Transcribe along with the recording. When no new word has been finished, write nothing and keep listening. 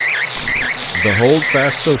The Hold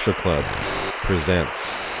Fast Social Club presents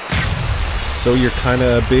So You're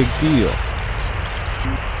Kinda a Big Deal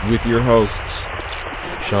with your hosts,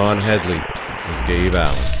 Sean Headley and Dave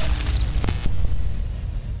Allen.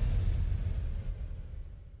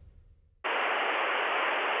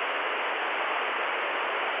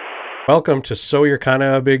 Welcome to So You're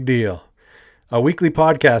Kinda a Big Deal, a weekly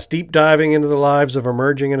podcast deep diving into the lives of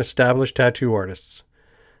emerging and established tattoo artists.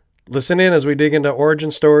 Listen in as we dig into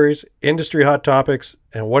origin stories, industry hot topics,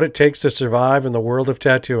 and what it takes to survive in the world of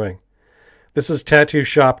tattooing. This is Tattoo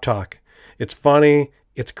Shop Talk. It's funny,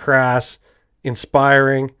 it's crass,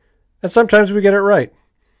 inspiring, and sometimes we get it right.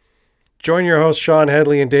 Join your hosts Sean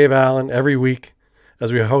Headley and Dave Allen every week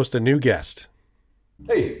as we host a new guest.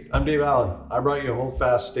 Hey, I'm Dave Allen. I brought you a Hold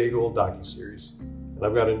Fast, Stay Gold docuseries, and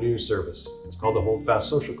I've got a new service. It's called the Hold Fast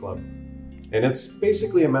Social Club, and it's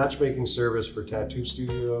basically a matchmaking service for tattoo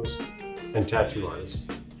studios and tattoo artists.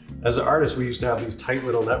 As an artist, we used to have these tight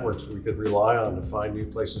little networks we could rely on to find new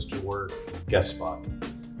places to work, guest spot.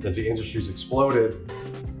 As the industry's exploded,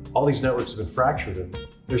 all these networks have been fractured, and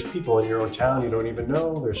there's people in your own town you don't even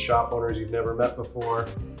know. There's shop owners you've never met before.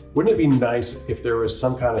 Wouldn't it be nice if there was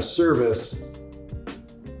some kind of service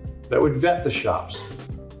that would vet the shops,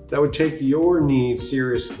 that would take your needs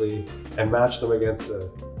seriously and match them against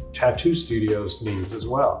the tattoo studio's needs as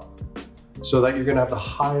well, so that you're gonna have the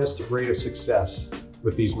highest rate of success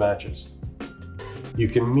with these matches. You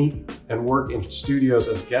can meet and work in studios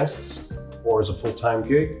as guests or as a full-time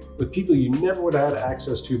gig with people you never would have had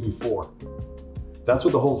access to before. That's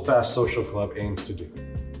what the Hold Fast Social Club aims to do.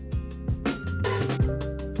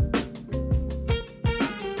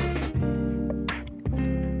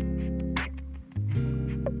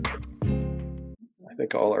 I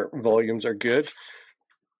think all our volumes are good.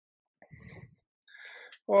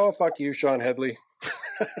 Oh, fuck you, Sean Headley.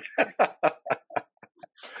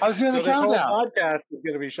 I was doing the countdown. This whole podcast is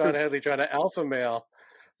going to be Sean Headley trying to alpha male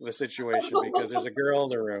the situation because there's a girl in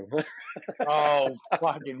the room. Oh,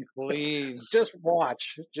 fucking please. Just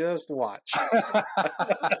watch. Just watch. Love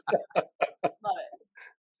it.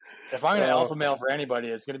 If I'm going to alpha male for anybody,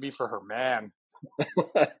 it's going to be for her man.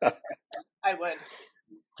 I would.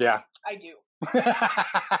 Yeah. I do.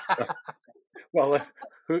 Well,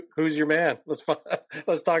 who's your man? Let's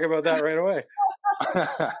talk about that right away.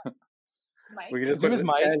 Mike. We can just His name is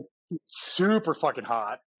Mike. Super fucking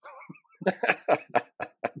hot.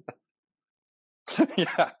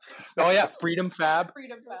 Yeah. Oh yeah. Freedom Fab.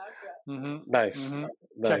 Freedom Fab. Yeah. Mm-hmm. Nice. Mm-hmm.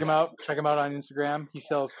 Nice. Check him out. Check him out on Instagram. He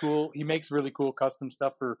sells cool. He makes really cool custom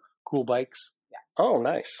stuff for cool bikes. Yeah. Oh,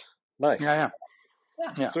 nice. Nice. Yeah.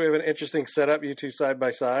 So we have an interesting setup. You two side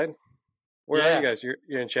by side. Where are you guys?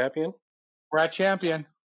 You're in Champion? We're at Champion.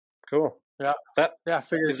 Cool. Yeah.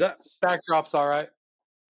 Figured Is that backdrop's all right.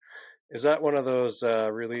 Is that one of those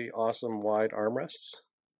really awesome wide armrests?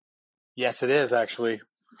 Yes, it is actually.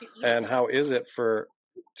 And how is it for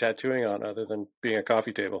tattooing on other than being a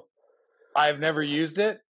coffee table? I've never used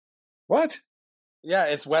it. What? Yeah,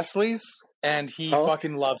 it's Wesley's, and he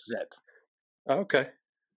fucking loves it. Okay.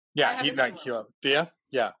 Yeah, he loves it.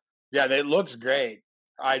 Yeah. It looks great.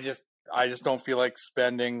 I just don't feel like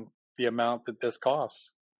spending the amount that this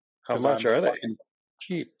costs. How much are they?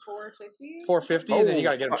 Cheap. $450. And then you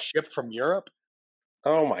got to get them shipped from Europe.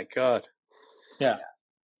 Oh my god. Yeah.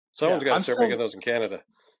 Someone's got to start making those in Canada.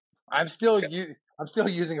 I'm still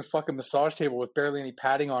using a fucking massage table with barely any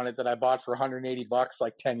padding on it that I bought for $180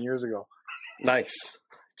 like 10 years ago. Nice.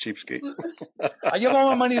 Cheapskate. I give all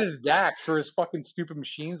my money to Dax for his fucking stupid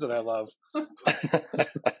machines that I love.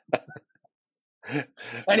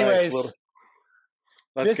 Anyways,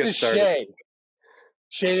 nice this is Shae.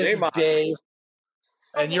 Shae, this is Motz. Dave.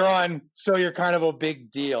 And you're on So You're Kind of a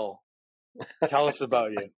Big Deal. Tell us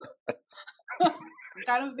about you.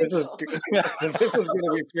 Kind of This is going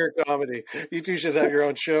to be pure comedy. You two should have your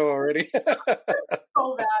own show already. so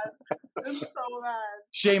bad. It's so bad.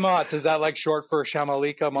 Shae Motz, is that like short for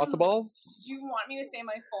Shamalika Matzo Balls? Do you want me to say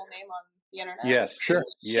my full name on the internet? Yes. Sure.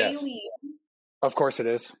 Yes. Shae Of course it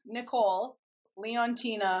is. Nicole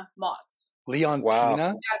Leontina Motz. Leontina? Wow.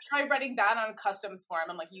 Yeah, try writing that on a customs form.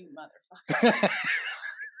 I'm like, you motherfucker.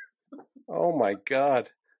 Oh my god.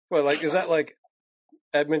 Well, like, is that like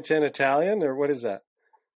Edmonton Italian or what is that?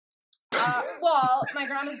 Well, my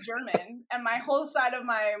grandma's German, and my whole side of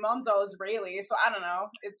my mom's all Israeli, so I don't know.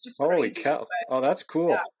 It's just Holy crazy, cow! but, Oh, that's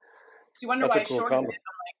cool. Yeah. So you wonder That's why a cool I shortened combo. it.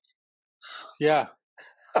 Yeah.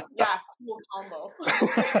 I'm like, yeah, cool combo.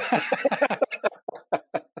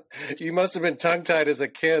 You must have been tongue-tied as a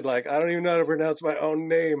kid. Like, I don't even know how to pronounce my own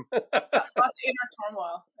name. Lots of inner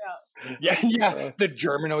turmoil. Yeah. Yeah. The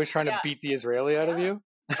German always trying to beat the Israeli out of you.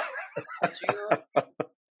 Jew.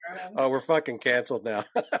 Oh, we're fucking canceled now.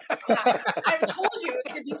 Yeah, I've told you it's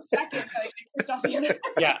gonna be second. I kicked off the internet.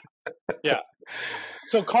 Yeah.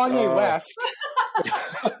 So Kanye West.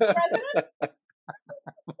 President?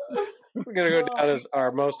 We're gonna go down as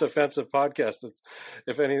our most offensive podcast. It's,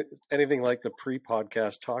 if anything like the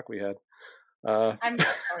pre-podcast talk we had. I'm so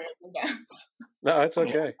sorry again. No, it's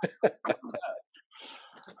okay.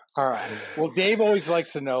 All right. Well, Dave always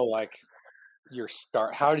likes to know, like, your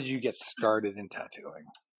start. How did you get started in tattooing?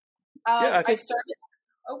 I think. I started.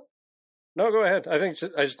 Oh. No, go ahead. I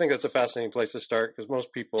just think that's a fascinating place to start because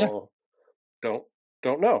most people don't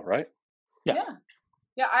know, right? Yeah.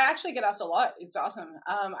 I actually get asked a lot. It's awesome.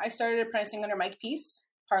 I started apprenticing under Mike Peace,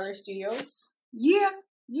 Parlor Studios. Yeah.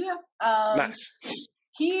 Nice.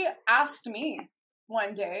 He asked me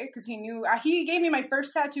one day because he knew he gave me my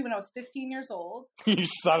first tattoo when I was 15 years old. You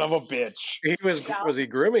son of a bitch! Was he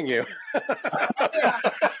grooming you? Yeah.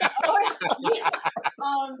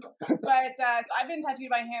 But so I've been tattooed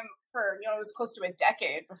by him for it was close to a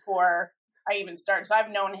decade before I even started. So I've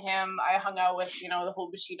known him. I hung out with the whole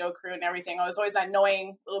Bushido crew and everything. I was always that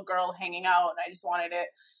annoying little girl hanging out, and I just wanted it.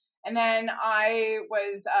 And then I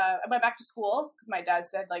went back to school because my dad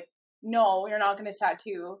said, like, no, you're not going to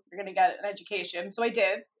tattoo. You're going to get an education. So I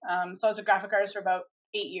did. So I was a graphic artist for about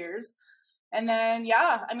 8 years. And then,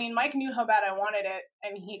 Mike knew how bad I wanted it.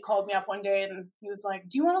 And he called me up one day and he was like,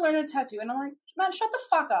 do you want to learn a tattoo? And I'm like, man, shut the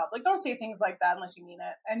fuck up. Like, don't say things like that unless you mean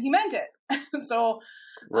it. And he meant it. So,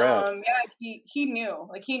 he knew.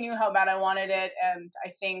 Like, he knew how bad I wanted it. And I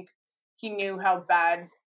think he knew how bad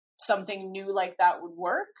something new like that would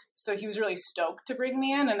work. So he was really stoked to bring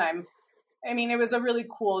me in. And it was a really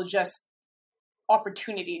cool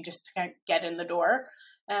opportunity just to kind of get in the door.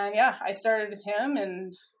 And I started with him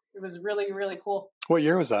and it was really, really cool. What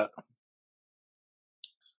year was that?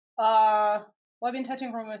 I've been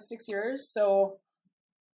tattooing for almost 6 years. So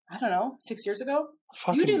I don't know, 6 years ago.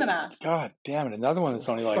 You do the math. God damn it. Another one that's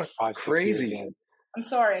only like 5, 6 crazy. years in. I'm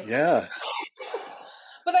sorry. Yeah.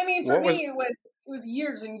 But for me, it was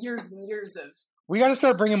years and years and years of. We got to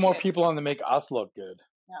start bringing more people on to make us look good.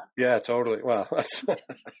 Yeah, totally. Well, that's. I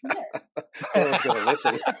was going to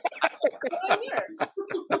listen. I'm here.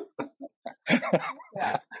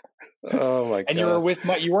 Yeah. Oh my god! And you were with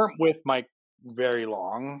Mike. You weren't with Mike very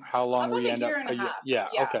long. How long were you? A year and a half. Yeah.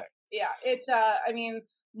 Okay. Yeah. It's.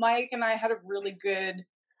 Mike and I had a really good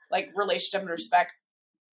relationship and respect.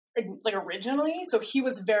 Originally, so he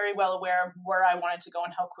was very well aware of where I wanted to go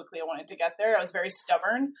and how quickly I wanted to get there. I was very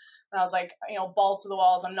stubborn, and I was like, balls to the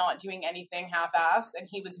walls. I'm not doing anything half-assed, and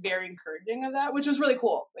he was very encouraging of that, which was really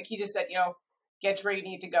cool. Like he just said, get to where you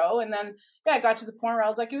need to go, and then I got to the point where I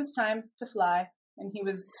was like, it was time to fly, and he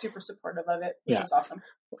was super supportive of it, which was awesome.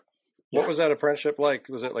 What was that apprenticeship like?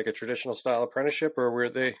 Was it like a traditional style apprenticeship, or were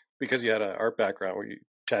they, because you had an art background, were you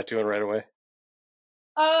tattooing right away?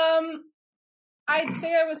 I'd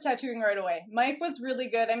say I was tattooing right away. Mike was really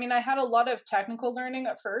good. I had a lot of technical learning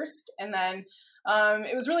at first, and then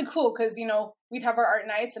it was really cool because, we'd have our art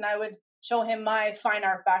nights and I would show him my fine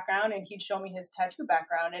art background and he'd show me his tattoo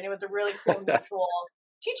background. And it was a really cool mutual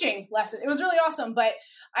teaching lesson. It was really awesome. But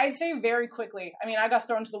I'd say very quickly, I got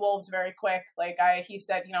thrown to the wolves very quick. He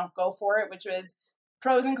said, go for it, which was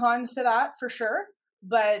pros and cons to that for sure.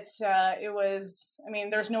 But it was,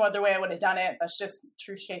 there's no other way I would have done it. That's just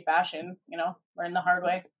true Shae fashion, learn the hard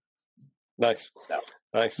way. Nice. So,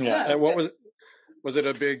 nice. Yeah. And what was it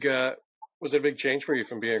a big change for you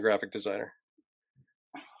from being a graphic designer?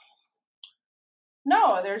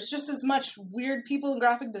 No, there's just as much weird people in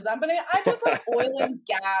graphic design, but I did oil and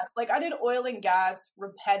gas. I did oil and gas,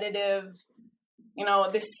 repetitive,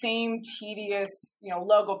 the same tedious,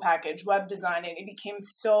 logo package, web design, and it became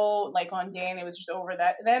so mundane. It was just over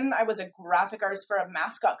that. Then I was a graphic artist for a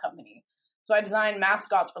mascot company. So I designed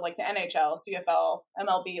mascots for the NHL, CFL,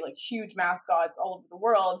 MLB, huge mascots all over the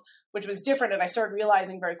world, which was different. And I started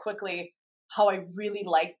realizing very quickly how I really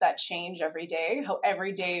liked that change every day, how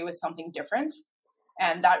every day was something different.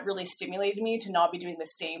 And that really stimulated me to not be doing the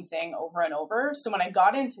same thing over and over. So when I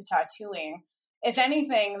got into tattooing, if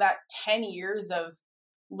anything, that 10 years of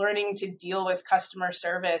learning to deal with customer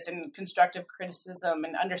service and constructive criticism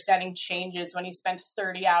and understanding changes when you spend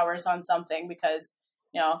 30 hours on something because,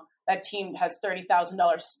 that team has $30,000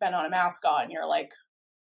 to spend on a mascot and you're like,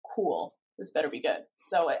 cool, this better be good.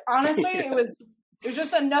 So honestly, it was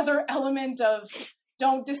just another element of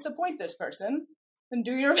don't disappoint this person and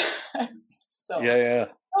do your best. So yeah.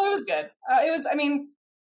 Oh, it was good.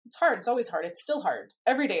 It's hard. It's always hard. It's still hard.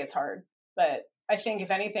 Every day it's hard. But I think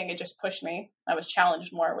if anything, it just pushed me. I was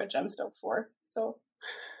challenged more, which I'm stoked for. So,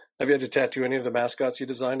 have you had to tattoo any of the mascots you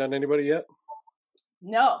designed on anybody yet?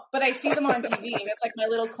 No, but I see them on TV, and it's like my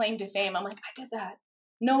little claim to fame. I'm like, I did that.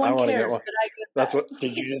 No one cares that I did that. That's what.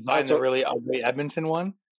 Did you design the really ugly Edmonton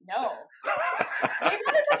one? No. They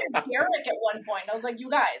wanted like a Derek at one point. I was like, you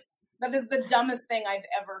guys, that is the dumbest thing I've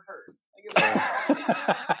ever heard.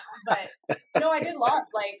 Like, but no, I did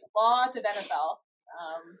lots of NFL.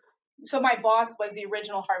 So my boss was the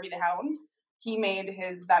original Harvey the Hound. He made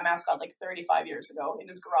that mascot like 35 years ago in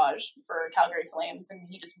his garage for Calgary Flames, and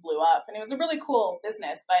he just blew up. And it was a really cool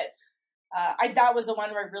business. But that was the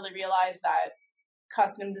one where I really realized that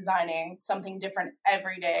custom designing something different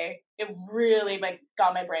every day, it really like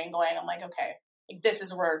got my brain going. I'm like, okay, like, this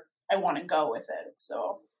is where I want to go with it.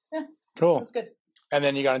 So yeah, cool. That's good. And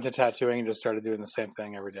then you got into tattooing and just started doing the same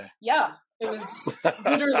thing every day. Yeah, it was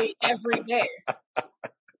literally every day.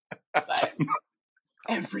 But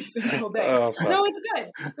every single day. No, it's good.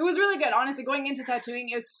 It was really good. Honestly, going into tattooing,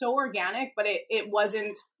 it was so organic, but it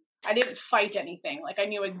wasn't, I didn't fight anything. Like I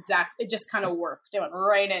knew it just kind of worked. I went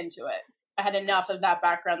right into it. I had enough of that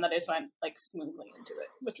background that I just went like smoothly into it,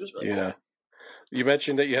 which was really cool. You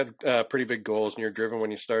mentioned that you had pretty big goals and you're driven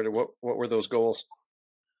when you started. What were those goals?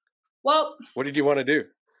 Well, what did you want to do?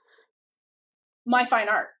 My fine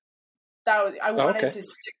art. I wanted to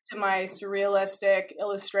stick to my surrealistic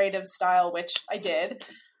illustrative style, which I did.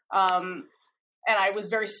 And I was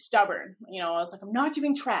very stubborn. I was like, I'm not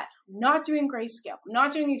doing trad. I'm not doing grayscale. I'm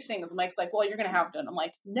not doing these things. Mike's like, well, you're going to have to. And I'm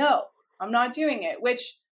like, no, I'm not doing it,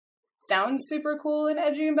 which sounds super cool and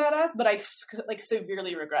edgy and badass, but I like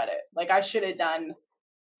severely regret it. Like I should have done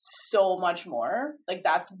so much more. Like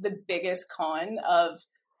that's the biggest con of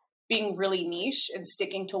being really niche and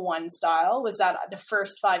sticking to one style, was that the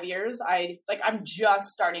first 5 years, I'm just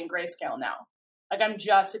starting grayscale now. Like I'm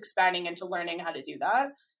just expanding into learning how to do that.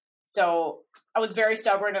 So I was very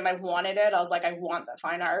stubborn and I wanted it. I was like, I want that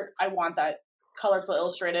fine art. I want that colorful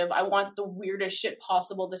illustrative. I want the weirdest shit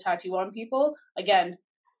possible to tattoo on people. Again,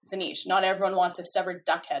 it's a niche. Not everyone wants a severed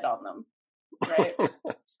duck head on them, right?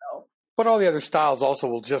 So, but all the other styles also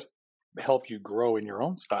will just help you grow in your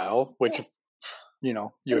own style, which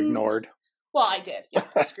you ignored. Well, I did. Yeah,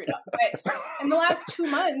 I screwed up. But in the last 2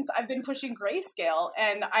 months, I've been pushing grayscale,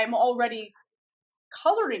 and I'm already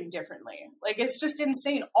coloring differently. Like it's just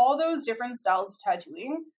insane. All those different styles of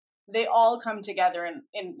tattooing, they all come together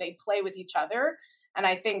and they play with each other. And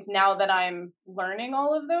I think now that I'm learning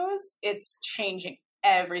all of those, it's changing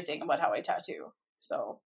everything about how I tattoo.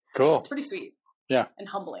 So cool. It's pretty sweet. Yeah. And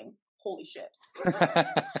humbling. Holy shit.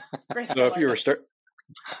 So if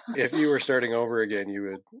you were starting over again,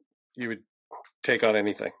 you would take on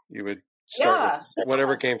anything. You would start with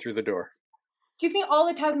whatever came through the door. Give me all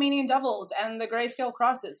the Tasmanian devils and the grayscale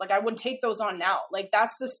crosses. Like I would take those on now. Like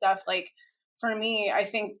that's the stuff. Like for me, I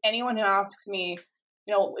think anyone who asks me,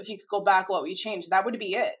 if you could go back, what would you change? That would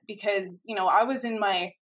be it. Because, I was in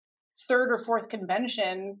my 3rd or 4th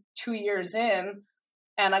convention 2 years in,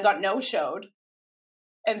 and I got no-showed.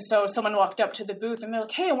 And so someone walked up to the booth and they're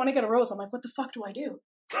like, hey, I want to get a rose. I'm like, what the fuck do I do?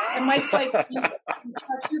 And Mike's like, you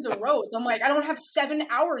tattoo the rose. I'm like, I don't have 7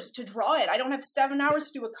 hours to draw it. I don't have 7 hours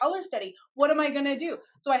to do a color study. What am I going to do?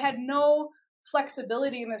 So I had no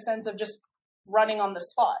flexibility in the sense of just running on the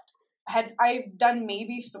spot. I've done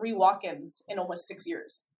maybe 3 walk-ins in almost 6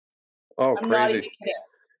 years. Oh, I'm crazy. not even kidding.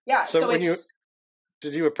 Yeah. So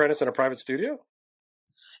did you apprentice in a private studio?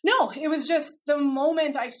 No, it was just the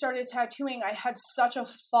moment I started tattooing, I had such a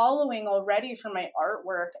following already for my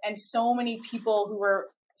artwork, and so many people who were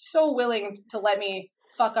so willing to let me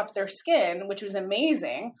fuck up their skin, which was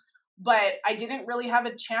amazing. But I didn't really have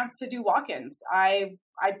a chance to do walk-ins. I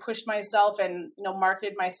pushed myself and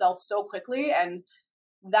marketed myself so quickly, and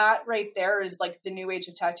that right there is like the new age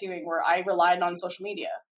of tattooing, where I relied on social media.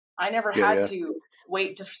 I never had to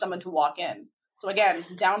wait for someone to walk in. So again,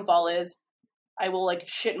 downfall is I will like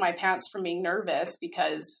shit my pants from being nervous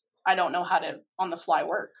because I don't know how to on the fly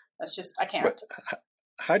work. That's just, I can't. But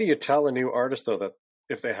how do you tell a new artist though that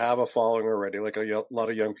if they have a following already, like a lot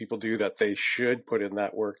of young people do, that they should put in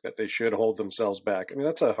that work, that they should hold themselves back? I mean,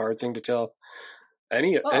 that's a hard thing to tell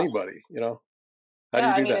anybody,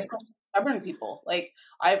 How do you do that? Stubborn people. Like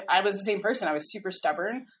I was the same person. I was super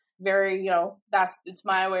stubborn. Very, it's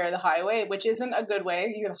my way or the highway, which isn't a good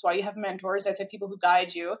way. That's why you have mentors. I said people who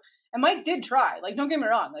guide you. And Mike did try. Like, don't get me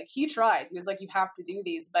wrong. Like, he tried. He was like, you have to do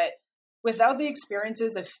these. But without the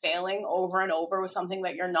experiences of failing over and over with something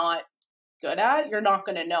that you're not good at, you're not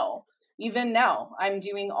going to know. Even now, I'm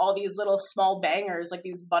doing all these little small bangers, like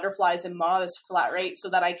these butterflies and moths flat rate, so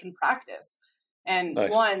that I can practice. And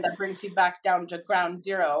nice. One, that brings you back down to ground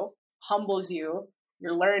zero, humbles you,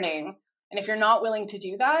 you're learning. And if you're not willing to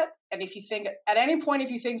do that, and if you think at any point,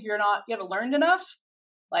 if you think you haven't learned enough,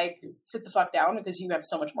 like sit the fuck down because you have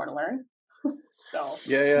so much more to learn. So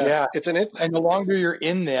Yeah. It's and the longer you're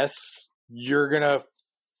in this, you're gonna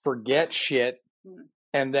forget shit,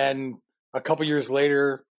 and then a couple years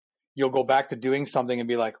later, you'll go back to doing something and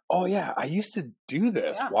be like, "Oh yeah, I used to do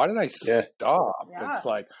this. Yeah. Why did I stop?" Yeah. It's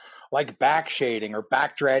like back shading or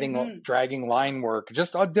back dragging line work,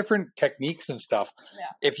 just different techniques and stuff.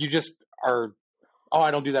 Yeah. If you just are,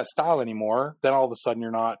 I don't do that style anymore, then all of a sudden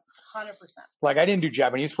you're not. 100%. Like I didn't do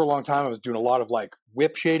Japanese for a long time. I was doing a lot of like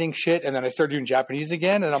whip shading shit, and then I started doing Japanese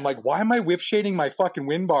again, and I'm like, why am I whip shading my fucking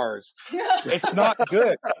wind bars? It's not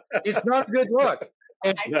good. It's not a good look.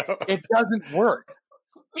 It doesn't work.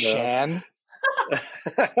 No. Shan.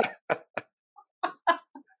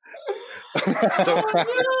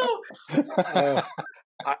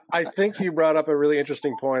 I think you brought up a really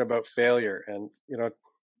interesting point about failure, and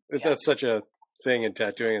that's such a thing in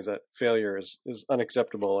tattooing, is that failure is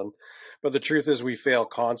unacceptable, but the truth is we fail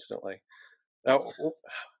constantly. Now,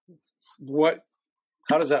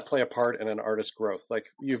 how does that play a part in an artist's growth? Like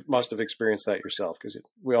you must have experienced that yourself, because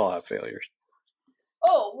we all have failures.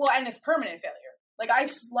 Oh, well, and it's permanent failure. Like I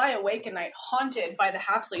lie awake at night haunted by the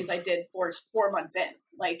half sleeves I did 4 months in.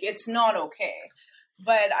 Like it's not okay.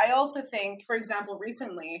 But I also think, for example,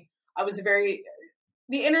 recently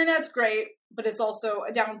the internet's great, but it's also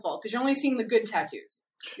a downfall because you're only seeing the good tattoos.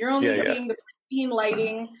 You're only seeing the pristine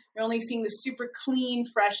lighting. You're only seeing the super clean,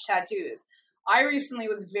 fresh tattoos. I recently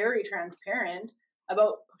was very transparent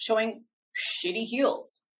about showing shitty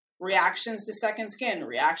heels, reactions to second skin,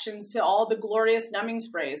 reactions to all the glorious numbing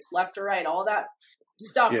sprays, left or right, all that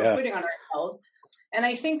stuff we're putting on ourselves. And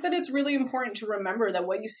I think that it's really important to remember that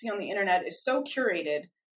what you see on the internet is so curated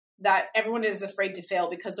that everyone is afraid to fail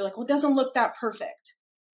because they're like, well, it doesn't look that perfect.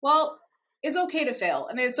 Well, it's okay to fail.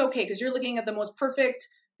 And it's okay because you're looking at the most perfect,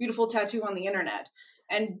 beautiful tattoo on the internet.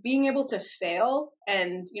 And being able to fail,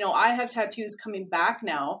 and, I have tattoos coming back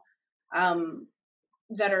now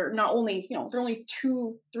that are not only, they're only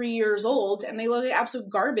 2-3 years old, and they look like absolute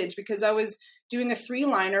garbage because I was doing a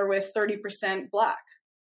 3-liner with 30% black.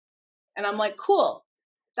 And I'm like, cool,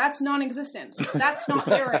 that's non-existent. That's not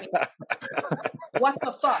there anymore. What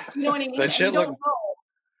the fuck? You know what I mean?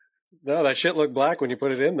 That shit looked black when you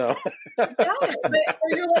put it in, though. It does, or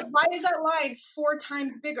you're like, why is that line 4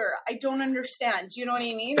 times bigger? I don't understand. Do you know what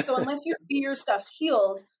I mean? So unless you see your stuff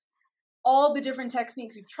healed, all the different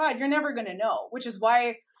techniques you've tried, you're never going to know, which is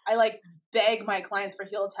why I beg my clients for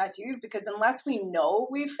healed tattoos, because unless we know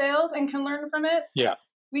we failed and can learn from it,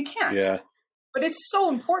 we can't. Yeah. But it's so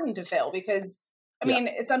important to fail because, I mean,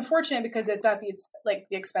 it's unfortunate because it's at the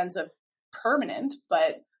expense of permanent,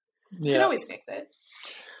 but you can always fix it.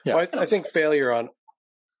 Yeah, well, I think failure on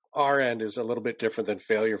our end is a little bit different than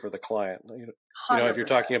failure for the client. If you're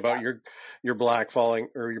talking about your black falling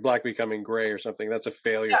or your black becoming gray or something, that's a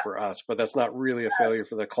failure for us, but that's not really a failure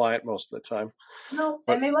for the client most of the time. No,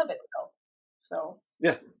 and they love it still. So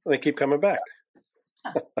they keep coming back.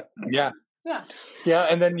 Yeah.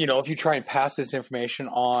 And then, if you try and pass this information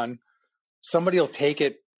on, somebody will take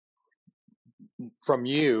it from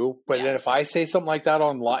you, but then if I say something like that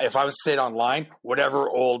online, if I was to say it online, whatever,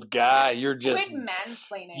 old guy, you're just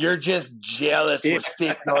mansplaining. You're just jealous. We're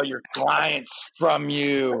taking all your clients from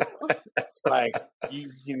you. It's like you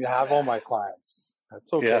have all my clients.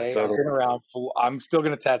 That's okay. Yeah, totally. I've been around. I'm still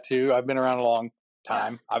going to tattoo. I've been around a long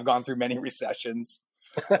time. I've gone through many recessions.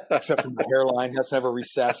 Except for my hairline, that's never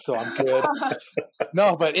recessed, so I'm good.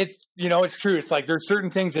 No, but it's it's true. It's like there's certain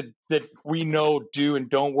things that we know do and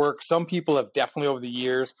don't work. Some people have definitely over the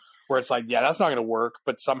years where it's like, that's not going to work,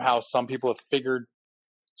 but somehow some people have figured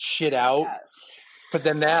shit out. Yes. But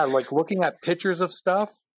then looking at pictures of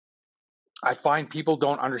stuff, I find people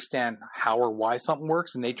don't understand how or why something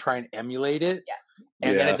works, and they try and emulate it,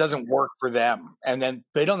 and then it doesn't work for them, and then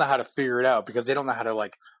they don't know how to figure it out because they don't know how to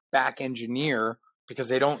back engineer. Because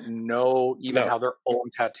they don't know how their own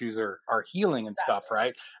tattoos are healing and stuff,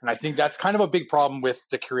 right? And I think that's kind of a big problem with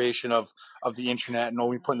the creation of the internet and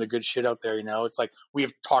only putting the good shit out there, It's like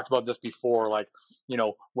we've talked about this before,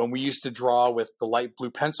 when we used to draw with the light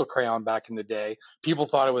blue pencil crayon back in the day, people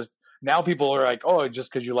thought it was – now people are like, oh,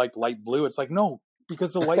 just because you like light blue. It's like, no,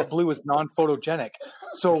 because the light blue is non-photogenic.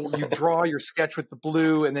 So you draw your sketch with the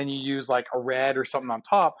blue and then you use a red or something on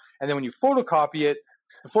top. And then when you photocopy it,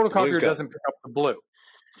 the photocopier doesn't pick up the blue.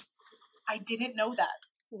 I didn't know that.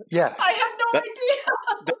 Yeah. I had no idea.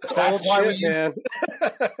 That's why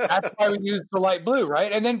that's why we use the light blue,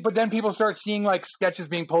 right? But then people start seeing sketches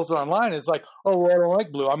being posted online. It's like, oh, well, I don't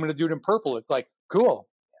like blue. I'm going to do it in purple. It's like, cool.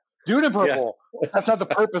 Do it in purple. Yeah. That's not the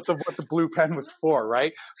purpose of what the blue pen was for,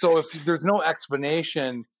 right? So if there's no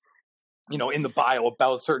explanation in the bio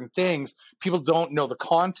about certain things, people don't know the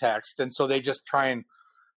context. And so they just try and,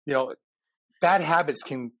 bad habits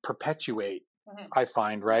can perpetuate, I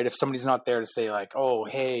find, right? If somebody's not there to say like, oh,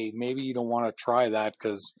 hey, maybe you don't want to try that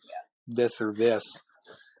because this or this.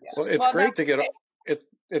 Yeah. Well, it's great to get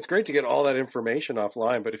it's great to get all that information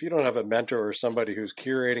offline, but if you don't have a mentor or somebody who's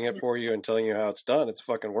curating it for you and telling you how it's done, it's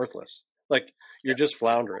fucking worthless. Like, you're just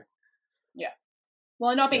floundering. Yeah.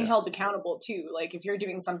 Well, and not being held accountable too. Like, if you're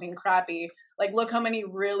doing something crappy, like, look how many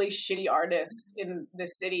really shitty artists in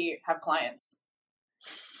this city have clients.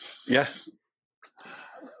 Yeah.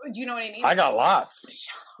 Do you know what I mean? I got lots.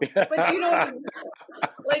 But do you know what I mean?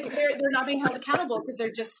 Like, they're not being held accountable because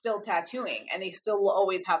they're just still tattooing, and they still will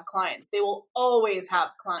always have clients. They will always have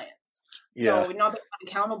clients. So not being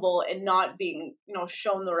accountable and not being,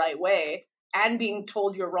 shown the right way and being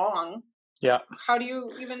told you're wrong. Yeah. How do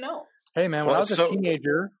you even know? Hey man, when I was a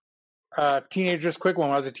teenager, just quick one.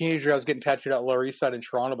 When I was a teenager, I was getting tattooed at Lower East Side in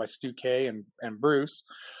Toronto by Stu K and Bruce.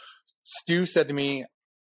 Stu said to me,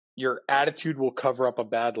 your attitude will cover up a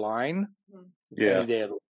bad line any day of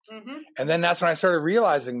the week. Mm-hmm. And then that's when I started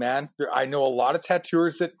realizing, man, I know a lot of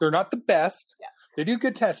tattooers that they're not the best. Yeah. They do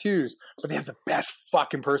good tattoos, but they have the best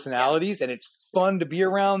fucking personalities, and it's fun to be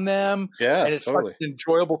around them. Yeah, and it's such an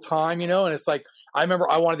enjoyable time, And it's like, I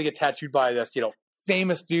remember I wanted to get tattooed by this,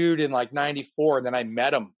 famous dude in like 94, and then I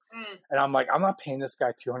met him. And I'm like, I'm not paying this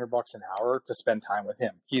guy $200 an hour to spend time with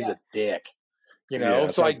him. He's a dick.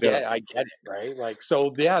 So I get it, right? Like,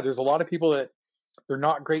 so there's a lot of people that they're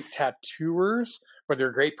not great tattooers, but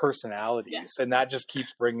they're great personalities, and that just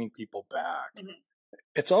keeps bringing people back. Mm-hmm.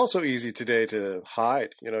 It's also easy today to hide.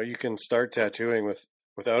 You can start tattooing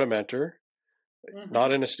without a mentor,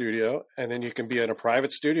 not in a studio, and then you can be in a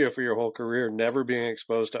private studio for your whole career, never being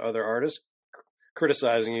exposed to other artists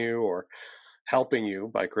criticizing you or helping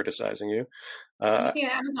you by criticizing you. You see an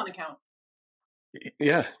Amazon account.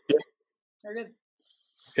 Yeah. They're good.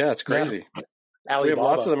 Yeah, it's crazy. We have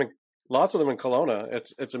lots of them in Kelowna.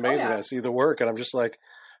 It's amazing. I see the work, and I'm just like,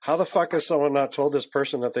 how the fuck has someone not told this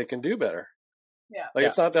person that they can do better? Yeah. Like,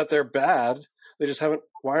 it's not that they're bad. They just haven't.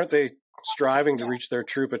 Why aren't they striving to reach their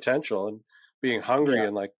true potential and being hungry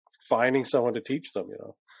and like finding someone to teach them?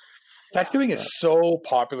 Tattooing is so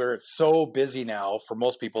popular. It's so busy now for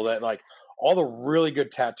most people that like all the really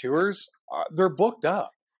good tattooers, they're booked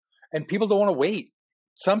up, and people don't want to wait.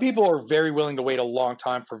 Some people are very willing to wait a long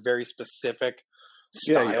time for very specific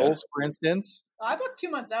styles, for instance. I booked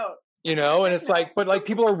 2 months out. And it's like, but like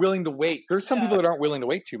people are willing to wait. There's some people that aren't willing to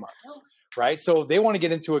wait 2 months, right? So they want to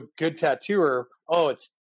get into a good tattooer. Oh,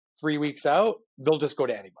 it's 3 weeks out. They'll just go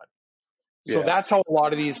to anybody. So that's how a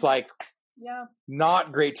lot of these like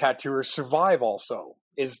not great tattooers survive also,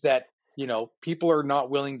 is that, people are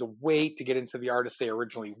not willing to wait to get into the artist they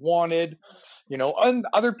originally wanted, and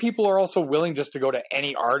other people are also willing just to go to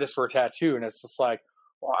any artist for a tattoo. And it's just like,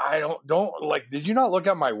 well, I don't like, did you not look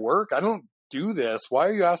at my work? I don't do this. Why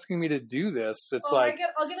are you asking me to do this? It's I'll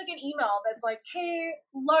get like an email that's like, hey,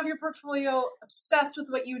 love your portfolio, obsessed with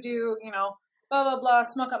what you do, blah, blah, blah,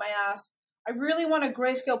 smoke up my ass. I really want a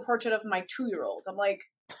grayscale portrait of my 2-year-old. I'm like,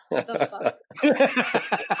 the fuck?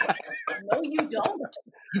 No, you don't.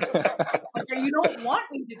 Like, you don't want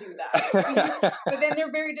me to do that. But then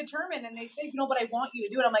they're very determined, and they say, but I want you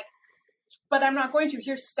to do it. I'm like, but I'm not going to.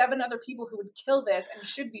 Here's 7 other people who would kill this and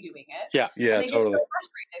should be doing it. Yeah, and they get so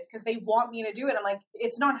frustrated because they want me to do it. I'm like,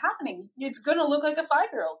 it's not happening. It's going to look like a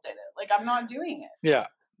 5-year-old did it. Like, I'm not doing it. Yeah.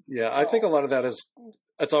 Yeah, so I think a lot of that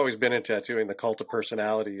it's always been in tattooing, the cult of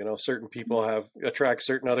personality. Certain people attract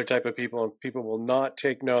certain other type of people, and people will not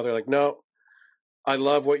take no. They're like, no, I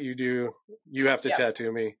love what you do. You have to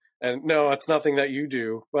tattoo me. And no, it's nothing that you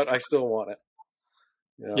do, but I still want it.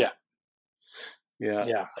 Yeah. Yeah.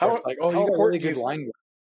 Yeah. How important good language.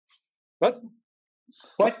 What?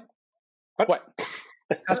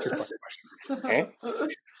 Ask your question.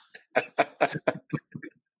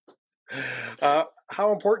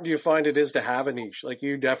 How important do you find it is to have a niche? Like,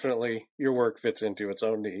 your work fits into its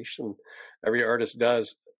own niche, and every artist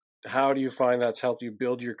does. How do you find that's helped you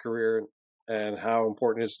build your career, and how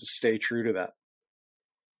important it is to stay true to that?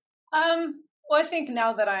 Well, I think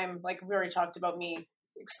now that I'm, like, we already talked about me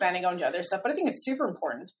expanding on to other stuff, but I think it's super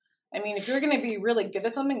important. I mean, if you're going to be really good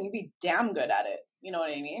at something, you be damn good at it. You know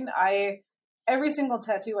what I mean? Every single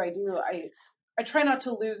tattoo I do, I try not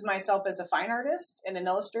to lose myself as a fine artist and an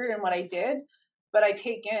illustrator in what I did, but I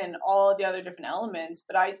take in all the other different elements.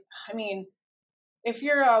 But I mean, if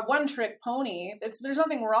you're a one-trick pony, there's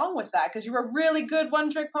nothing wrong with that, because you're a really good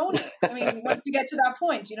one-trick pony. I mean, once you get to that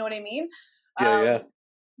point, you know what I mean? Yeah.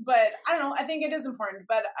 But I don't know. I think it is important.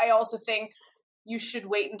 But I also think you should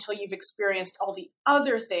wait until you've experienced all the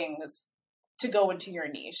other things to go into your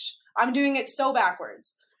niche. I'm doing it so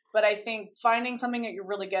backwards. But I think finding something that you're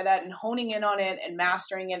really good at and honing in on it and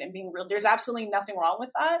mastering it and being real, there's absolutely nothing wrong with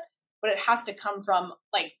that. But it has to come from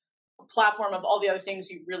like a platform of all the other things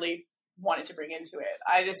you really wanted to bring into it.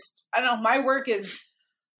 I don't know. My work is,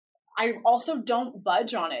 I also don't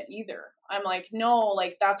budge on it either. I'm like, no,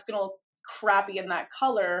 like that's going to look crappy in that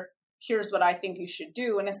color. Here's what I think you should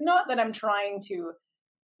do. And it's not that I'm trying to,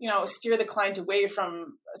 steer the client away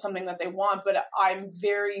from something that they want, but I'm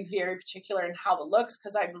very, very particular in how it looks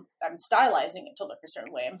because I'm stylizing it to look a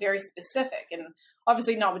certain way. I'm very specific, and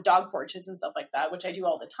obviously not with dog porches and stuff like that, which I do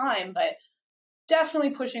all the time, but definitely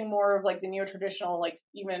pushing more of like the neo-traditional, like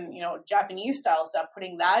even, Japanese style stuff,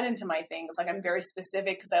 putting that into my things. Like I'm very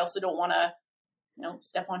specific because I also don't want to,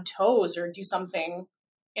 step on toes or do something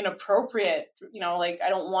inappropriate. Like I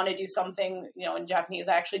don't want to do something, in Japanese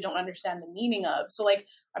I actually don't understand the meaning of. So like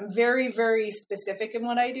I'm very, very specific in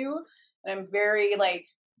what I do. And I'm very like,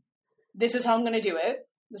 this is how I'm going to do it.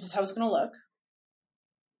 This is how it's going to look.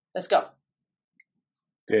 Let's go.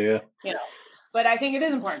 Yeah. But I think it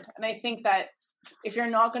is important. And I think that if you're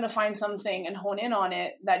not going to find something and hone in on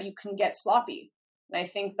it, that you can get sloppy. And I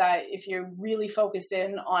think that if you're really focused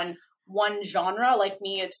in on one genre, like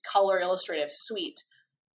me, it's color, illustrative, sweet.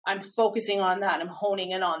 I'm focusing on that. I'm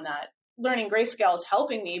honing in on that. Learning grayscale is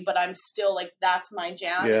helping me, but I'm still like, that's my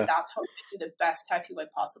jam. Yeah. And that's how I do the best tattoo I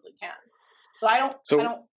possibly can. So I don't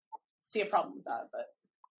see a problem with that, but.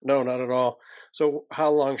 No, not at all. So how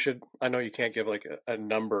long I know you can't give like a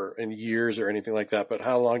number in years or anything like that, but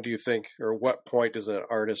how long do you think, or what point does a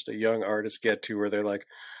young artist get to where they're like,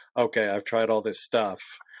 okay, I've tried all this stuff.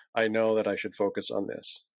 I know that I should focus on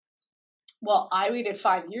this. Well, I waited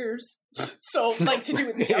 5 years, so like to do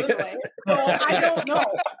it the other way. So I don't know.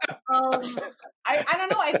 I don't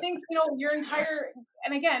know. I think, your entire,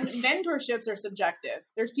 and again, mentorships are subjective.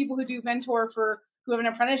 There's people who do who have an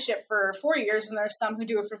apprenticeship for 4 years, and there's some who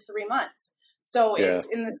do it for 3 months. So it's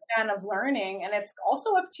in the span of learning, and it's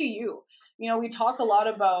also up to you. We talk a lot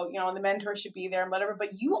about, the mentor should be there and whatever,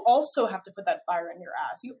 but you also have to put that fire in your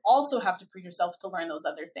ass. You also have to put yourself to learn those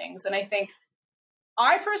other things. And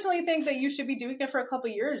I personally think that you should be doing it for a couple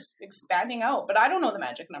of years, expanding out, but I don't know the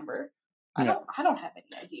magic number. I don't have any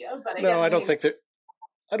idea, but I don't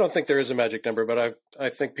think there is a magic number, but I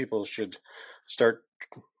think people should start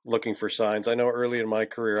looking for signs. I know early in my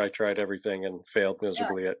career, I tried everything and failed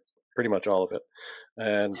miserably at pretty much all of it,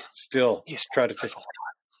 and still try to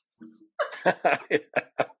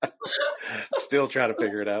still trying to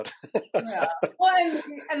figure it out. Yeah. Well,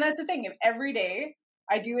 and that's the thing. If every day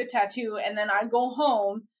I do a tattoo and then I go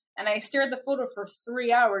home and I stare at the photo for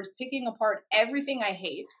 3 hours, picking apart everything I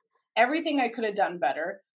hate, everything I could have done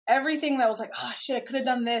better, everything that was like, oh shit, I could have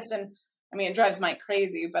done this. And I mean, it drives Mike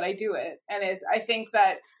crazy, but I do it. And I think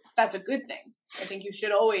that's a good thing. I think you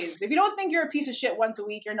should always, if you don't think you're a piece of shit once a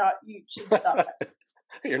week, you should stop it.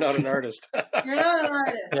 You're not an artist. You're not an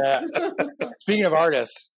artist. Yeah. Speaking of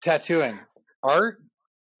artists, tattooing, art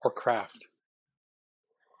or craft?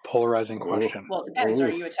 Polarizing question. Well, it depends. Are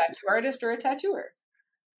you a tattoo artist or a tattooer?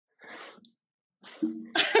 It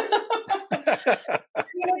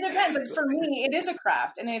depends. Like for me, it is a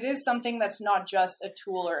craft, and it is something that's not just a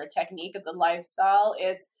tool or a technique. It's a lifestyle.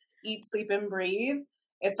 It's eat, sleep, and breathe.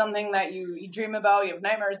 It's something that you dream about, you have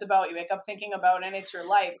nightmares about, you wake up thinking about, and it's your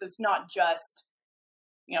life. So it's not just,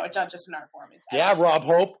 it's not just an art form. It's Rob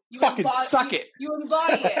Hope, fucking suck it. You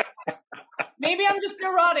embody it. Maybe I'm just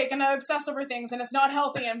neurotic and I obsess over things, and it's not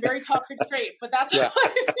healthy and very toxic trait, but that's how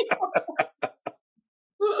I feel.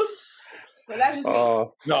 But that's just me.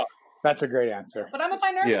 No, that's a great answer. But I'm a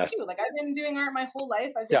fine artist too. Like I've been doing art my whole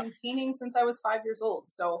life. I've been painting since I was 5 years old.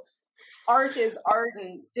 So art is art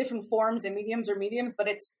in different forms and mediums, but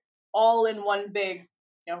it's all in one big,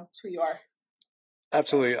 it's who you are.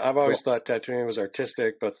 Absolutely. I've always thought tattooing was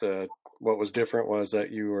artistic, but what was different was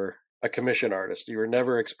that you were a commission artist. You were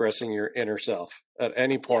never expressing your inner self at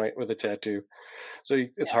any point with a tattoo. So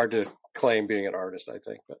it's hard to claim being an artist, I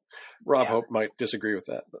think. But Rob Hope might disagree with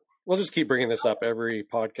that. But we'll just keep bringing this up every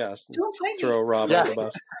podcast and throw Rob on the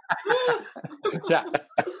bus. Yeah.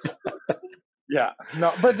 Yeah.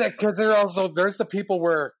 No, but because there's the people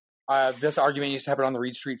where this argument used to happen on the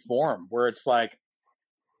Reed Street Forum, where it's like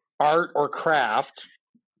art or craft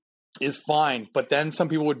is fine. But then some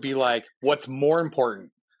people would be like, what's more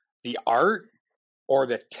important, the art or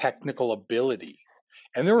the technical ability?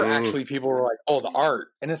 And there were actually people who were like, oh, the art.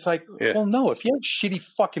 And it's like, well, no, if you have shitty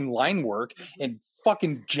fucking line work and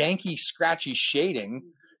fucking janky, scratchy shading,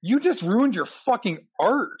 you just ruined your fucking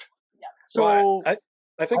art. Yeah. So well,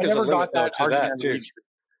 I think there's a limit to that too.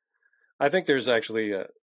 I think there's actually I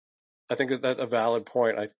think that's a valid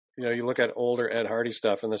point. you look at older Ed Hardy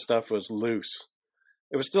stuff, and the stuff was loose.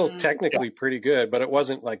 It was still technically pretty good, but it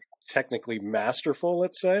wasn't like technically masterful,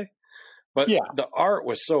 let's say. But the art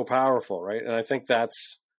was so powerful, right? And I think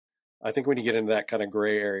when you get into that kind of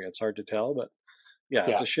gray area, it's hard to tell. But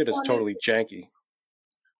if the shit is totally janky.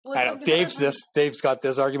 Well, I know. Dave's got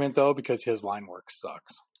this argument though because his line work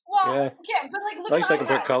sucks. Well, but like, look at least I can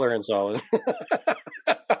put color in solid.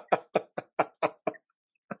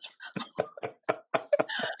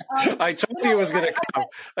 I told you it was going to come.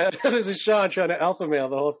 This is Sean trying to alpha male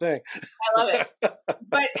the whole thing. I love it.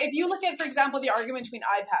 But if you look at, for example, the argument between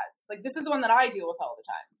iPads, like this is the one that I deal with all the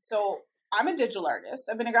time. So I'm a digital artist.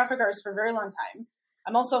 I've been a graphic artist for a very long time.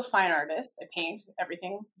 I'm also a fine artist. I paint,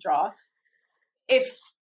 everything, draw. If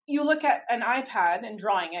you look at an iPad and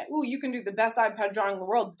drawing it, you can do the best iPad drawing in the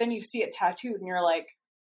world. But then you see it tattooed and you're like,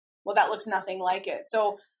 well, that looks nothing like it.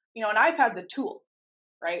 So, an iPad's a tool,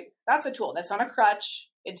 right? That's a tool. That's not a crutch.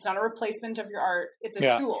 It's not a replacement of your art. It's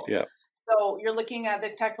a tool. Yeah. So you're looking at the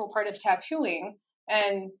technical part of tattooing,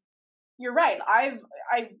 and you're right.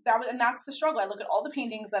 And that's the struggle. I look at all the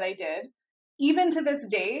paintings that I did, even to this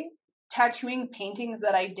day, tattooing paintings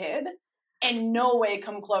that I did, and no way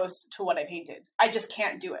come close to what I painted. I just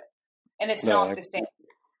can't do it, and it's not the same.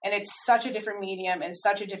 And it's such a different medium and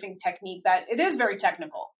such a different technique that it is very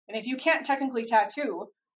technical. And if you can't technically tattoo,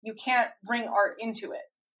 you can't bring art into it.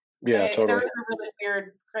 Yeah, totally. There's a really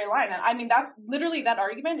weird gray line. And I mean, that's literally, that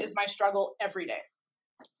argument is my struggle every day.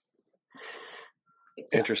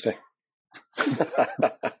 Interesting.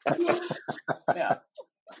 Yeah.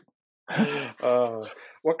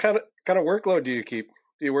 What kind of workload do you keep?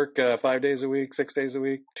 Do you work 5 days a week, 6 days a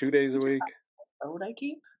week, 2 days a week? What would I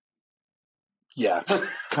keep? Yeah,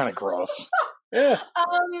 kind of gross. Yeah.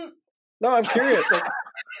 No, I'm curious. Like,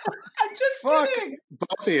 I'm just kidding.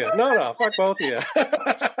 Both of you. No, fuck both of you.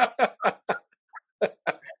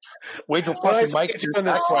 Wait till fucking Mike answers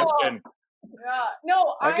that question. Yeah.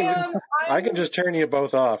 No, I can just turn you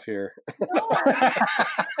both off here. No, I'm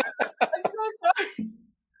so sorry.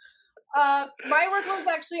 My workload's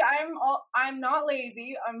actually, I'm not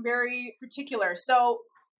lazy. I'm very particular. So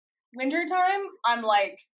wintertime, I'm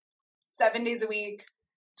like 7 days a week,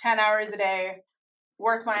 10 hours a day,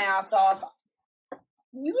 work my ass off.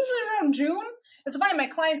 Usually around June. It's funny, my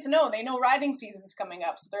clients they know riding season's coming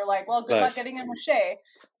up. So they're like, well, good luck getting in with Shae.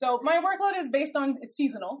 So my workload is based on, it's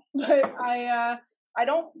seasonal, but I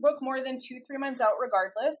don't book more than 2-3 months out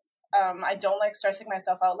regardless. I don't like stressing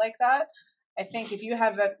myself out like that. I think if you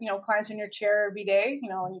have clients in your chair every day,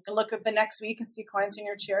 and you can look at the next week and see clients in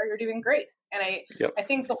your chair, you're doing great. And I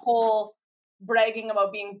think the whole bragging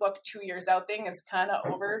about being booked 2 years out thing is kind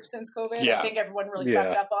of over since COVID. Yeah. I think everyone really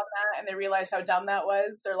fucked up on that, and they realized how dumb that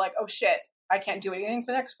was. They're like, oh shit, I can't do anything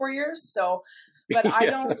for the next 4 years. So, but I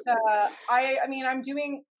don't, I mean, I'm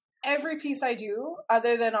doing every piece I do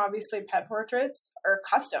other than obviously pet portraits are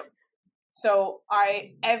custom. So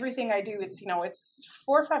everything I do, it's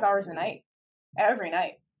 4 or 5 hours a night, every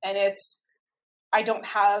night. And I don't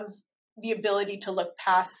have the ability to look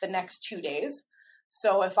past the next 2 days.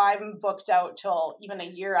 So if I'm booked out till even a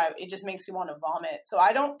year, it just makes me want to vomit. So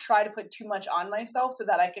I don't try to put too much on myself so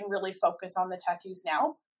that I can really focus on the tattoos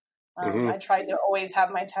now. I try to always have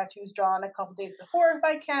my tattoos drawn a couple days before if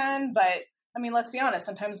I can. But I mean, let's be honest.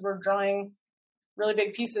 Sometimes we're drawing really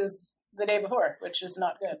big pieces the day before, which is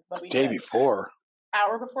not good. But day before.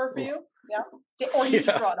 Hour before for you? Yeah. Or you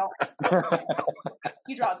just draw it on.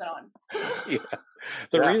 He draws it on. Yeah.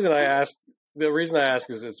 The reason I ask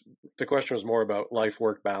is the question was more about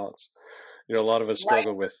life-work balance. A lot of us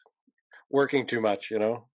struggle with working too much,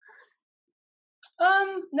 No.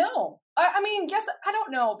 I mean, yes, I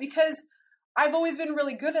don't know, because I've always been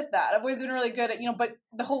really good at that. I've always been really good at, but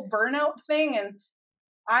the whole burnout thing, and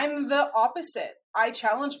I'm the opposite. I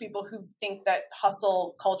challenge people who think that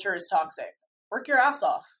hustle culture is toxic. Work your ass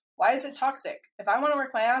off. Why is it toxic? If I want to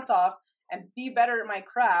work my ass off and be better at my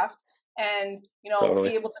craft and, totally.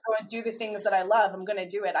 Be able to go and do the things that I love, I'm going to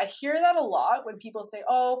do it. I hear that a lot when people say,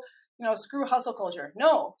 oh, screw hustle culture.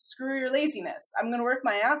 No, screw your laziness. I'm going to work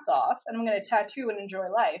my ass off and I'm going to tattoo and enjoy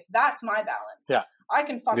life. That's my balance. Yeah. I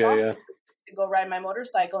can fuck off to go ride my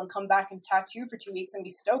motorcycle and come back and tattoo for 2 weeks and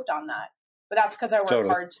be stoked on that. But that's because I work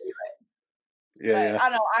hard to do it. Yeah, I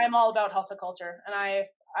don't know. I'm all about hustle culture, and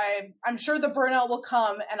I'm sure the burnout will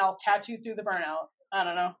come, and I'll tattoo through the burnout. I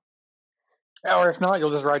don't know. Or if not,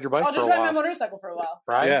 you'll just ride your bike for a while. I'll just ride my motorcycle for a while.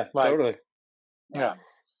 Right? Yeah, totally. Yeah.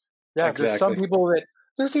 Yeah, exactly. There's some people that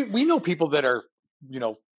we know people that are,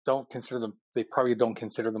 they probably don't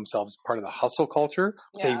consider themselves part of the hustle culture.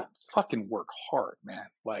 Yeah. They fucking work hard, man.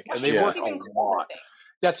 And they work a lot.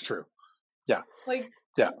 That's true. Yeah.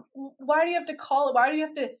 Yeah. Why do you have to call it? Why do you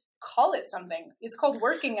have to call it something? It's called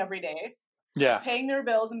working every day. Yeah. Paying their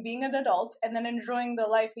bills and being an adult and then enjoying the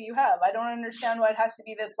life that you have. I don't understand why it has to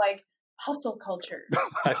be this like hustle culture.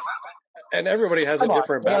 And everybody has a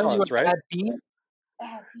different balance, right?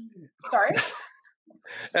 Sorry?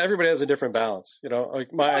 Everybody has a different balance. You know,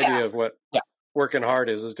 like my idea of what working hard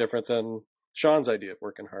is different than Sean's idea of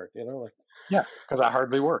working hard, you know? Like, yeah, because I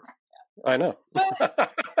hardly work. I know.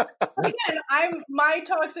 But again, my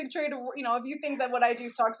toxic trait of, you know, if you think that what I do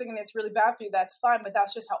is toxic and it's really bad for you, that's fine, but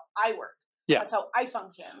that's just how I work. Yeah. That's how I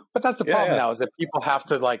function. But that's the problem now is that people have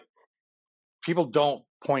to like, people don't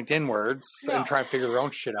point inwards and try and figure their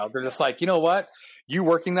own shit out. They're just like, you know what? You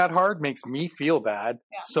working that hard makes me feel bad.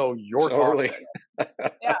 Yeah. So you're toxic.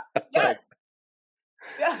 Yeah. Yes.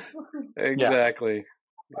 Yes. Exactly.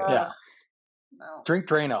 Yeah. No. Drink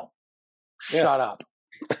Drano. Shut up.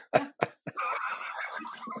 I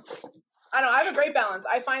don't know. I have a great balance.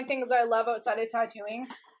 I find things that I love outside of tattooing.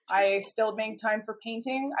 I still make time for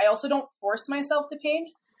painting. I also don't force myself to paint.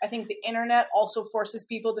 I think the internet also forces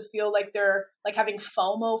people to feel like they're like having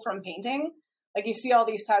FOMO from painting. Like you see all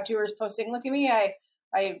these tattooers posting, look at me,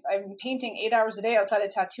 I'm painting 8 hours a day outside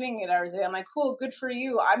of tattooing 8 hours a day. I'm like, cool, good for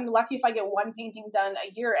you. I'm lucky if I get one painting done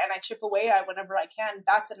a year and I chip away at whenever I can.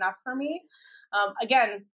 That's enough for me.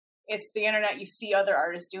 Again, it's the internet. You see other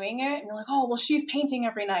artists doing it and you're like, oh, well, she's painting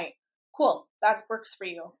every night. Cool. That works for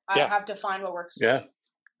you. I have to find what works for you.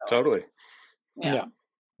 So, totally. Yeah.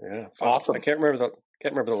 Awesome. I can't remember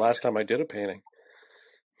the last time I did a painting.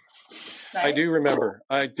 Right? I do remember.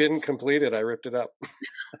 I didn't complete it. I ripped it up.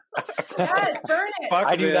 Yes, burn it.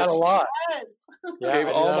 I do that a lot. Yes. Yeah,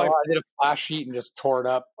 I did a flash sheet and just tore it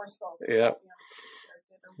up. Yeah.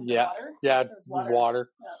 Yeah. Yeah. Water.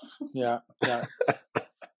 Yeah.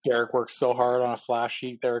 Derek worked so hard on a flash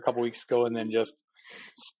sheet there a couple weeks ago and then just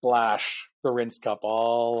splash the rinse cup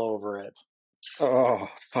all over it. Oh,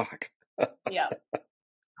 fuck. Yeah.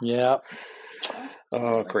 Yeah.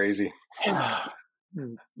 Oh, crazy.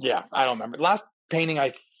 Yeah, I don't remember. Last painting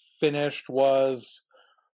I finished was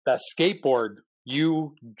that skateboard.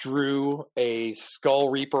 You drew a Skull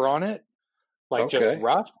Reaper on it, like just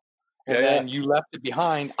rough. And then you left it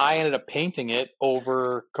behind. I ended up painting it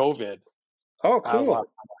over COVID. Oh, cool.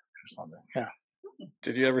 Yeah.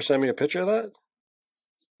 Did you ever send me a picture of that?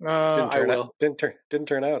 I will. Didn't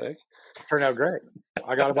turn out, eh? Turned out great.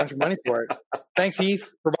 I got a bunch of money for it. Thanks,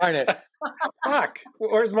 Heath, for buying it. Fuck.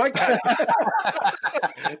 Where's my cut?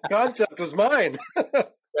 Concept was mine.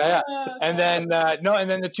 Yeah. And then and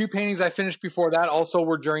then the two paintings I finished before that also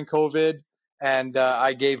were during COVID, and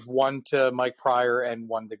I gave one to Mike Pryor and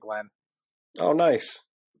one to Glenn. Oh, nice.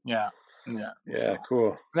 Yeah. So, cool.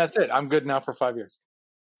 And that's it. I'm good now for 5 years.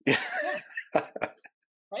 Yeah.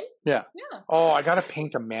 Right? Yeah. Oh, I got to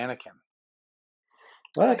paint a mannequin.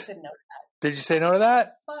 What? I said no to that. Did you say no to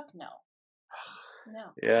that? Fuck no.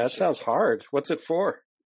 No. Yeah, that sounds hard. What's it for?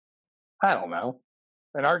 I don't know.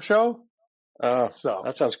 An art show? Oh, so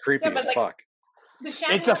that sounds creepy as fuck.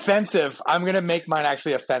 It's offensive. I'm gonna make mine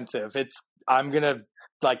actually offensive. I'm gonna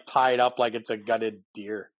like tie it up like it's a gutted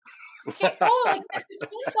deer. Okay. Oh, like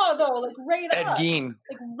chainsaw though, like right up. Ed Gein.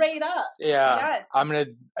 Like right up. Yeah. Yes. I'm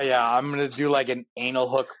gonna do like an anal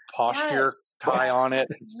hook posture tie on it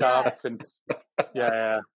and stuff. And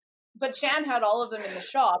yeah. But Shan had all of them in the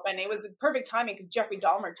shop, and it was perfect timing because Jeffrey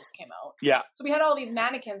Dahmer just came out. Yeah. So we had all these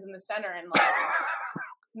mannequins in the center, and like,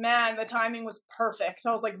 man, the timing was perfect.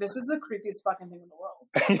 I was like, this is the creepiest fucking thing in the world.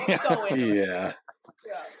 So into it.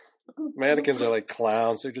 Yeah. Mannequins are like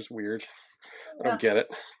clowns. They're just weird. I don't get it.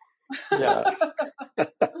 Yeah.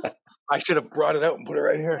 I should have brought it out and put it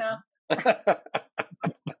right here. Yeah.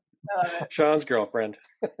 Sean's girlfriend.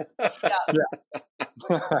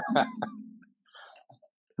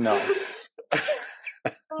 No.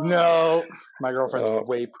 My girlfriend's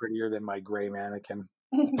way prettier than my gray mannequin.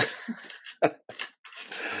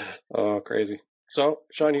 Oh, crazy. So,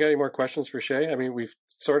 Sean, you got any more questions for Shae? I mean, we've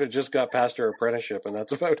sort of just got past her apprenticeship, and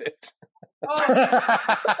that's about it. Oh,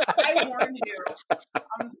 I warned you.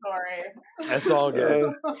 I'm sorry. That's all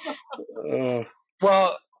good.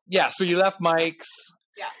 Well, yeah, so you left Mike's.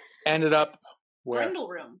 Yeah. Ended up where? Brindle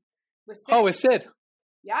Room. With Sid. Oh, with Sid.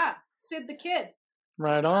 Yeah, Sid the Kid.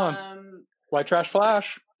 Right on. White Trash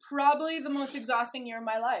Flash. Probably the most exhausting year of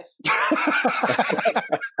my life.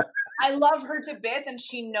 I love her to bits, and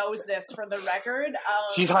she knows this for the record.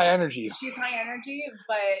 She's high energy.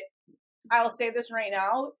 But I'll say this right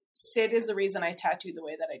now. Sid is the reason I tattoo the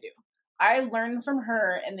way that I do. I learned from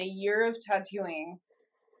her in the year of tattooing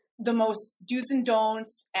the most do's and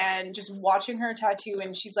don'ts, and just watching her tattoo.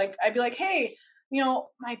 And she's like, I'd be like, hey,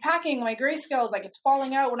 my packing, my grayscale is like, it's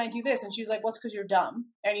falling out when I do this. And she's like, well, it's because you're dumb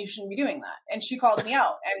and you shouldn't be doing that. And she called me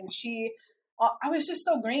out, and I was just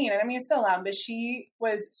so green. And I mean, I still am, but she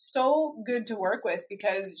was so good to work with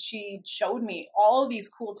because she showed me all of these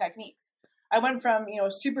cool techniques. I went from,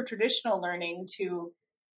 super traditional learning to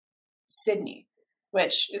Sydney,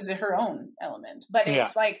 which is her own element, but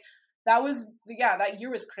it's like, that year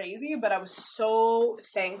was crazy, but I was so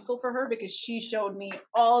thankful for her because she showed me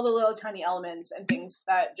all the little tiny elements and things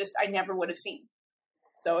that just I never would have seen.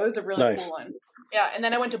 So it was a really cool one. Yeah. And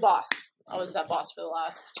then I went to Boss. I was that Boss for the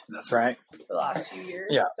last few years.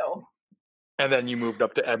 Yeah. So. And then you moved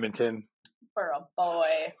up to Edmonton. For a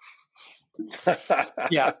boy.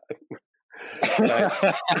 Yeah. Nice.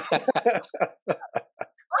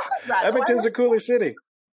 Edmonton's a cooler city.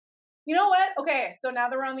 You know what? Okay, so now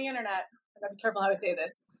that we're on the internet, I gotta be careful how I say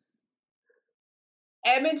this.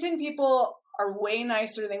 Edmonton people are way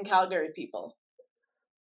nicer than Calgary people.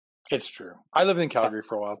 It's true. I lived in Calgary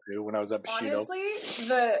for a while too when I was at Bushido. Honestly,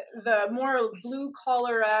 the more blue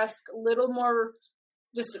collar-esque, little more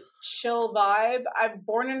just chill vibe. I'm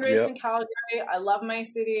born and raised in Calgary. I love my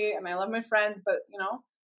city and I love my friends, but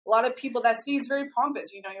a lot of people, that city is very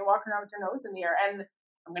pompous. You're walking around with your nose in the air, and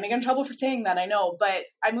I'm going to get in trouble for saying that, I know, but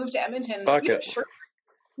I moved to Edmonton.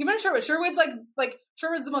 Even Sherwood. Sherwood's like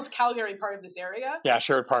Sherwood's the most Calgary part of this area. Yeah,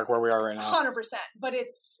 Sherwood Park, where we are right now. 100%. But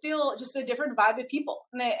it's still just a different vibe of people.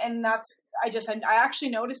 And that's, I actually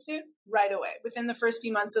noticed it right away. Within the first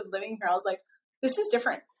few months of living here, I was like, this is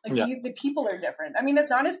different. Like the people are different. I mean, it's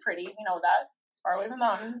not as pretty, that it's far away from the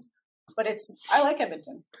mountains, but I like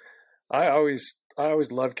Edmonton. I always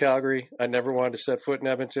loved Calgary. I never wanted to set foot in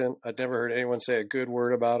Edmonton. I'd never heard anyone say a good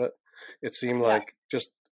word about it. It seemed like just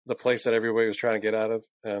the place that everybody was trying to get out of.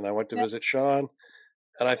 And I went to visit Sean,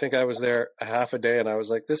 and I think I was there a half a day, and I was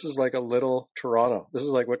like, this is like a little Toronto. This is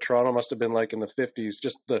like what Toronto must have been like in the 50s,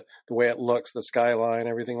 just the way it looks, the skyline,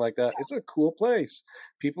 everything like that. It's a cool place.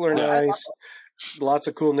 People are nice. Lots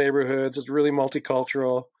of cool neighborhoods. It's really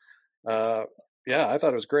multicultural. I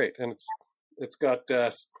thought it was great. And it's got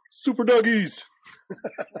super doggies.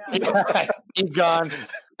 He's gone.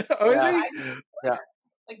 Oh, is he? Yeah.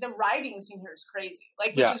 Like the riding scene here is crazy.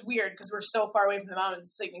 Like, which is weird because we're so far away from the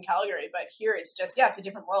mountains, like in Calgary. But here it's just, it's a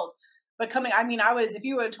different world. But if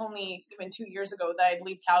you would have told me even 2 years ago that I'd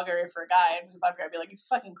leave Calgary for a guy and move up here, I'd be like, you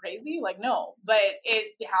fucking crazy? Like, no. But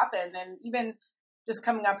it happened. And even just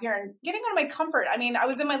coming up here and getting out of my comfort. I mean, I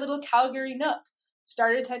was in my little Calgary nook,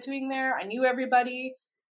 started tattooing there. I knew everybody.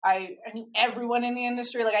 I knew everyone in the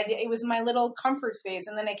industry. Like it was my little comfort space.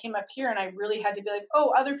 And then I came up here and I really had to be like,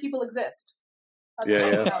 oh, other people exist.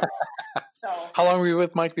 So how long were you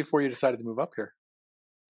with Mike before you decided to move up here?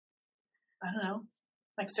 I don't know,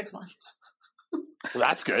 like 6 months. Well,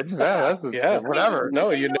 that's good. Whatever.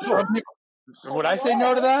 No, you know. Would I say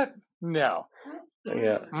no to that? No.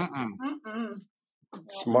 Yeah. Mm-mm.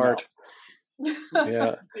 Smart. No.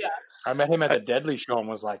 Yeah. I met him at the Deadly show and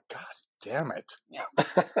was like, God damn it. Yeah.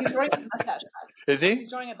 He's growing his mustache back. Is he?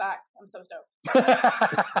 He's growing it back. I'm so stoked.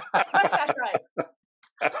 Mustache ride.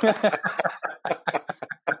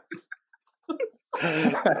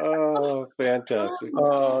 Oh, fantastic.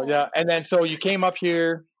 Oh, yeah. And then so you came up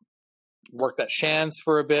here, worked at Shan's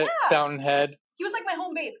for a bit, Fountainhead. He was like my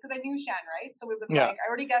home base because I knew Shan, right? So it was like I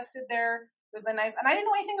already guested there. It was and I didn't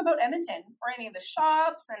know anything about Edmonton or any of the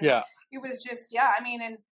shops, and it was just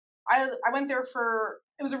and I went there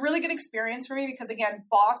it was a really good experience for me because again,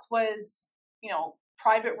 Boss was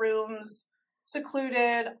private rooms,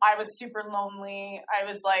 secluded. I was super lonely. I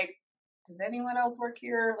was like, does anyone else work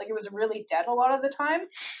here? Like it was really dead a lot of the time.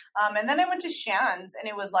 And then I went to Shan's and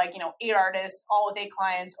it was like 8 artists, all with 8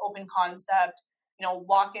 clients, open concept,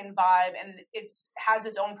 walk-in vibe, and it has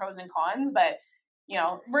its own pros and cons, but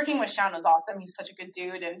working with Shan was awesome. He's such a good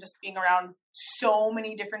dude, and just being around so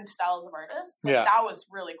many different styles of artists, that was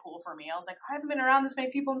really cool for me. I was like, I haven't been around this many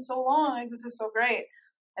people in so long. Like, this is so great.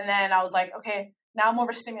 And then I was like, okay, now I'm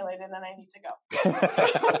overstimulated and I need to go.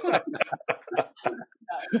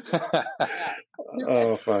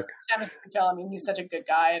 Oh, fuck. I mean, he's such a good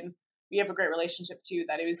guy, and we have a great relationship too,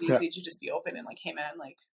 that it was easy to just be open and like, hey man,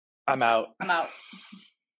 like I'm out.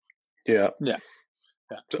 Yeah.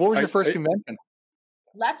 So what was your first convention?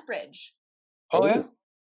 Lethbridge. Oh yeah?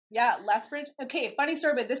 Yeah, Lethbridge. Okay, funny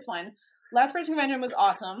story about this one. Lethbridge convention was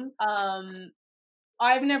awesome.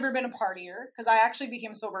 I've never been a partier because I actually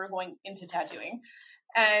became sober going into tattooing.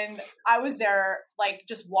 And I was there, like,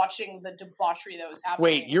 just watching the debauchery that was happening.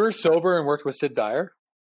 Wait, you were sober and worked with Sid Dyer?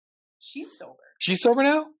 She's sober. She's sober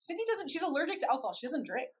now? Sydney she's allergic to alcohol. She doesn't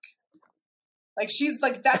drink. Like, she's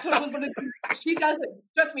like, that's what I was going to do. She doesn't.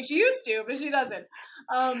 Trust me, she used to, but she doesn't.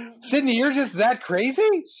 Sydney, you're just that crazy?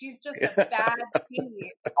 She's just a bad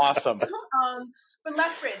baby. Awesome. But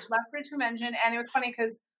Lethbridge Convention, and it was funny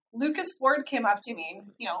because Lucas Ford came up to me.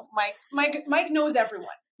 You know, Mike knows everyone.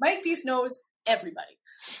 Mike Beast knows everybody.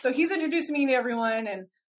 So he's introducing me to everyone, and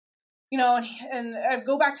you know, and I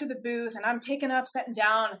go back to the booth, and I'm taking up, sitting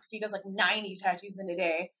down, because he does like 90 tattoos in a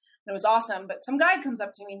day. And it was awesome. But some guy comes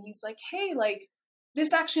up to me and he's like, hey, like,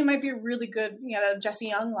 this actually might be a really good, you know, Jesse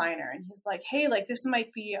Young liner. And he's like, hey, like, this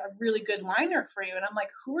might be a really good liner for you. And I'm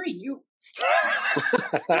like, who are you?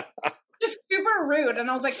 Just super rude.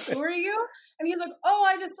 And I was like, who are you? And he's like, oh,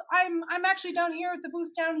 I'm actually down here at the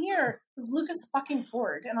booth down here. It was Lucas fucking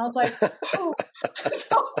Ford. And I was like, oh.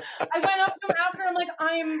 So I went up to him after. I'm like,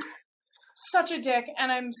 I'm such a dick,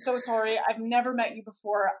 and I'm so sorry. I've never met you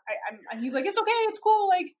before. And he's like, it's okay. It's cool.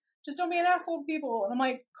 Like, just don't be an asshole to people. And I'm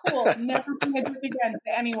like, cool. Never be a dick again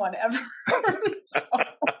to anyone ever. So, I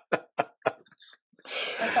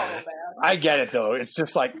felt real bad. I get it though. It's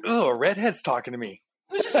just like, oh, a redhead's talking to me.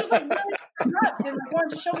 He was like really corrupt and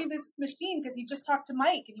wanted to show me this machine because he just talked to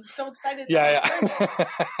Mike and he was so excited. Yeah. And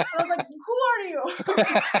I was like, who are you?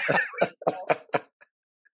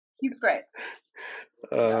 He's great.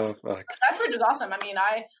 Oh, fuck. Lethbridge is awesome. I mean,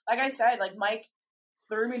 like I said, like Mike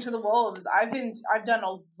threw me to the wolves. I've done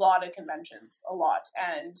a lot of conventions,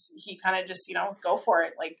 and he kind of just, you know, go for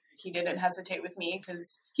it. Like, he didn't hesitate with me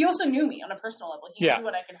because he also knew me on a personal level. He knew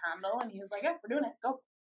what I could handle, and he was like, yeah, we're doing it. Go.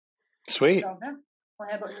 Sweet. So, yeah.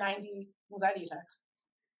 I had about 90 anxiety attacks.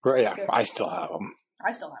 Right, yeah, I still have them.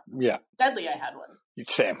 Yeah. Deadly, I had one.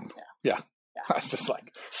 Same. Yeah. I was just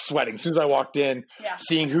like sweating as soon as I walked in,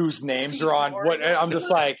 seeing whose names are on what. I'm just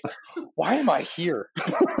like, why am I here?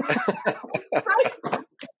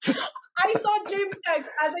 I saw James text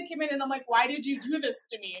as I came in, and I'm like, why did you do this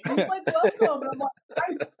to me? And he's like, welcome. And I'm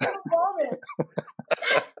like, I vomit.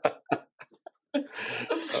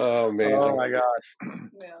 Oh, amazing. Oh my gosh.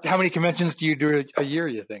 Yeah. How many conventions do you do a year,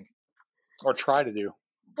 you think? Or try to do?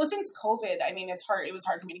 Well, since COVID, I mean, it was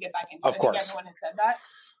hard for me to get back into it. Of course. I think everyone has said that.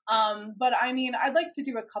 But I mean, I'd like to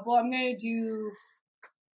do a couple. I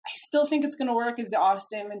still think it's going to work, is the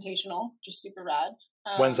Austin Invitational, just super rad.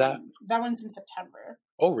 When's that? That one's in September.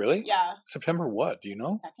 Oh, really? Yeah. September what? Do you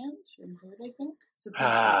know? 2nd or 3rd, I think. So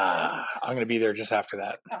I'm going to be there just after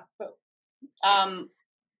that. Oh, cool.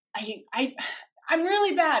 I'm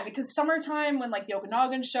really bad because summertime, when like the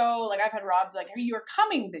Okanagan show, like I've had Rob like, hey, you're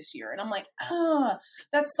coming this year. And I'm like,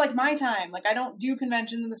 that's like my time. Like, I don't do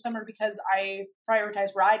conventions in the summer because I prioritize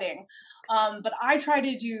riding. But I try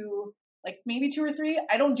to do like maybe 2 or 3.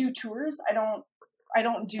 I don't do tours. I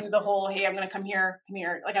don't do the whole, hey, I'm going to come here.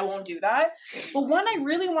 Like, I won't do that. But one I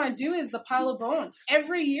really want to do is the Pile of Bones.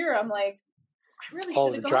 Every year I'm like, I really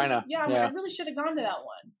should have gone. I really should have gone to that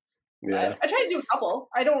one. Yeah. I try to do a couple.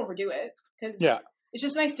 I don't overdo it because it's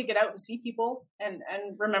just nice to get out and see people and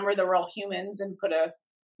remember that we're all humans and put a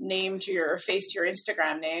name to your face to your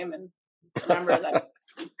Instagram name and remember that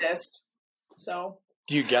you exist. So,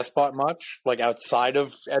 do you guest spot much, like outside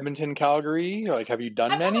of Edmonton, Calgary? Like, have you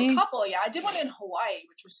done many? A couple, yeah. I did one in Hawaii,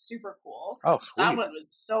 which was super cool. Oh, sweet! That one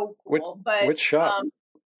was so cool. Which shop?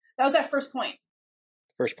 That was at First Point.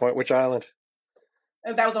 First Point. Which island?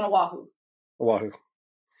 That was on Oahu. Oahu.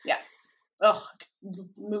 Yeah. Oh,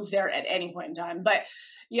 move there at any point in time. But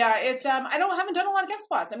yeah, it. I haven't done a lot of guest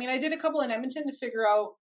spots. I mean, I did a couple in Edmonton to figure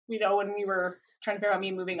out, you know, when we were trying to figure out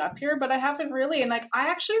me moving up here, but I haven't really. And like, I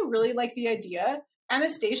actually really like the idea.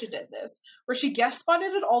 Anastasia did this, where she guest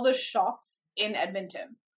spotted at all the shops in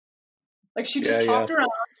Edmonton. Like, she just hopped around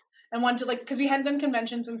and wanted to, like, because we hadn't done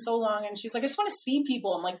conventions in so long, and she's like, I just want to see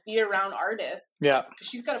people and like be around artists. Yeah, because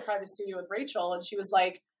she's got a private studio with Rachel, and she was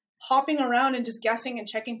like hopping around and just guessing and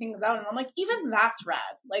checking things out, and I'm like, even that's rad.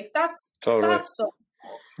 Like, that's so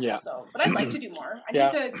cool. Yeah. So, but I'd like to do more. I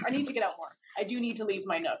need to get out more. I do need to leave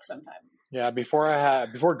my nook sometimes. Yeah.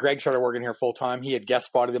 Before Greg started working here full time, he had guest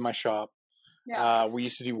spotted in my shop. Yeah. We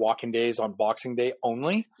used to do walk-in days on Boxing Day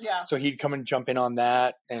only. Yeah. So he'd come and jump in on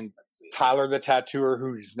that. And Tyler, the tattooer,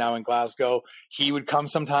 who's now in Glasgow, he would come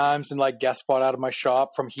sometimes and like guest spot out of my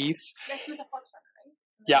shop from Heath's. Yeah, he was at Fox Runner,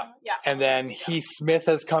 right? Yeah. And then Heath Smith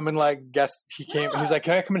has come and like guest. He came. He's like,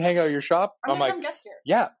 can I come and hang out at your shop? I'm like, come guest here.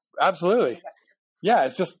 Yeah, absolutely. Yeah,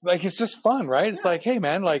 it's just fun, right? It's like, hey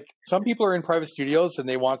man, like some people are in private studios and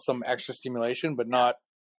they want some extra stimulation, but not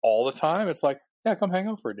all the time. It's like, yeah, come hang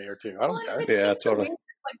out for a day or two. I don't care. Yeah, totally.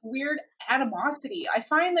 It's like weird animosity. I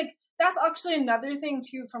find like that's actually another thing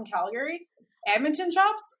too from Calgary. Edmonton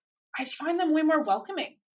shops, I find them way more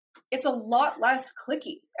welcoming. It's a lot less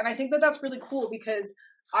cliquey. And I think that that's really cool because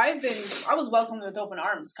I was welcomed with open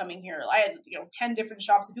arms coming here. I had 10 different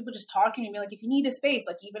shops and people just talking to me like, if you need a space,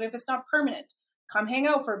 like even if it's not permanent, come hang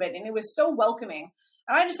out for a bit. And it was so welcoming.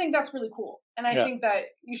 And I just think that's really cool. And I think that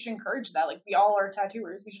you should encourage that. Like, we all are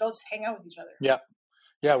tattooers. We should all just hang out with each other. Yeah.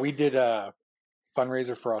 Yeah, we did a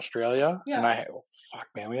fundraiser for Australia. Yeah.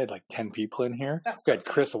 And we had like 10 people in here. We had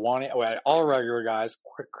Chris Awaniak. We had all regular guys.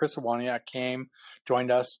 Chris Awaniak came,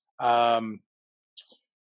 joined us.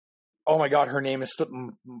 Oh my God, her name is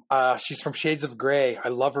she's from Shades of Grey. I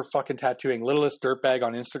love her fucking tattooing. Littlest Dirtbag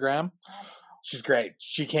on Instagram. She's great.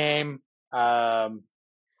 She came. My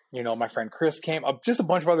friend Chris came. Just a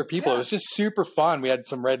bunch of other people. Yeah. It was just super fun. We had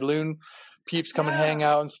some Red Loon peeps come and hang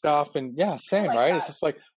out and stuff. And same, right? That. It's just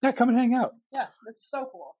like, come and hang out. Yeah, that's so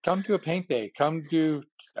cool. Come to a paint day. Come do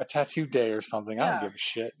a tattoo day or something. I don't give a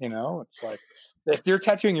shit. It's like, if you're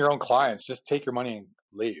tattooing your own clients, just take your money and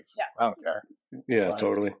leave. Yeah. I don't care. Yeah,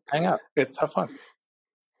 totally. Hang out. It's have fun.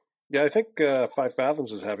 Yeah, I think 5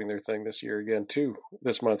 Fathoms is having their thing this year again too.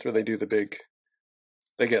 This month, where they do the big.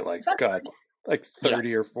 They get like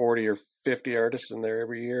 30 or 40 or 50 artists in there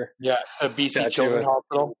every year. Yeah, a BC Children's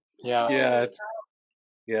Hospital. Yeah,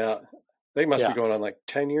 yeah. They must be going on like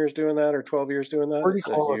 10 years doing that or 12 years doing that. Pretty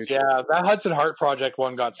close. Yeah, that Hudson Heart Project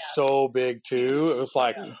one got so big too. It was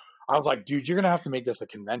like. Yeah. I was like, dude, you're going to have to make this a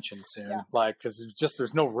convention soon. Yeah. Like, because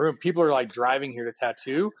there's no room. People are like driving here to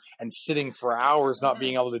tattoo and sitting for hours not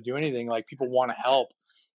being able to do anything. Like, people want to help.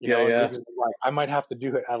 You know, like, I might have to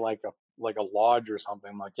do it at like a lodge or something.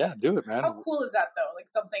 I'm like, yeah, do it, man. How cool is that though? Like,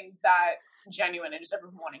 something that genuine and just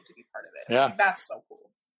everyone wanting to be part of it. Yeah. Like, that's so cool.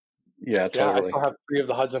 Yeah, totally. I still have 3 of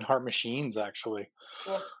the Hudson Heart machines, actually.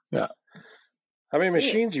 Cool. Yeah. How many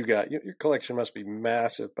machines you got? Your collection must be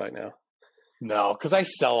massive by now. No, because I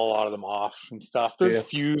sell a lot of them off and stuff. There's a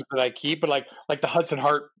few that I keep, but like the Hudson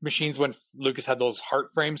Heart machines when Lucas had those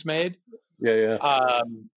heart frames made. Yeah.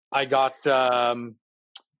 I got I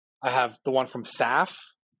have the one from SAF.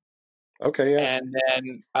 Okay, yeah. And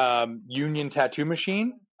then Union Tattoo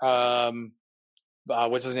Machine.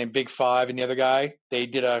 What's his name? Big Five and the other guy. They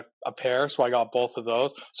did a pair, so I got both of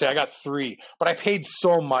those. So I got 3. But I paid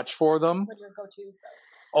so much for them. What are your go-tos though?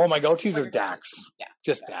 Oh, my go-tos are Dax. Yeah.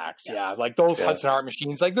 Just Dax. Yeah. Like those Hudson Heart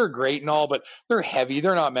machines, like they're great and all, but they're heavy.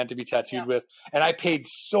 They're not meant to be tattooed with. And I paid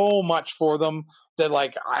so much for them that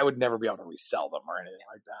like I would never be able to resell them or anything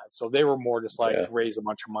like that. So they were more just like raise a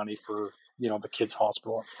bunch of money for, the kids'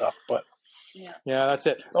 hospital and stuff. But yeah, that's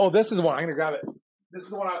it. Oh, this is the one. I'm going to grab it. This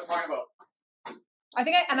is the one I was talking about. I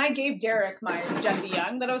think I gave Derek my Jesse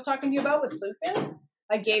Young that I was talking to you about with Lucas.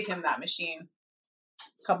 I gave him that machine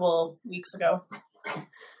a couple weeks ago.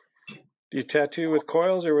 Do you tattoo with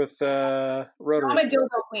coils or with rotary? I'm a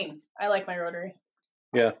dildo queen. I like my rotary.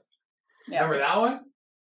 Yeah. Remember that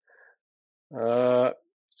one?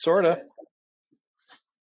 Sorta.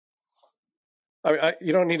 I mean,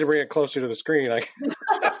 you don't need to bring it closer to the screen.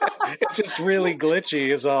 It's just really glitchy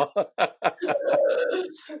is all.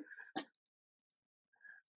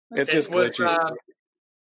 It's just glitchy.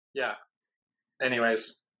 Yeah.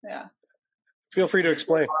 Anyways. Yeah. Feel free to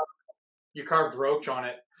explain. You carved roach on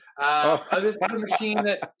it. This is a machine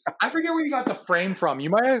that I forget where you got the frame from.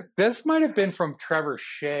 This might have been from Trevor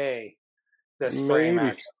Shae. This frame,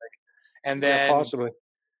 actually. And then possibly.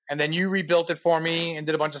 And then you rebuilt it for me and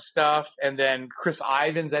did a bunch of stuff. And then Chris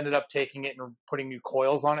Ivins ended up taking it and putting new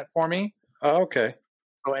coils on it for me. Oh, okay.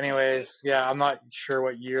 So, anyways, I'm not sure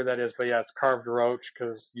what year that is, but it's carved roach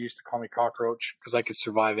because you used to call me cockroach because I could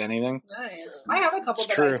survive anything. Nice. I have a couple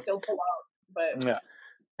that I still pull out, but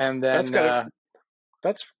And then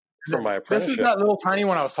that's from my apprenticeship. This is that little tiny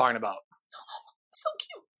one I was talking about. So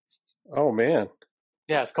cute. Oh man.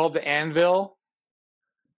 Yeah, it's called the Anvil,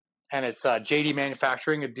 and it's JD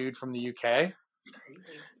Manufacturing, a dude from the UK. It's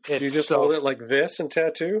crazy. Did you just hold it like this and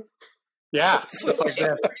tattoo? Yeah. Like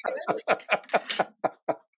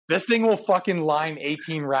this thing will fucking line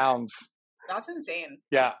 18 rounds. That's insane.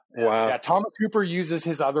 Yeah. Wow. Yeah. Thomas Cooper uses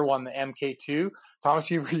his other one, the MK2. Thomas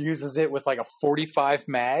Cooper uses it with like a 45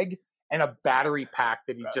 mag and a battery pack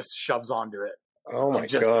that he just shoves onto it. Oh my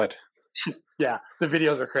God. Yeah. The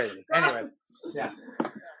videos are crazy. Anyways. Yeah.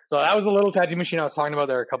 So that was a little tattoo machine I was talking about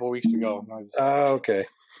there a couple of weeks ago. Okay.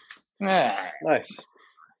 Nice.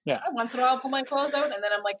 Yeah. Once in a while, I'll pull my clothes out, and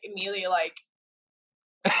then I'm like immediately like,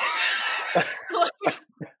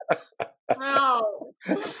 no.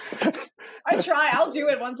 I try. I'll do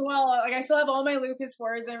it once in a while. Like I still have all my Lucas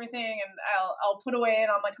words and everything, and I'll put away, and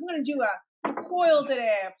I'm like, I'm gonna do a coil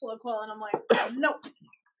today. I pull a coil, and I'm like, oh, nope,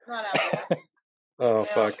 not happening. Oh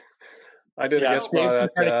fuck! I did a guest spot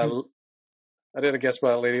at. I did a guest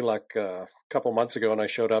spot at Lady Luck a couple months ago, and I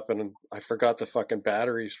showed up and I forgot the fucking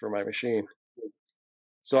batteries for my machine.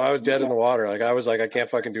 So I was dead in the water. Like I was like, I can't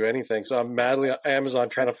fucking do anything. So I'm madly on Amazon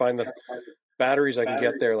trying to find the batteries I can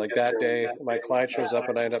get there. Like that day, my client shows up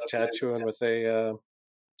and I end up tattooing with a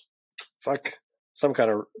some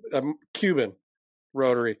kind of Cuban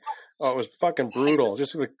rotary. Oh, it was fucking brutal.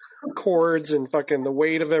 Just with the cords and fucking the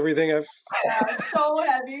weight of everything. So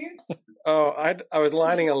heavy. Oh, I was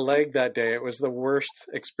lining a leg that day. It was the worst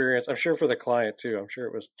experience. I'm sure for the client too. I'm sure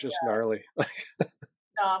it was just gnarly. No,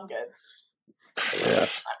 I'm good. Yeah.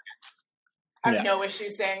 I have no issue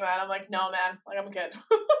saying that. I'm like, no, man. Like, I'm good.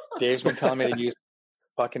 Dave's been telling me to use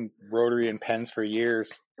fucking rotary and pens for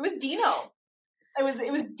years. It was Dino. It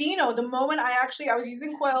was Dino. The moment I was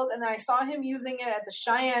using coils, and then I saw him using it at the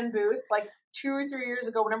Cheyenne booth like 2 or 3 years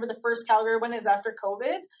ago. Whenever the first Calgary one is after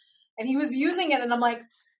COVID, and he was using it, and I'm like,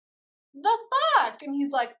 the fuck? And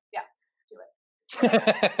he's like, yeah, do it.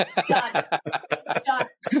 Done.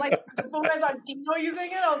 Like when I saw Dino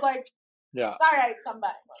using it, I was like, yeah, all right, come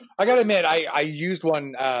back. I gotta admit, I used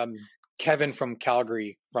one. Kevin from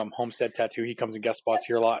Calgary from Homestead Tattoo. He comes and guest spots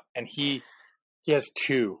here a lot, and he has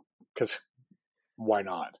two because why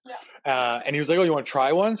not? Yeah. And he was like, "Oh, you want to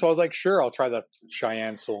try one?" So I was like, "Sure, I'll try the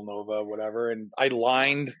Cheyenne Soul Nova, whatever." And I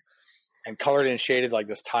lined and colored and shaded like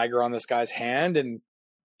this tiger on this guy's hand, and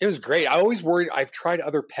it was great. I always worried. I've tried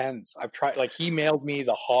other pens. I've tried, like, he mailed me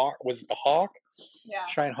the Hawk. Was it the Hawk? Yeah.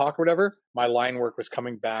 Cheyenne Hawk or whatever. My line work was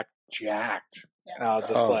coming back jacked. Yeah. And I was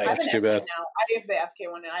just like, that's too bad. Now. I have the FK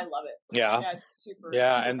one and I love it. Yeah. Yeah, it's super.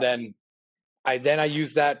 Yeah. Super and punchy. then I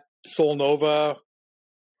used that Soul Nova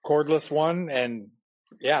cordless one, and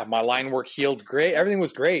yeah, my line work healed great. Everything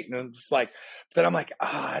was great. And I'm just like, then I'm like,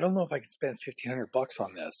 I don't know if I could spend $1,500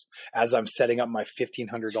 on this as I'm setting up my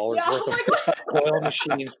 $1,500 worth of coil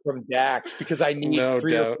machines from Dax because I need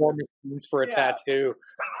 3 or 4 machines for a tattoo.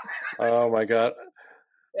 Oh my God.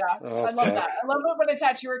 Yeah, I love that. I love it when a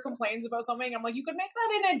tattooer complains about something. I'm like, you could make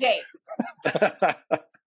that in a day.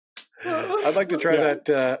 I'd like to try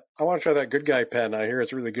that. I want to try that Good Guy pen. I hear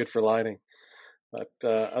it's really good for lining. But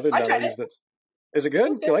other than that, is it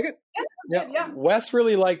good? You like it? Yeah. Wes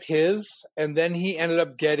really liked his, and then he ended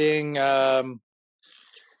up getting the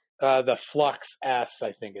Flux S,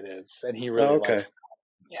 I think it is, and he really likes that.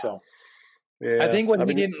 Yeah. So I think what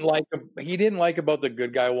he didn't like about the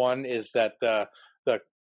Good Guy one is that the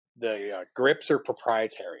grips are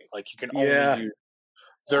proprietary. Like you can only use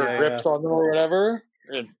their grips on them or whatever.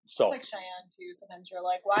 And so it's like Cheyenne too. Sometimes you're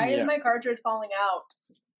like, why is my cartridge falling out?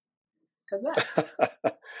 Because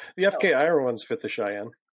that. The FK Iron ones fit the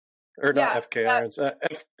Cheyenne. Or not FK Irons.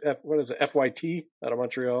 What is it? FYT out of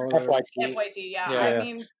Montreal? FYT, yeah. I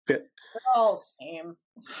mean, they're all the same.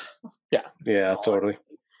 Yeah, totally.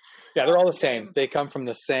 Yeah, they're all the same. They come from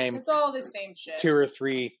the same. It's all the same shit. 2 or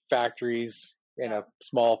 3 factories in a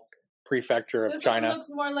small prefecture of China. This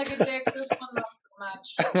one looks more like a dick. This one not so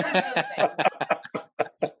much. They're the same.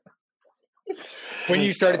 When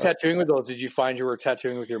you started tattooing with those, did you find you were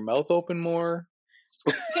tattooing with your mouth open more?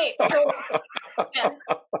 Okay, so yes.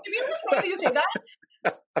 To be honest, funny that you say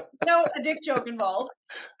that. No, a dick joke involved.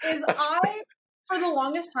 Is I, for the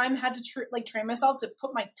longest time, had to train myself to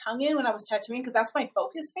put my tongue in when I was tattooing because that's my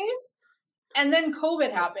focus face. And then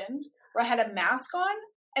COVID happened, where I had a mask on,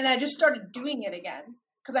 and I just started doing it again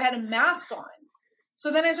because I had a mask on.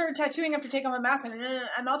 So then I started tattooing after taking off my mask, and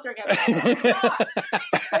I'm out there again. So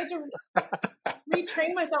I had to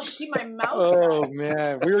retrain myself to keep my mouth shut.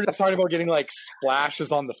 Man, we were just talking about getting like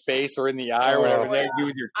splashes on the face or in the eye or whatever. Then you do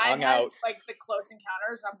with your tongue out. Like the close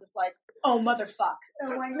encounters, I'm just like, oh motherfuck.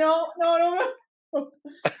 And I'm like, no.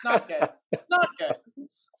 It's not good. It's not good.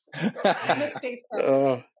 I'm a safe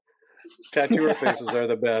person. Tattooer faces are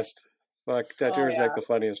the best. Fuck, tattooers make the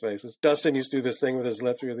funniest faces. Dustin used to do this thing with his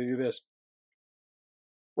lips. He would do this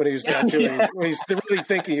when he was tattooing. When he's really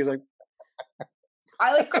thinking, he's like,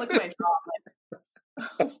 I like click my jaw.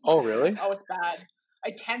 Oh, really? Oh, it's bad.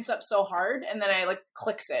 I tense up so hard, and then I like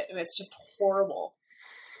clicks it, and it's just horrible.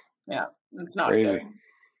 Yeah, it's not crazy. Good.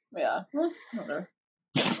 Yeah, whatever.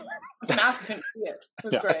 The mask couldn't see it.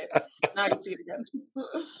 It was great. Now I can see it again.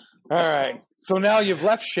 All right. So now you've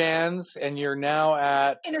left Shan's, and you're now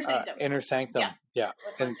at Inner Sanctum. Yeah.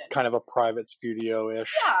 And kind of a private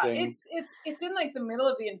studio-ish thing. It's in like the middle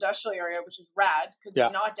of the industrial area, which is rad because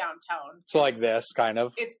it's not downtown. So like this kind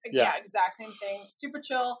of. It's exact same thing. Super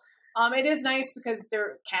chill. It is nice because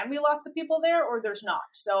there can be lots of people there, or there's not.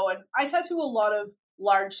 So I tattoo a lot of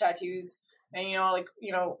large tattoos. And,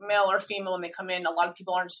 male or female, when they come in, a lot of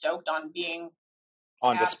people aren't stoked on being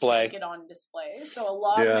on display. Get on display. So a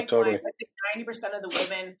lot of my clients, I think 90% of the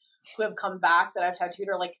women who have come back that I've tattooed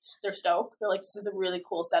are like, they're stoked. They're like, this is a really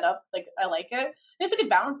cool setup. Like, I like it. And it's a good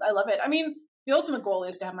balance. I love it. I mean, the ultimate goal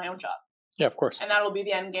is to have my own shop. Yeah, of course. And that'll be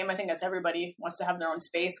the end game. I think that's everybody wants to have their own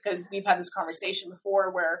space, because we've had this conversation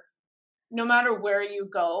before where no matter where you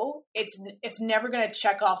go, it's never going to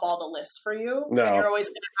check off all the lists for you. No. And you're always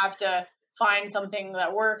going to have to find something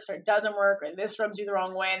that works or doesn't work, or this rubs you the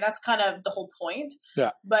wrong way. And that's kind of the whole point.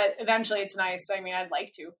 Yeah. But eventually it's nice. I mean, I'd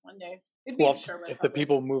like to one day. It'd be if the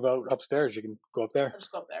people move out upstairs, you can go up there. I'll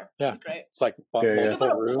just go up there. Yeah. It'd be great. It's like multiple You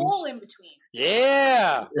put a rooms. pole in between.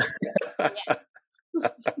 Yeah.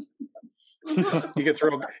 You can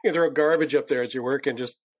throw garbage up there as you're working.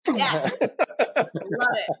 Just yeah, love it.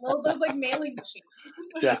 Well, those like mailing machines.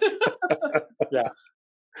 Yeah.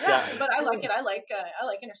 Yeah, but I like it. I like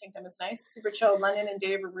Inner Sanctum. It's nice, super chill. London and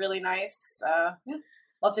Dave are really nice. Yeah,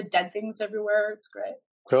 lots of dead things everywhere. It's great.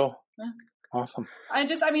 Cool. Yeah. Awesome.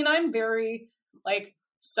 I'm very like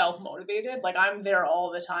self-motivated. Like I'm there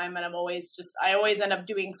all the time, and I always end up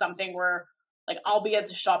doing something where like I'll be at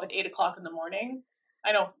the shop at 8 o'clock in the morning.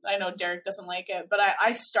 I know Derek doesn't like it, but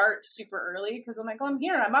I start super early because I'm like, oh, I'm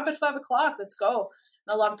here. I'm up at 5 o'clock. Let's go.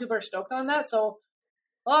 And a lot of people are stoked on that. So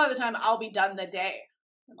a lot of the time I'll be done the day.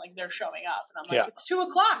 And like they're showing up. And I'm like, it's 2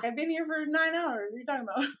 o'clock. I've been here for 9 hours. What are you talking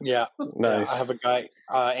about? Yeah. Nice. I have a guy,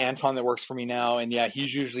 Anton, that works for me now. And yeah,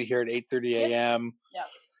 he's usually here at 8:30 a.m. Yeah.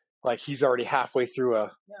 Like he's already halfway through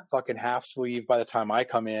a fucking half sleeve by the time I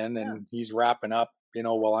come in, and he's wrapping up,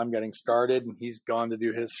 while I'm getting started, and he's gone to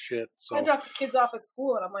do his shit. So I drop the kids off at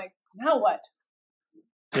school, and I'm like, now what?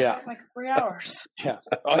 Yeah. Like 3 hours. Yeah.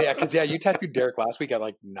 Oh yeah, because you tattooed Derek last week at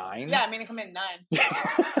like 9. Yeah, I come in at 9.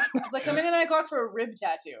 I was like, come in at 9 o'clock for a rib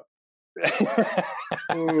tattoo.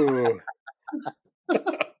 Ooh.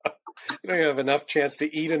 You don't have enough chance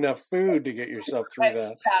to eat enough food to get yourself through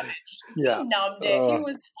that. Savage. Yeah. He numbed it. He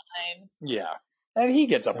was fine. Yeah. And he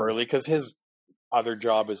gets up early because his other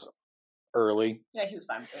job is early. Yeah, he was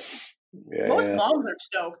fine with it. Yeah, Most moms are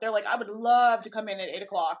stoked. They're like, I would love to come in at 8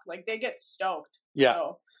 o'clock. Like they get stoked. Yeah.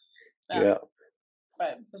 So, yeah.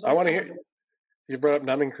 But I want to hear. You brought up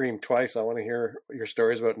numbing cream twice. I want to hear your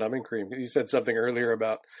stories about numbing cream. You said something earlier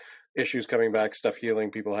about issues coming back, stuff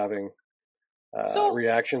healing, people having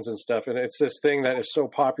reactions and stuff. And it's this thing that is so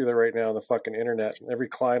popular right now on the fucking internet. And every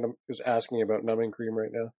client is asking about numbing cream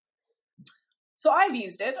right now. So I've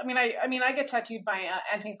used it. I get tattooed by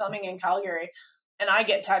Anthony Fleming in Calgary, and I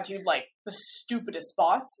get tattooed like the stupidest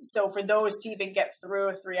spots. So for those to even get through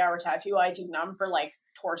a 3-hour tattoo, I do numb for like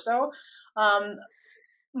torso.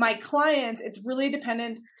 My clients, it's really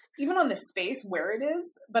dependent even on the space where it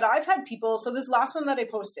is. But I've had people, so this last one that I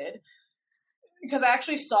posted, because I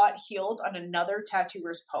actually saw it healed on another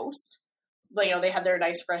tattooer's post. Like, they had their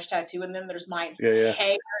nice fresh tattoo, and then there's mine. Hair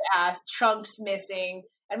ass, chunks missing,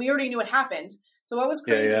 and we already knew what happened. So what was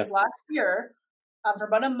crazy is last year, for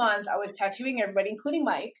about a month, I was tattooing everybody, including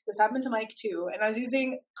Mike. This happened to Mike too. And I was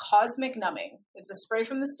using Cosmic Numbing. It's a spray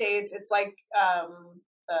from the States. It's like,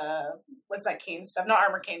 what's that cane stuff? Not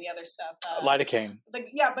Armor Cane, the other stuff. Lidocaine.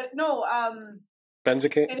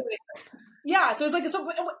 Benzocaine? Anyway, yeah, so it's like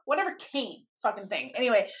whatever cane fucking thing.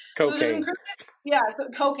 Anyway. Cocaine. So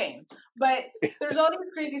cocaine. But there's all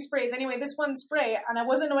these crazy sprays. Anyway, this one spray, and I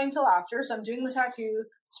wasn't knowing till after, so I'm doing the tattoo,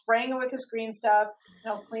 spraying it with this green stuff,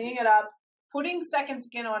 cleaning it up, putting second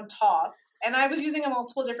skin on top, and I was using a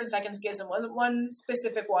multiple different second skins. It wasn't one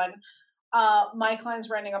specific one. My clients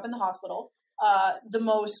were ending up in the hospital. The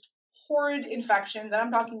most horrid infections, and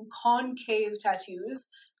I'm talking concave tattoos,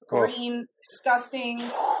 green, disgusting.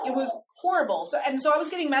 It was horrible. So I was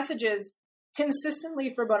getting messages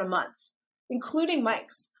consistently for about a month, including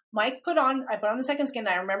Mike's. I put on the second skin.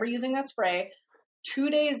 I remember using that spray. 2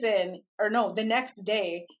 days in, the next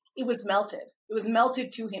day, it was melted. It was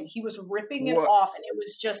melted to him. He was ripping it off, and it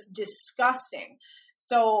was just disgusting.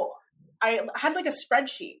 So I had like a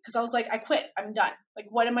spreadsheet because I was like, I quit. I'm done. Like,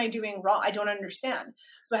 what am I doing wrong? I don't understand.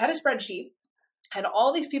 So I had a spreadsheet, had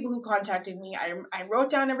all these people who contacted me. I wrote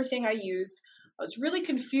down everything I used. I was really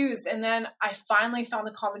confused. And then I finally found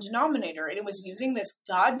the common denominator, and it was using this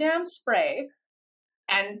goddamn spray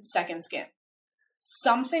and second skin.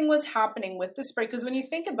 Something was happening with the spray, because when you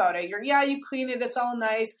think about it, you clean it, it's all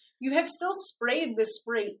nice. You have still sprayed this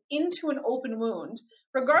spray into an open wound,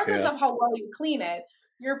 regardless of how well you clean it.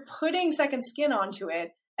 You're putting second skin onto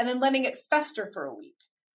it and then letting it fester for a week.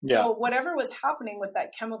 Yeah. So whatever was happening with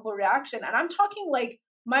that chemical reaction, and I'm talking like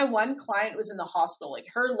my one client was in the hospital, like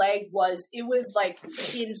her leg was like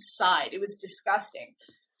inside. It was disgusting.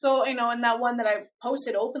 So, and that one that I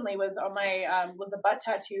posted openly was on my, was a butt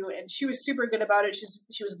tattoo, and she was super good about it.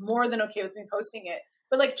 She was more than okay with me posting it,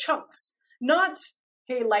 but like chunks, not,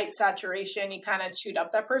 hey, light saturation, you kind of chewed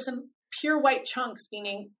up that person, pure white chunks,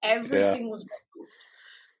 meaning everything was removed.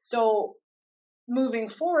 So moving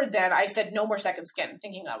forward, then I said no more second skin,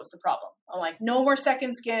 thinking that was the problem. I'm like, no more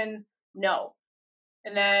second skin, no.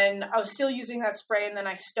 And then I was still using that spray, and then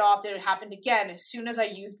I stopped, and it happened again as soon as I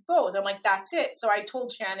used both. I'm like, that's it. So I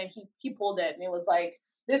told Shannon, he pulled it, and it was like,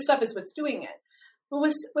 this stuff is what's doing it. But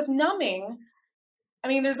with numbing, I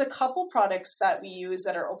mean, there's a couple products that we use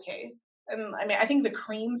that are okay. And I mean, I think the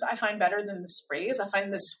creams I find better than the sprays. I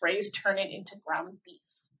find the sprays turn it into ground beef.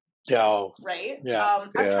 Yeah. Right? Yeah.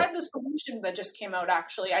 I've tried the solution that just came out,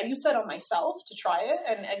 actually. I used that on myself to try it,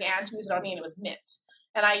 and Anne used it on me, and it was mint.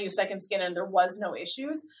 And I used second skin, and there was no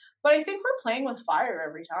issues. But I think we're playing with fire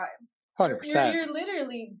every time. 100%. You're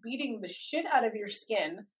literally beating the shit out of your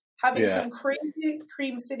skin, having some crazy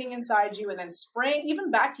cream sitting inside you, and then spraying,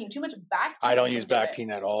 even Bactine, too much Bactine. I don't use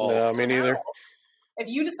Bactine at all. No, me neither. If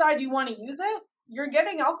you decide you want to use it, you're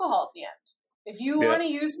getting alcohol at the end. If you want to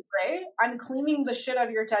use spray, I'm cleaning the shit out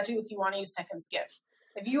of your tattoo if you want to use second skin.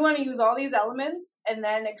 If you want to use all these elements and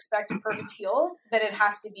then expect a perfect heal, then it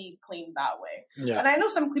has to be cleaned that way. Yeah. And I know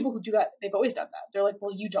some people who do that. They've always done that. They're like,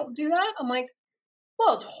 well, you don't do that? I'm like,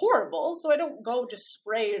 well, it's horrible. So I don't go just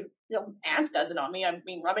spray, Ant does it on me. I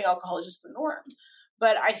mean, rubbing alcohol is just the norm.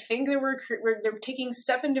 But I think they're taking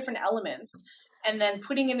 7 different elements and then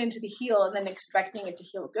putting it into the heal and then expecting it to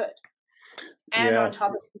heal good. And on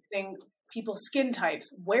top of using people's skin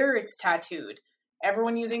types, where it's tattooed,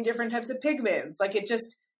 everyone using different types of pigments. Like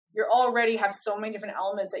you already have so many different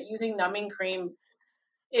elements that using numbing cream,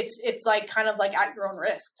 it's like kind of like at your own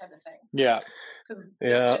risk type of thing. Yeah. Because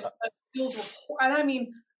it feels, and I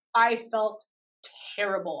mean, I felt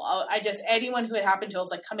terrible. Anyone who it happened to, I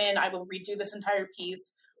was like, come in, I will redo this entire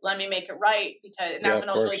piece. Let me make it right. And that's when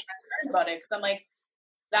I was really transparent about it. Cause I'm like,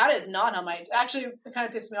 that is not on my, actually it kind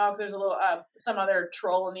of pissed me off. There's a little, some other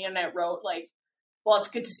troll on the internet wrote like, well, it's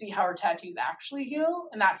good to see how our tattoos actually heal.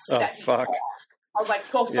 And that set me off. I was like,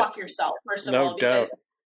 go fuck yourself, first of all, because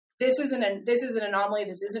this is an anomaly.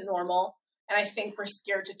 This isn't normal. And I think we're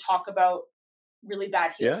scared to talk about really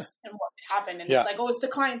bad heals and what happened. And it's like, oh, it's the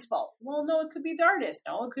client's fault. Well, no, it could be the artist.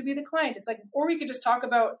 No, it could be the client. It's like, or we could just talk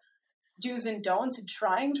about do's and don'ts and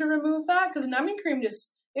trying to remove that. Because numbing cream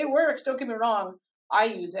it works. Don't get me wrong. I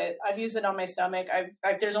use it. I've used it on my stomach.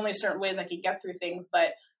 There's only certain ways I could get through things,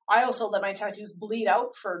 but I also let my tattoos bleed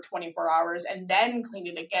out for 24 hours and then clean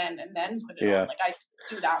it again and then put it on. Like I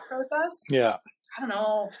do that process. Yeah. I don't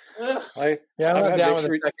know. I'm down with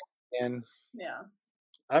the second skin. Yeah.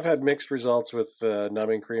 I've had mixed results with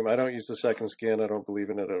numbing cream. I don't use the second skin. I don't believe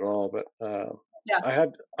in it at all. But I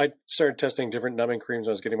started testing different numbing creams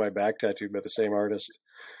when I was getting my back tattooed by the same artist.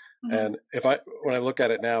 Mm-hmm. And when I look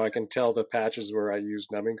at it now, I can tell the patches where I used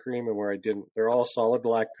numbing cream and where I didn't. They're all solid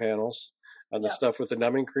black panels. And the stuff with the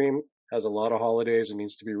numbing cream has a lot of holidays and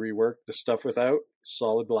needs to be reworked. The stuff without,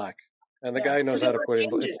 solid black. And the guy knows how to put in.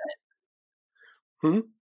 It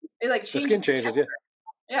the skin changes, it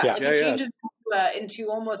changes into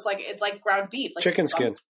almost like it's like ground beef, like chicken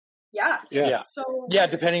skin. Yeah. So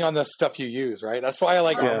depending on the stuff you use, right? That's why I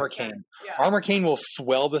like Armor Cane. Yeah. Armor Cane will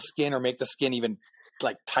swell the skin or make the skin even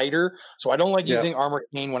like tighter. So I don't like using Armor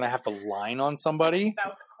Cane when I have to line on somebody. That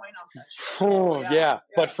was a coin off.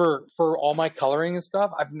 But for all my coloring and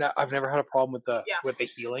stuff, I've never had a problem with the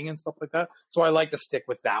healing and stuff like that. So I like to stick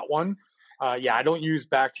with that one. I don't use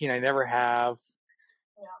Bactine. I never have.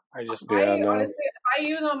 I just honestly, I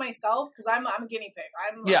use it on myself because I'm a guinea pig.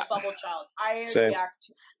 I'm a bubble child. I react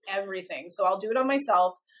to everything, so I'll do it on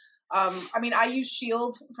myself. I mean, I use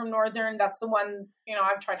Shield from Northern. That's the one.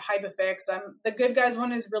 I've tried Hybifix. The Good Guys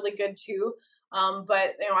one is really good too.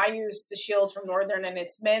 But I use the Shield from Northern, and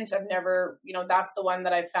it's mint. I've never, that's the one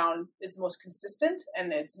that I've found is most consistent,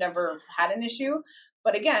 and it's never had an issue.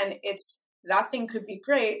 But again, that thing could be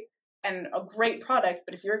great. And a great product,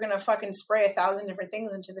 but if you're gonna fucking spray 1,000 different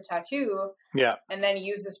things into the tattoo, and then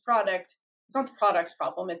use this product, it's not the product's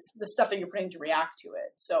problem; it's the stuff that you're putting to react to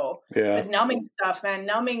it. So, but numbing stuff, man,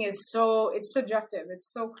 numbing is it's subjective.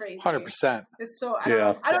 It's so crazy. 100%. It's so I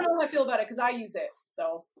don't know how I feel about it because I use it.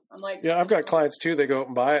 So I'm like, I've got clients too. They go out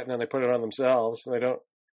and buy it, and then they put it on themselves, and they don't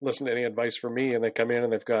listen to any advice from me. And they come in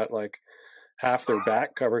and they've got like half their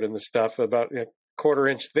back covered in the stuff, about a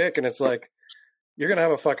quarter-inch thick, and it's like. You're going to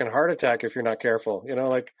have a fucking heart attack if you're not careful. I got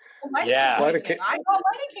lidocaine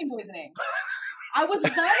poisoning. I was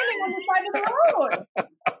vomiting on the side of the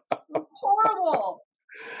road. Horrible.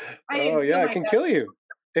 It can kill you.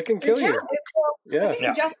 It can kill you. I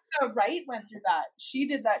think Jessica Wright went through that. She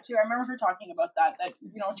did that too. I remember her talking about that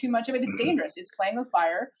too much of it is dangerous. It's playing with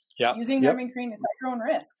fire. Yeah. Using numbing cream is at your own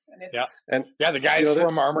risk. And the guys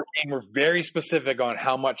from Armor King were very specific on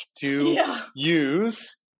how much to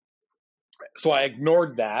use. So I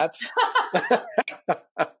ignored that.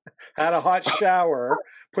 had a hot shower,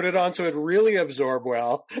 put it on so it really absorb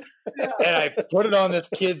well. And I put it on this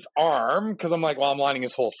kid's arm because I'm like, well, I'm lining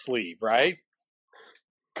his whole sleeve, right?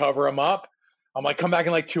 Cover him up. I'm like, come back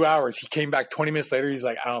in like 2 hours. He came back 20 minutes later. He's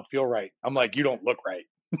like, I don't feel right. I'm like, you don't look right.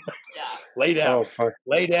 Lay down. Oh, fuck.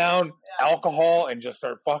 Lay down, alcohol, and just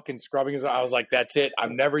start fucking scrubbing his. I was like, that's it.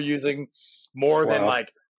 I'm never using more than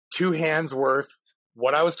like 2 hands worth.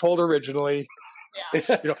 What I was told originally.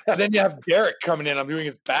 Yeah. And then you have Derek coming in. I'm doing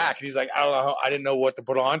his back, and he's like, I don't know. I didn't know what to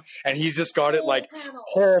put on, and he's just got it like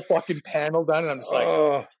whole fucking panel done, and I'm just like,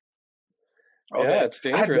 okay. Yeah, it's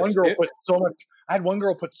dangerous. I had one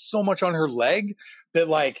girl put so much on her leg that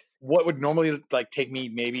like what would normally like take me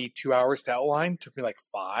maybe 2 hours to outline took me like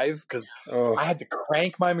 5 because I had to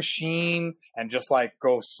crank my machine and just like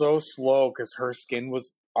go so slow because her skin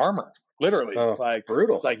was armor, literally. Like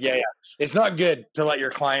brutal. It's like it's not good to let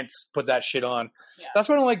your clients put that shit on. Yeah. That's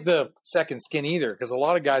why I don't like the second skin either, because a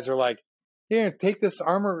lot of guys are like, yeah, take this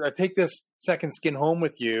armor, take this second skin home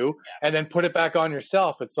with you, and then put it back on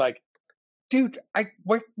yourself. It's like, dude,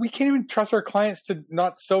 we can't even trust our clients to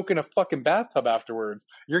not soak in a fucking bathtub afterwards.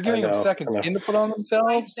 You're giving them second skin to put on themselves?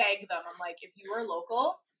 I beg them. I'm like, if you are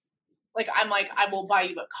local, like, I'm like, I will buy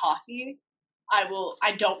you a coffee. I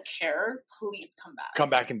don't care. Please come back. Come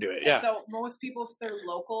back and do it, yeah. And so most people, if they're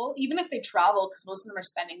local, even if they travel, because most of them are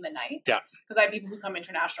spending the night. Yeah. Because I have people who come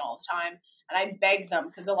international all the time, and I beg them,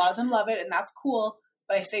 because a lot of them love it, and that's cool.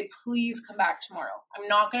 But I say, please come back tomorrow. I'm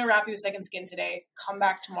not going to wrap you with second skin today. Come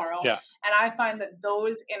back tomorrow. Yeah. And I find that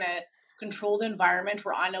those in a controlled environment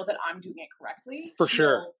where I know that I'm doing it correctly. For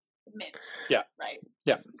sure. Mint. Yeah. Right.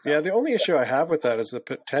 Yeah. So. Yeah. The only issue I have with that is the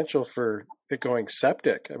potential for it going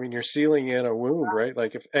septic. I mean, you're sealing in a wound, right?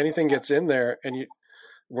 Like if anything gets in there and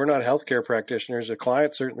we're not healthcare practitioners. A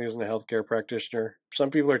client certainly isn't a healthcare practitioner. Some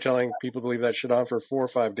people are telling people to leave that shit on for 4 or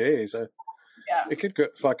 5 days. It could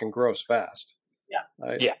get fucking gross fast.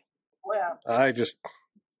 Yeah. I just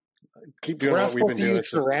keep doing what we've been doing. We're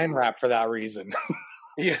supposed to use saran wrap for that reason.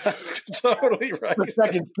 Yeah, totally right. The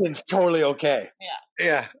second skin's totally okay.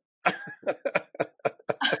 Yeah. I'm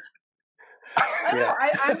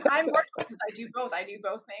working because I do both. I do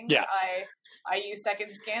both things. Yeah. I use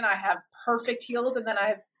second skin. I have perfect heels, and then I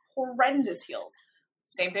have horrendous heels.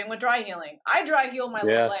 Same thing with dry healing. I dry heal my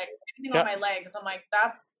little legs. Anything on my legs, I'm like,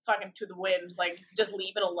 that's fucking to the wind. Like, just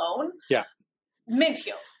leave it alone. Yeah. Mint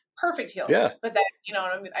heels. Perfect heels. Yeah. But then,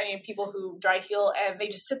 I mean, people who dry heel and they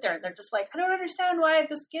just sit there and they're just like, I don't understand why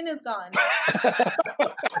the skin is gone.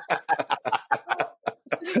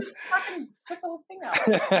 You just fucking cut the whole thing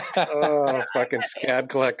out. Fucking scab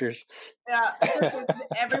collectors. Yeah.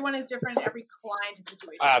 Everyone is different. Every client is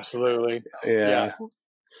situation. Absolutely. So, Yeah.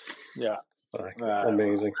 Yeah.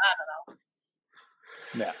 Amazing. I don't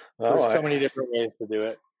know. Yeah. There's so many different ways to do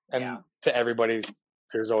it. And to everybody,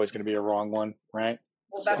 there's always going to be a wrong one, right?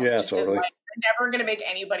 Well, that's just totally. They're never going to make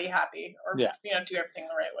anybody happy or do everything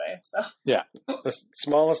the right way. So the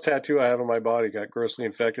smallest tattoo I have on my body got grossly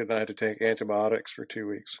infected, and I had to take antibiotics for 2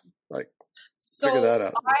 weeks. Like, figure that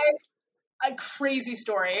out. A crazy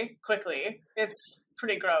story. Quickly, it's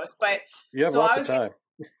pretty gross, but you have lots of time.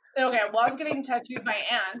 I was getting tattooed by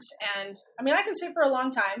aunt, and I mean, I can say for a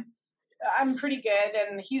long time, I'm pretty good,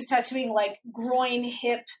 and he's tattooing like groin,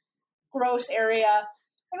 hip, gross area.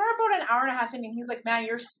 And we're about an hour and a half in, and he's like, man,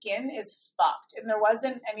 your skin is fucked. And there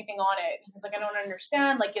wasn't anything on it. He's like, I don't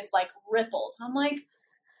understand. Like, it's like rippled. And I'm like,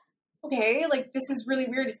 okay, like, this is really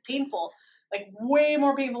weird. It's painful. Like, way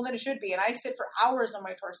more painful than it should be. And I sit for hours on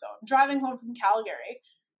my torso. I'm driving home from Calgary,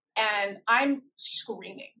 and I'm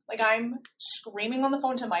screaming. Like, I'm screaming on the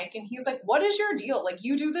phone to Mike, and he's like, what is your deal? Like,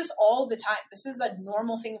 you do this all the time. This is a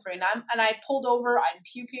normal thing for you. And I pulled over. I'm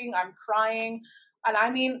puking. I'm crying. And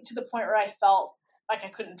I mean, to the point where I felt like I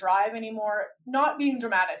couldn't drive anymore. Not being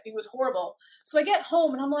dramatic. It was horrible. So I get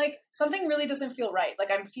home and I'm like, something really doesn't feel right. Like,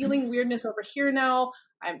 I'm feeling weirdness over here now.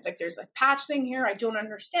 I'm like, there's a patch thing here. I don't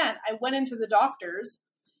understand. I went into the doctor's.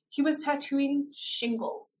 He was tattooing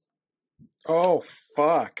shingles. Oh,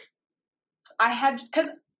 fuck.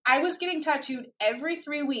 Because I was getting tattooed every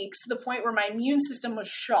 3 weeks to the point where my immune system was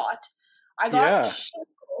shot. I got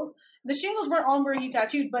shingles. The shingles weren't on where he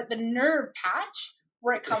tattooed, but the nerve patch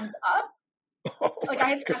where it comes up. Like, I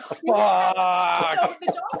had to so the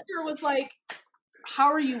doctor was like,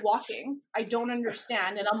 how are you walking? I don't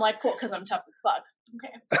understand. And I'm like, cool, because I'm tough as fuck.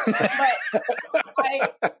 Okay.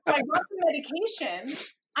 But I got the medication.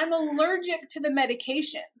 I'm allergic to the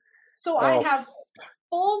medication. So I have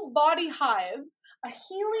full body hives, a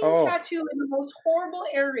healing tattoo in the most horrible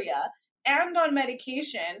area, and on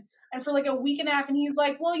medication. And for like a week and a half, and he's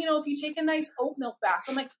like, well, if you take a nice oat milk bath.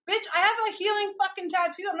 I'm like, bitch, I have a healing fucking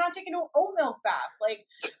tattoo. I'm not taking an oat milk bath. Like,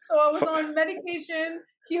 so I was on medication,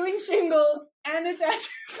 healing shingles, and a tattoo.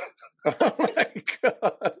 Oh my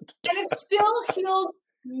God. And it still healed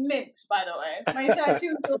mint, by the way. My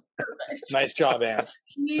tattoo feels perfect. Nice job, Anne.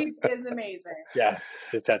 He is amazing. Yeah,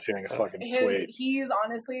 his tattooing is fucking sweet. He's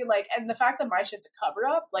honestly like, and the fact that my shit's a cover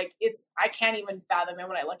up, like I can't even fathom it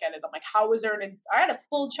when I look at it. I'm like, how was there I had a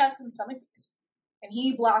full chest and stomach piece, and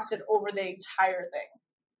he blasted over the entire thing.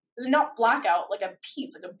 Not blackout, like a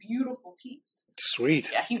piece, like a beautiful piece.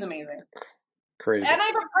 Sweet. Yeah, he's amazing. Crazy. And I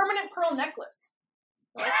have a permanent pearl necklace.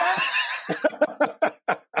 You like that?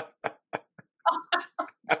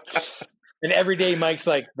 And every day Mike's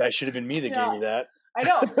like, that should have been me that gave you that. I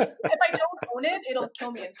know. If I don't own it, it'll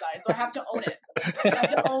kill me inside. So I have to own it. I have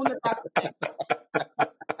to own the fucking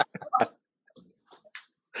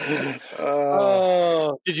thing.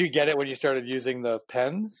 Oh, did you get it when you started using the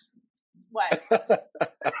pens? What?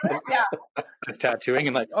 Yeah. Just tattooing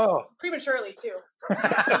and like, prematurely too.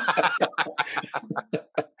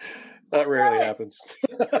 That rarely happens.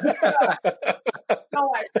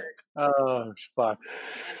 No, I heard. Oh, fuck.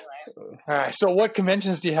 Anyway. All right. So what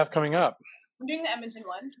conventions do you have coming up? I'm doing the Edmonton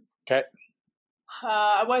one. Okay.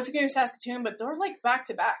 I was going to Saskatoon, but they're like back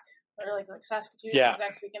to back. They're like Saskatoon is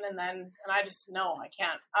next weekend, and I just no, I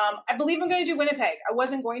can't. I believe I'm going to do Winnipeg. I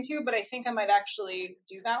wasn't going to, but I think I might actually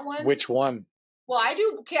do that one. Which one? Well, I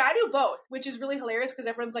do both, which is really hilarious because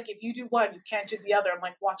everyone's like, if you do one, you can't do the other. I'm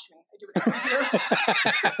like, watch me. I do it every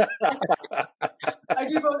year. I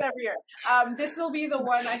do both every year. This will be the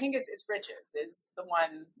one, I think it's Riches is the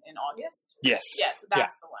one in August. Yes. Yes,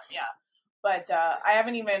 that's the one, yeah. But I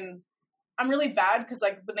haven't even, I'm really bad because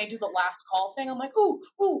like when they do the last call thing, I'm like, ooh,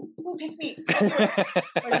 pick me.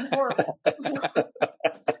 Like, I'm horrible.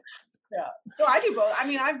 Yeah. So I do both. I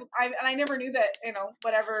mean, I never knew that,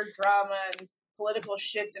 whatever drama and political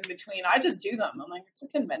shits in between, I just do them. I'm like, it's a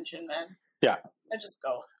convention, man. Yeah. I just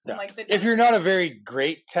go. Yeah. I'm like, if you're not a very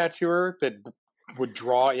great tattooer that would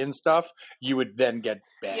draw in stuff, you would then get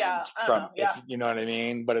banned from if you know what I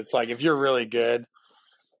mean? But it's like, if you're really good,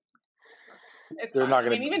 they're not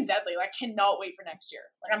going to. I mean, even Deadly, I cannot wait for next year.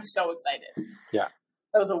 Like, I'm so excited. Yeah.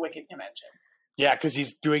 That was a wicked convention. Yeah, because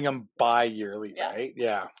he's doing them bi-yearly, right?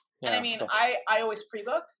 Yeah. And I mean, I always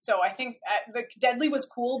pre-book, so I think the Deadly was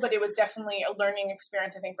cool, but it was definitely a learning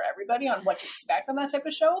experience, I think, for everybody on what to expect on that type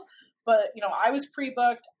of show. But, I was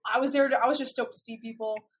pre-booked. I was there. I was just stoked to see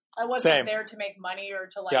people. I wasn't there to make money or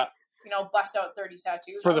to, bust out 30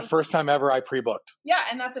 tattoos. For the first time ever, I pre-booked. Yeah,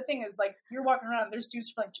 and that's the thing is, like, you're walking around, there's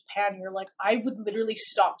dudes from, Japan, and you're like, I would literally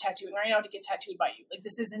stop tattooing right now to get tattooed by you. Like,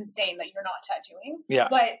 this is insane that you're not tattooing. Yeah.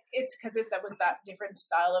 But it's because that was that different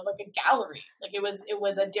style of, like, a gallery. Like, it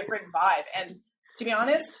was a different vibe. And to be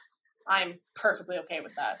honest, I'm perfectly okay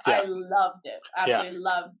with that. Yeah. I loved it. Absolutely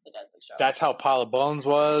loved the Deadly show. That's how Pile of Bones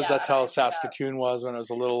was. That's how Saskatoon was when it was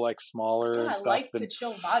a little, smaller and stuff. I liked the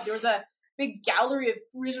chill vibe. There was a big gallery of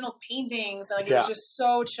original paintings, and it was just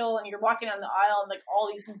so chill, and you're walking down the aisle and all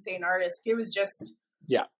these insane artists. It was just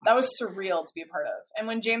that was surreal to be a part of. And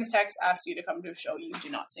when James Tex asks you to come to a show, you do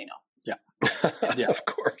not say no. Yeah, of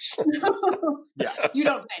course. You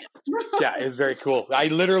don't say no. Yeah, it was very cool. I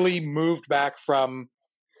literally moved back from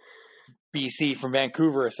BC, from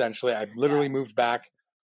Vancouver, essentially. I literally moved back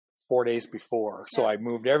 4 days before, so I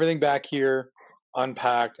moved everything back here,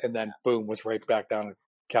 unpacked, and then boom, was right back down to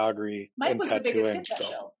Calgary. Mike and was tattooing, the biggest hit that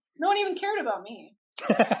show. No one even cared about me.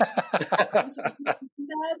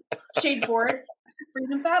 Shade Ford,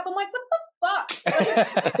 Freedom Fab. I'm like, what the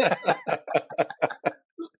fuck?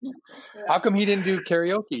 How come he didn't do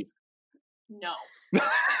karaoke? No.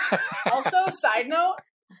 Also, side note,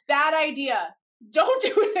 bad idea. Don't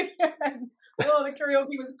do it again. Oh, the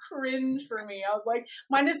karaoke was cringe for me. I was like,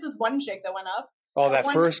 minus this one chick that went up. Oh, that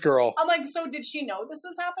first girl. I'm like, so did she know this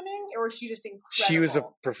was happening, or was she just incredible? She was a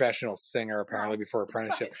professional singer, apparently, before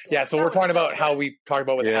apprenticeship. Yeah, so we're talking about how we talked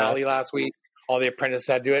about with Allie last week. All the apprentices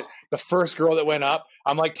had to do it. The first girl that went up,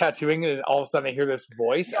 I'm tattooing, and all of a sudden I hear this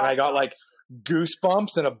voice, and I got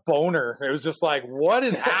goosebumps and a boner. It was just like, what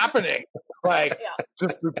is happening?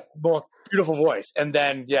 Just the most beautiful voice. And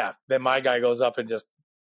then, then my guy goes up and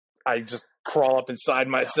I just crawl up inside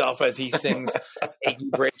myself as he sings achy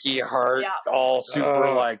breaky heart, all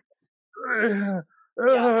super it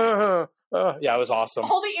was awesome.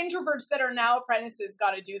 All the introverts that are now apprentices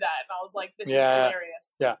got to do that, and I was like, this is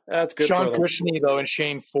hilarious. Yeah, that's good. Sean Cushney though and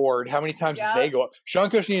Shane Ford, how many times did they go up? Sean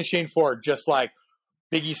Cushney and Shane Ford just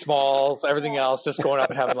Biggie Smalls, everything else, just going up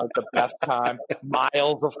and having like the best time.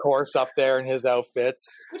 Miles, of course, up there in his outfits.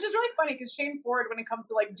 Which is really funny because Shane Ford, when it comes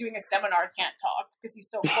to like doing a seminar, can't talk because he's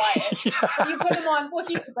so quiet. But you put him on, well,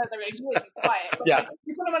 he's quiet. But like,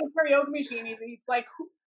 you put him on a karaoke machine, he's like, who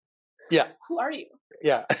are you?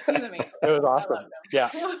 Yeah. He's amazing. It was awesome. Yeah.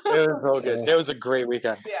 It was so good. It was a great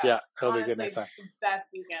weekend. Yeah. It'll be good next time. The best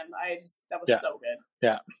weekend. That was so good.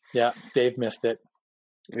 Yeah. Yeah. Dave missed it.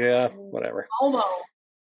 Yeah. Whatever. FOMO.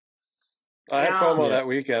 I had FOMO that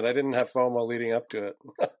weekend. I didn't have FOMO leading up to it.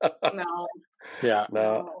 No. Yeah.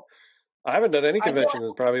 No. I haven't done any conventions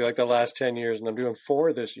in probably like the last 10 years, and I'm doing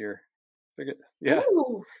 4 this year. Yeah.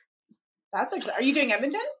 Ooh. That's exciting. Are you doing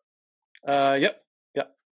Edmonton? Yep.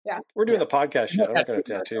 Yeah. We're doing the podcast show. I'm not going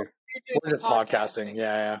to tattoo. We're just podcasting.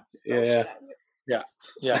 Yeah. And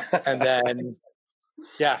then,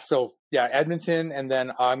 Edmonton. And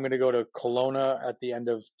then I'm going to go to Kelowna at the end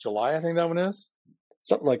of July. I think that one is.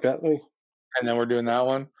 Something like that. And then we're doing that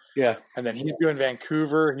one. Yeah. And then he's doing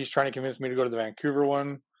Vancouver. He's trying to convince me to go to the Vancouver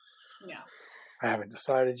one. Yeah. I haven't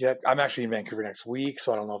decided yet. I'm actually in Vancouver next week,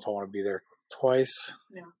 so I don't know if I want to be there twice.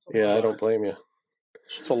 Yeah, I don't blame you.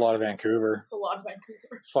 It's a lot of Vancouver. It's a lot of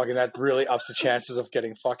Vancouver. Fucking that really ups the chances of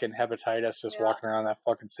getting fucking hepatitis just walking around that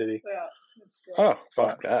fucking city. Yeah, that's good. Oh,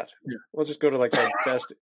 fuck that. Yeah. We'll just go to like the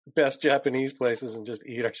best Japanese places and just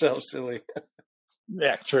eat ourselves silly.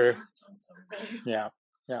 Yeah, true. That sounds so good. Yeah.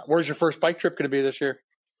 Where's your first bike trip going to be this year?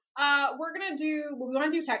 We want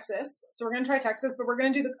to do Texas, so we're going to try Texas, but we're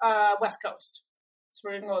going to do the West Coast. So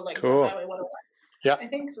we're going to go like cool. Highway 101. Yeah, I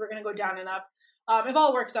think so. We're going to go down and up. If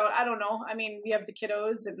all works out, I don't know. I mean, we have the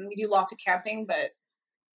kiddos and we do lots of camping, but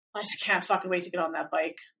I just can't fucking wait to get on that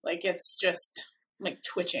bike. Like, it's just like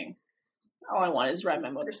twitching. All I want is ride my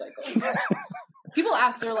motorcycle. People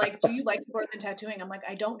ask, they're like, do you like more than tattooing? I'm like,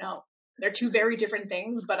 I don't know. They're two very different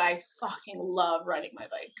things, but I fucking love riding my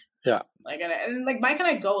bike. Yeah. Like, and like Mike and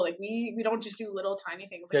I go, like, we don't just do little tiny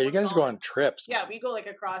things. Like, yeah, you guys go on trips. Yeah, we go like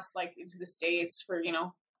across like into the States for,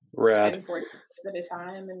 10, 40 days at a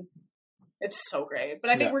time, and it's so great.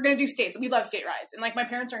 But I think we're going to do states. We love state rides. And like my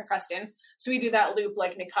parents are in Creston, so we do that loop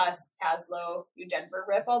like Nikas, Caslow, New Denver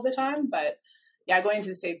rip all the time. But yeah, going to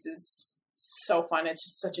the States is so fun. It's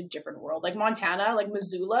just such a different world. Like Montana, like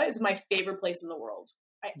Missoula is my favorite place in the world.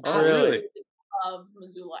 I absolutely love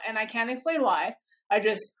Missoula. And I can't explain why. I'm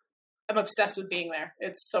obsessed with being there.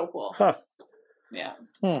 It's so cool. Huh. Yeah.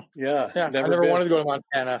 Yeah. I never wanted to go to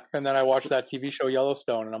Montana. And then I watched that TV show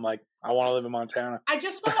Yellowstone and I'm like, I want to live in Montana. I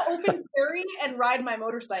just want to open carry and ride my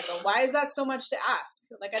motorcycle. Why is that so much to ask?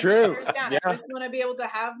 Like, I don't understand. I just want to be able to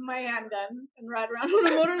have my handgun and ride around on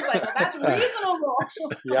a motorcycle. That's reasonable.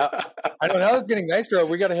 Yeah. I know. Now it's getting nicer.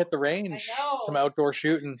 We got to hit the range. I know. Some outdoor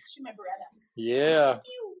shooting. Shoot my Beretta. Yeah.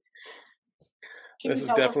 This is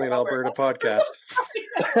definitely an Alberta podcast.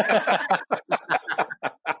 You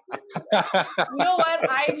know what?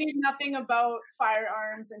 I knew nothing about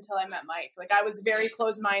firearms until I met Mike. Like, I was very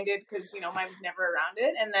closed-minded because, mine was never around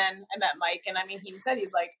it. And then I met Mike, and he said,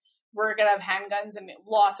 he's like, we're going to have handguns and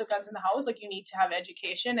lots of guns in the house. Like, you need to have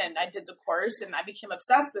education. And I did the course, and I became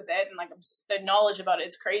obsessed with it. And, like, the knowledge about it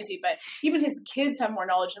is crazy. But even his kids have more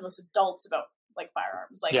knowledge than most adults about, like,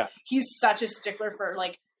 firearms. Like, he's such a stickler for,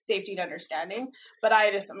 like, safety and understanding. But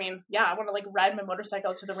I want to like ride my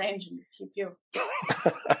motorcycle to the range and pew pew.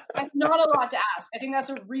 That's not a lot to ask. I think that's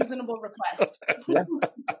a reasonable request.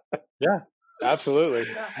 Yeah,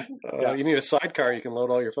 absolutely. You need a sidecar. You can load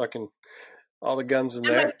all the guns in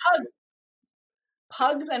there.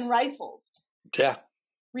 Pugs and rifles. Yeah.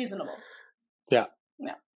 Reasonable. Yeah.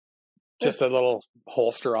 Yeah. Just a little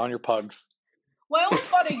holster on your pugs. Well, I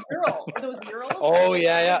almost bought a Ural. Those Urals. Oh,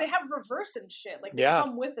 yeah. They have reverse and shit. Like, they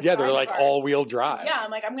come with the they're like all-wheel drive. Yeah,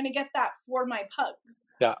 I'm like, I'm going to get that for my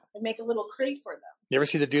pugs. Yeah. And make a little crate for them. You ever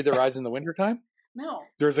see the dude that rides in the wintertime? No.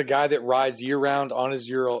 There's a guy that rides year-round on his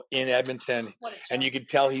Ural in Edmonton, and you can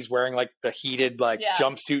tell he's wearing, like, the heated,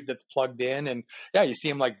 jumpsuit that's plugged in, and, you see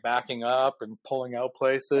him, like, backing up and pulling out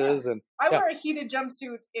places. And I wear a heated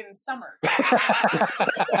jumpsuit in summer.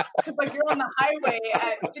 Because, like, you're on the highway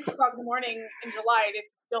at 6 o'clock in the morning in July, and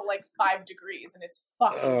it's still, like, 5 degrees, and it's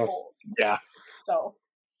fucking cold. Yeah. So.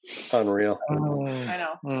 Unreal. I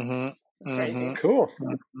know. Mm-hmm. It's crazy. Cool.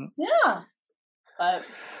 Mm-hmm. Yeah. But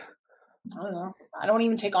I don't know. I don't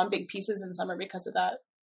even take on big pieces in summer because of that.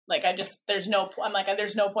 Like, there's no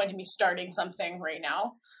point in me starting something right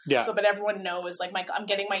now. Yeah. So, but everyone knows, like, I'm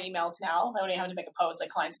getting my emails now. I only have to make a post. Like,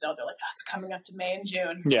 clients know, they're like, it's coming up to May and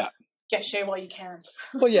June. Yeah. Get Shae while you can.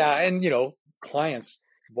 Well, yeah. And, clients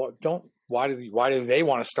why do they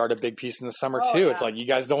want to start a big piece in the summer too? Yeah. It's like, you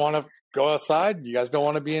guys don't want to go outside. You guys don't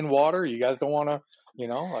want to be in water. You guys don't want to You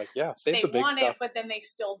know, like, save they the big want stuff. it, but then they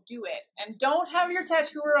still do it. And don't have your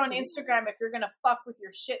tattooer on Instagram if you're gonna fuck with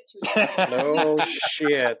your shit too much. No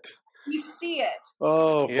shit. You see it.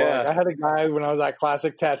 Oh, fuck. Yeah. I had a guy when I was at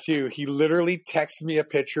Classic Tattoo. He literally texted me a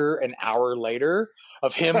picture an hour later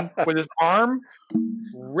of him with his arm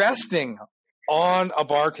resting on a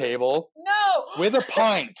bar table No. with a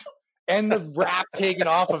pint and the wrap taken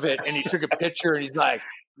off of it. And he took a picture and he's like,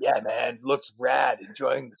 yeah, man, looks rad,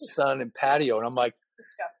 enjoying the sun and patio. And I'm like,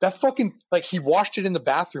 Disgusting. that fucking, like, he washed it in the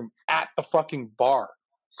bathroom at the fucking bar.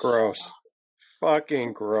 Gross.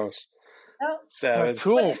 Fucking gross. No. Savage.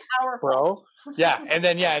 Cool, bro. Yeah, and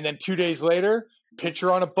then 2 days later,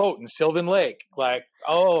 picture on a boat in Sylvan Lake. Like,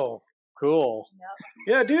 oh, cool.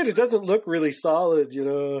 Yeah, dude, it doesn't look really solid, you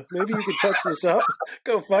know. Maybe you could touch this up.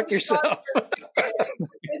 Go fuck yourself.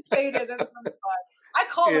 It faded. I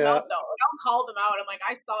call them out, though. I'll call them out. I'm like,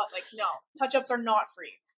 I saw it. Like, no, touch-ups are not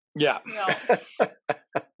free. Yeah. No.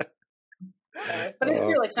 But it's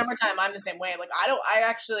true, like summertime, I'm the same way. Like I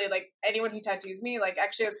actually, like, anyone who tattoos me, like,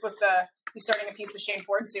 actually I was supposed to be starting a piece with Shane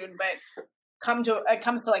Ford soon, but it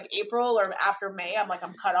comes to like April or after May, I'm like,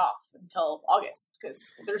 I'm cut off until August because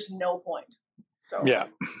there's no point. So yeah,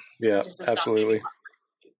 absolutely.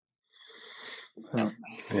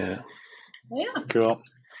 Yeah. Cool.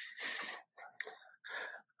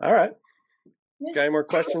 All right. Yeah. Got any more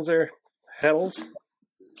questions there, Hells?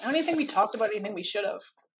 I don't even think we talked about anything we should have.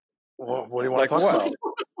 What do you want to talk about?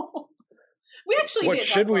 We actually What did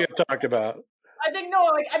should we have talked about? I think no,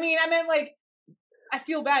 like, I meant like, I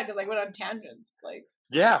feel bad because I went on tangents, like.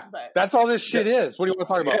 Yeah, but that's all this shit is. What do you want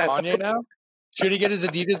to talk about, Kanye now? Should he get his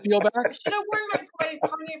Adidas deal back? I should have worn my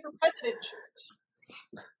Kanye for President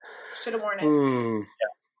shirt. Should have worn it.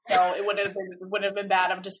 Yeah. No, it would have been bad.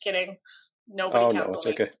 I'm just kidding. Nobody canceled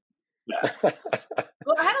it's okay. Yeah.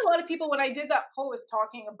 Well, I had a lot of people when I did that post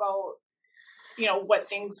talking about, you know, what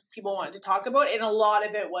things people wanted to talk about, and a lot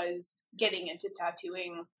of it was getting into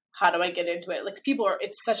tattooing. How do I get into it? Like,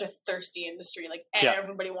 it's such a thirsty industry, like, and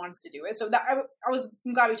everybody wants to do it. So that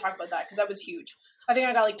I'm glad we talked about that because that was huge. I think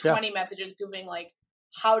I got like 20 messages giving like,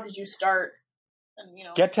 how did you start? And, you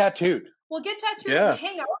know, get tattooed. Well, get tattooed and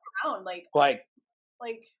hang out around. Like,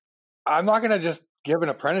 I'm not going to just give an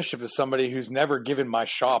apprenticeship to somebody who's never given my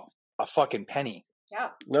shop a fucking penny. Yeah.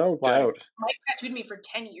 No doubt. Mike tattooed me for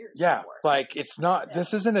 10 years. Yeah. Before. Like, it's not,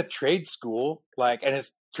 this isn't a trade school. Like, and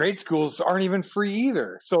trade schools aren't even free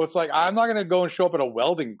either. So it's like, I'm not going to go and show up at a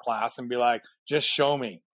welding class and be like, just show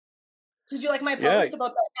me. Did you like my post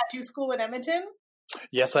about that tattoo school in Edmonton?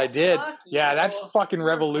 Yes, I did. Fuck yeah, you. that fucking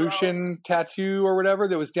Revolution tattoo or whatever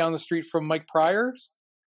that was down the street from Mike Pryor's.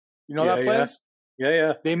 You know that place?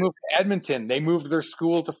 Yeah. They moved to Edmonton. They moved their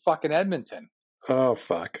school to fucking Edmonton. Oh,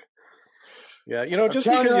 fuck. Yeah, you know, just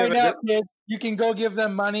because because kid, you can go give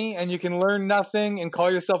them money and you can learn nothing and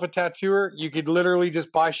call yourself a tattooer. You could literally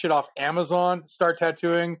just buy shit off Amazon, start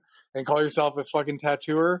tattooing, and call yourself a fucking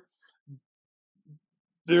tattooer.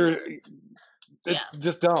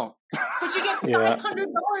 Just don't. But you get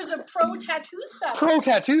 $500 of pro tattoo stuff. Pro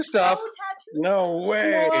tattoo stuff? No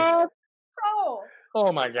way. What? Pro.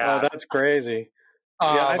 Oh my God. Oh, that's crazy.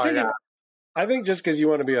 Oh my God. I think just because you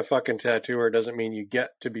want to be a fucking tattooer doesn't mean you get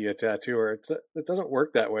to be a tattooer. It doesn't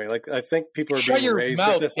work that way. Like, I think people are being raised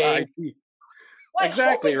with this idea. Well,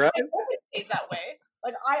 exactly, right? I hope it stays that way.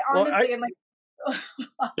 Like, I honestly am like,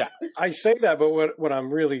 yeah, I say that, but what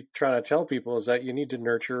I'm really trying to tell people is that you need to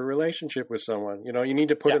nurture a relationship with someone. You know, you need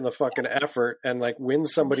to put in the fucking effort and like win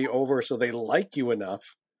somebody over so they like you enough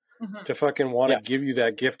to fucking want to give you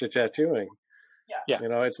that gift of tattooing. Yeah, you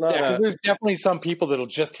know, it's not. There's definitely some people that'll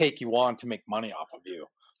just take you on to make money off of you.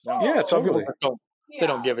 Some people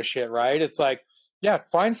don't give a shit, right? It's like,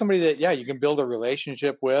 find somebody that you can build a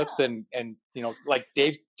relationship with, and you know, like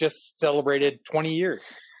Dave just celebrated 20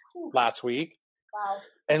 years last week. Wow!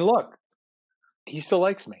 And look, he still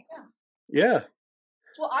likes me. Yeah.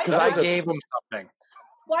 Well, because I gave him something.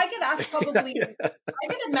 Well, I get asked probably. I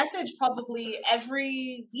get a message probably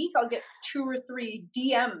every week. I'll get 2 or 3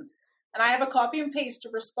 DMs. And I have a copy and paste to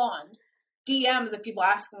respond. DMs of people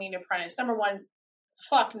asking me to apprentice. Number 1,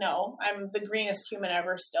 fuck no. I'm the greenest human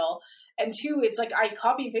ever still. And 2, it's like I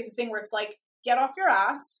copy and paste this thing where it's like, get off your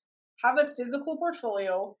ass, have a physical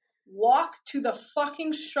portfolio, walk to the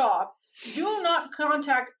fucking shop. Do not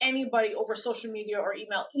contact anybody over social media or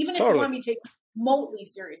email, even if you want to be taken remotely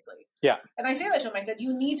seriously. Yeah. And I say that to him. I said,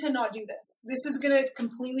 you need to not do this. This is going to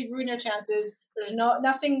completely ruin your chances. There's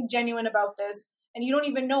nothing genuine about this. And you don't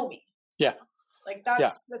even know me. Yeah. Like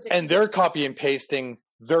that's and they're copy and pasting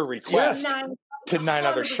their request to 9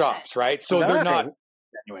 other shops, right? So they're not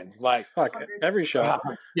genuine. Like fuck every shop.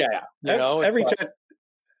 You know, every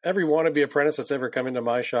every wannabe apprentice that's ever come into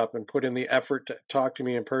my shop and put in the effort to talk to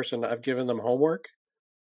me in person, I've given them homework,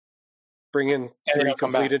 bring in 3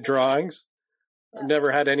 completed drawings. I've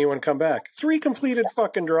never had anyone come back. 3 completed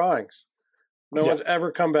fucking drawings. No one's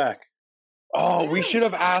ever come back. Oh, we should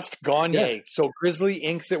have asked Gagne. Yeah. So Grizzly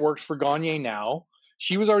Inks that works for Gagne now.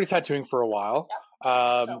 She was already tattooing for a while.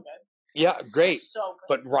 So good. Yeah, great. So good.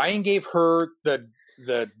 But Ryan gave her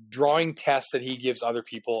the drawing test that he gives other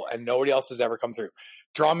people, and nobody else has ever come through.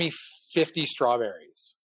 Draw me 50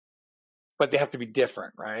 strawberries. But they have to be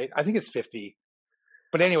different, right? I think it's 50.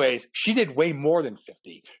 But anyways, she did way more than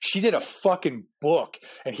 50. She did a fucking book,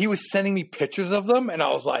 and he was sending me pictures of them, and I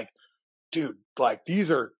was like, dude, like,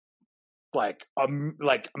 these are like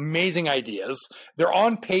amazing ideas. They're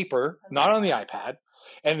on paper, not on the iPad,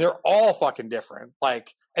 and they're all fucking different.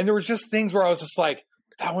 Like, and there was just things where I was just like,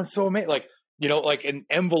 that one's so amazing. Like, you know, like an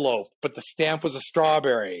envelope, but the stamp was a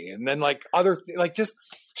strawberry, and then like like just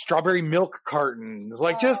strawberry milk cartons,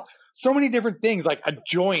 like just so many different things, like a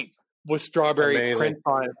joint with strawberry prints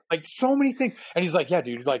on it, like so many things. And he's like, yeah,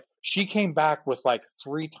 dude, like she came back with like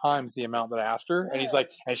 3 times the amount that I asked her, and he's like,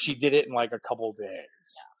 and she did it in like a couple of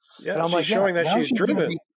days. Yeah, and I'm she's like, showing that she's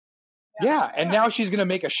driven. And now she's going to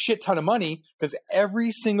make a shit ton of money because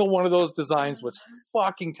every single one of those designs was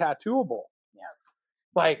fucking tattooable.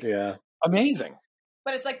 Like, amazing.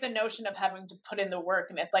 But it's like the notion of having to put in the work,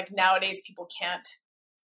 and it's like nowadays people can't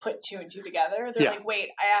put 2 and 2 together. They're like, wait,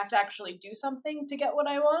 I have to actually do something to get what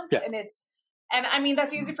I want. And I mean,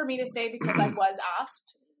 that's easy for me to say because I was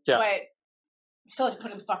asked, but you still have to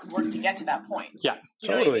put in the fucking work to get to that point. Yeah, you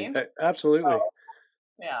know what I mean? Absolutely.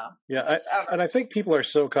 Yeah. I think people are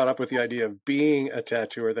so caught up with the idea of being a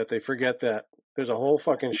tattooer that they forget that there's a whole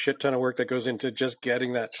fucking shit ton of work that goes into just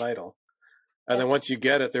getting that title. And then once you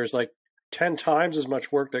get it, there's like 10 times as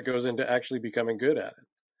much work that goes into actually becoming good at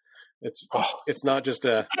it. It's not just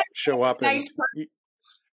a show up and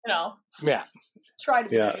try to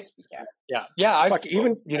be nice.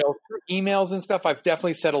 Even emails and stuff. I've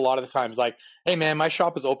definitely said a lot of the times, like, hey man, my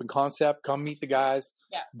shop is open concept. Come meet the guys.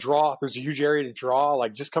 Draw. There's a huge area to draw.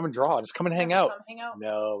 Like, just come and draw. Just come and hang out.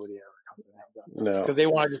 Nobody ever comes and hangs out. No, because they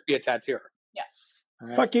want to just be a tattooer.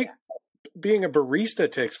 Fuck you. Being a barista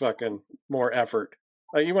takes fucking more effort.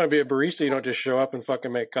 Like, you want to be a barista, you don't just show up and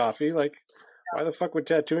fucking make coffee. Like, why the fuck would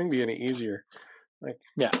tattooing be any easier? Like,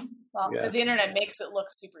 because the internet makes it look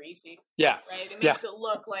super easy. Yeah. Right? It makes it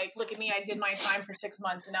look like, look at me, I did my time for 6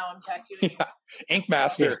 months and now I'm tattooing. Ink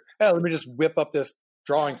master. Let me just whip up this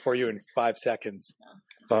drawing for you in 5 seconds.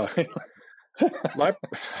 My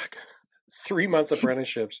 3-month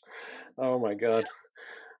apprenticeships. Oh my God.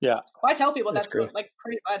 Yeah. Well, I tell people that's what, like,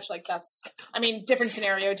 pretty much like that's, I mean, different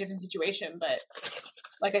scenario, different situation, but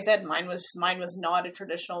like I said, mine was not a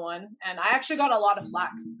traditional one. And I actually got a lot of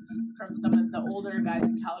flack from some of the older guys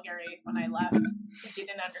in Calgary when I left who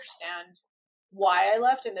didn't understand why I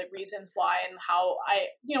left and the reasons why and how I,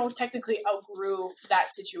 technically outgrew that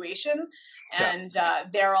situation. And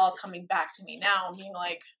they're all coming back to me now being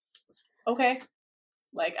like, okay.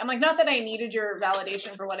 Like, I'm like, not that I needed your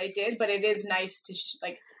validation for what I did, but it is nice to,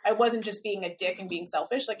 I wasn't just being a dick and being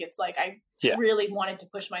selfish. Like, it's like, I really wanted to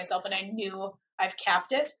push myself and I knew I've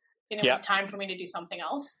capped it and it was time for me to do something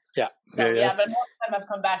else. Yeah. So, but most of the time I've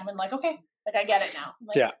come back and been like, okay, like, I get it now. I'm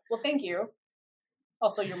like, well, thank you.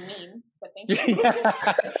 Also, you're mean, but thank you.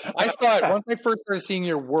 I saw it once I first started seeing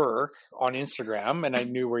your work on Instagram and I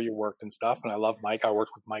knew where you worked and stuff. And I love Mike. I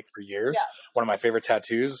worked with Mike for years. Yeah. One of my favorite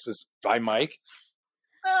tattoos is by Mike.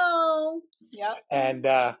 Oh, yeah. And,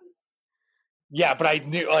 but I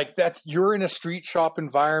knew, like, that you're in a street shop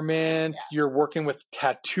environment. Yeah. You're working with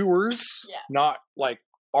tattooers, not like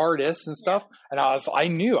artists and stuff. And I was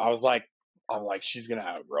like, she's going to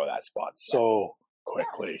outgrow that spot so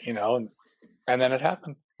quickly, and then it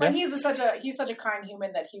happened. But he's such a kind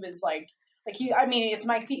human that he was it's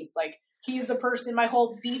my piece. Like, he's the person, my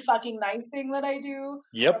whole be fucking nice thing that I do.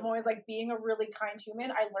 Yep. I'm always like being a really kind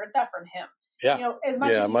human. I learned that from him. Yeah. As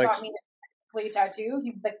much as he taught me to play tattoo,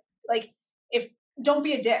 he's if don't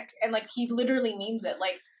be a dick. And like, he literally means it.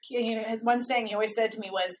 Like, his one saying he always said to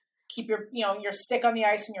me was, keep your, your stick on the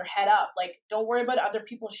ice and your head up. Like, don't worry about other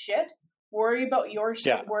people's shit. Worry about your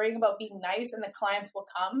shit, worrying about being nice, and the clients will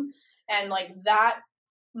come. And like, that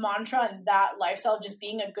mantra and that lifestyle, just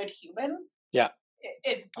being a good human. Yeah.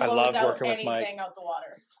 It blows out anything out the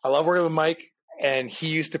water. I love working with Mike. And he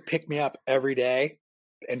used to pick me up every day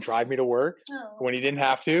and drive me to work when he didn't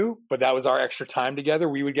have to, but that was our extra time together.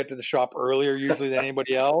 We would get to the shop earlier usually than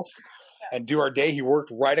anybody else and do our day. He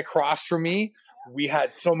worked right across from me. We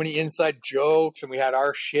had so many inside jokes and we had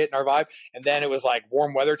our shit and our vibe. And then it was like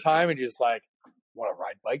warm weather time and he was like, want to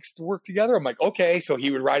ride bikes to work together? I'm like, okay. So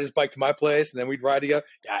he would ride his bike to my place and then we'd ride together.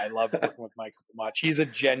 Yeah, I love working with Mike so much. He's a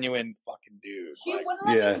genuine fucking dude. He wouldn't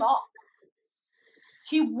let me mop.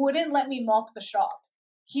 He wouldn't let me mop the shop.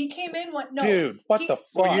 He came in dude, what the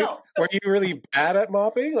fuck? Were you really bad at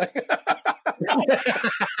mopping? Like, believe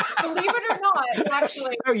it or not,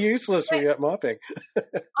 actually. How useless were you at mopping?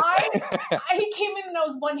 He came in and I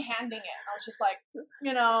was one-handing it. I was just like,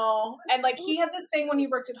 and like he had this thing when he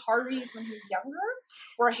worked at Harvey's when he was younger,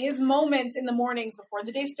 where his moments in the mornings before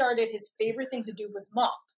the day started, his favorite thing to do was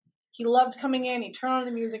mop. He loved coming in, he'd turn on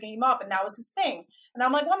the music and he'd mop, and that was his thing. And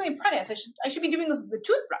I'm like, well, I'm the apprentice. I should be doing this with the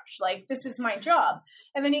toothbrush. Like, this is my job.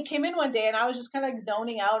 And then he came in one day and I was just kind of like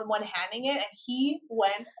zoning out and one-handing it, and he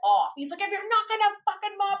went off. He's like, if you're not going to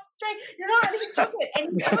fucking mop straight, you're not. And he took it.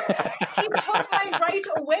 And he took my right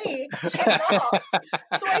away to mop.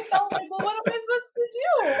 So I felt like, well, what am I supposed to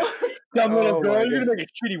do? Dumb little girl, you're going to make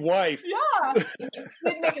a shitty wife. Yeah.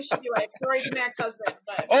 Didn't make a shitty wife. Sorry to my ex-husband.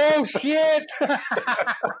 But... Oh, shit.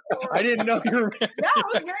 I didn't know you were married. Yeah, I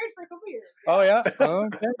was married for a couple years. Yeah. Oh, yeah? Oh,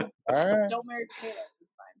 okay. All right. Don't marry potatoes.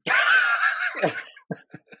 It's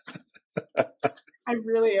fine. I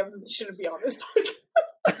really shouldn't be on this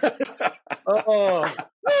podcast. Oh.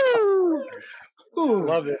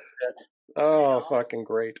 Love it. Oh, fucking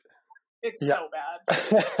great. It's so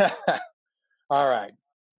bad. All right.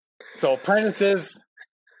 So apprentices,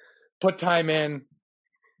 put time in,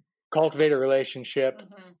 cultivate a relationship.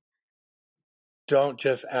 Mm-hmm. Don't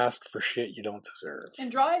just ask for shit you don't deserve.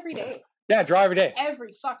 And draw every day. Yeah, draw every day.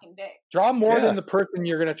 Every fucking day. Draw more than the person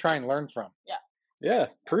you're going to try and learn from. Yeah. Yeah.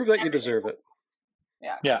 Prove that you deserve it.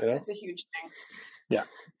 Yeah. Yeah. It's a huge thing. Yeah.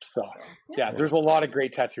 So, there's a lot of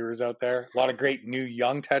great tattooers out there. A lot of great new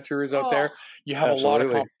young tattooers out there. You have a lot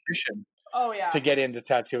of competition. Oh, yeah. To get into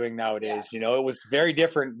tattooing nowadays. Yeah. It was very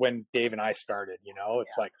different when Dave and I started.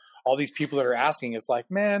 It's like all these people that are asking, it's like,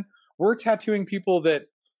 man, we're tattooing people that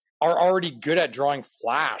are already good at drawing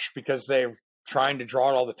flash because they're trying to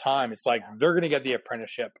draw it all the time. It's like they're going to get the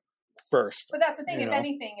apprenticeship first. But that's the thing. If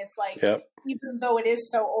anything, it's like even though it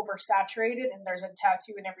is so oversaturated and there's a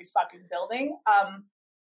tattoo in every fucking building,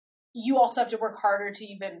 you also have to work harder to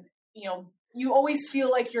even, you always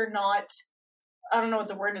feel like you're not, I don't know what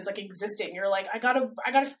the word is, like existing. You're like, I gotta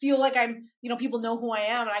feel like I'm, people know who I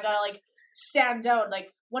am, and I gotta like stand out.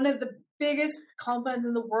 Like one of the biggest compliments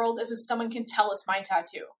in the world is if someone can tell it's my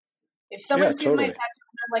tattoo. If someone sees my tattoo and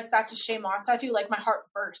they're like, that's a Shae Motz tattoo, like my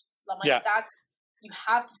heart bursts. I'm like, you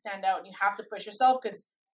have to stand out and you have to push yourself because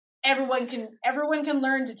everyone can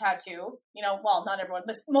learn to tattoo. Well, not everyone,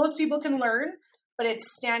 but most people can learn, but it's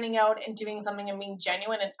standing out and doing something and being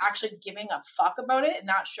genuine and actually giving a fuck about it. And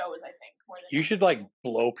that shows, I think, more than you should like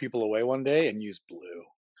blow people away one day and use blue.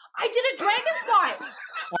 I did a dragonfly.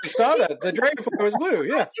 I saw that. The dragonfly was blue.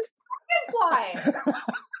 Yeah. Dragonfly.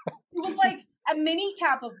 It was like a mini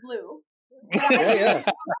cap of blue. Yeah.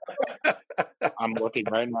 I'm looking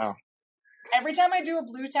right now. Every time I do a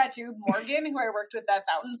blue tattoo, Morgan, who I worked with at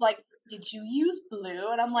Fountain's, like, did you use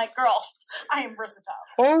blue? And I'm like, girl, I am versatile.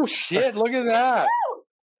 Oh, shit. Look at that.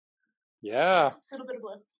 Yeah. A little bit of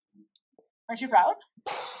blue. Aren't you proud?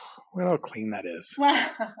 Look how clean that is.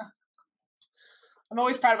 I'm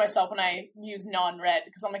always proud of myself when I use non-red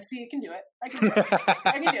because I'm like, see, I can do it. I can do it.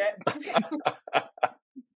 I can do it.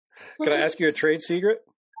 Can I ask you a trade secret?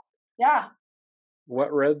 Yeah.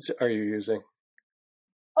 What reds are you using?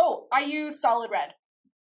 Oh, I use solid red.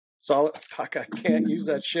 Solid? Fuck, I can't use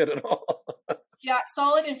that shit at all. Yeah,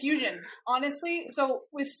 solid infusion. Honestly, so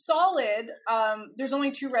with solid, there's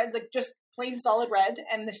only two reds, like just plain solid red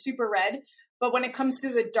and the super red. But when it comes to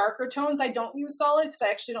the darker tones, I don't use solid because I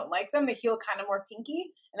actually don't like them. They feel kind of more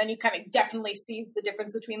pinky. And then you kind of definitely see the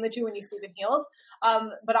difference between the two when you see them healed.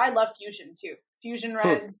 But I love fusion too. Fusion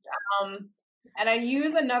reds. And I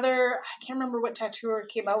use another, I can't remember what tattooer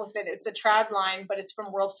came out with it. It's a trad line, but it's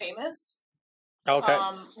from World Famous. Okay.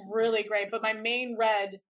 Really great. But my main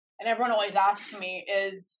red, and everyone always asks me,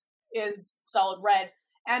 is solid red.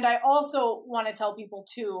 And I also want to tell people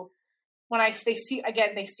too, when they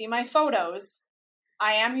see my photos,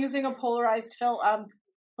 I am using a polarized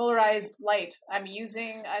polarized light. I'm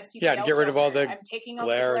using a CPL to get rid of all the I'm taking out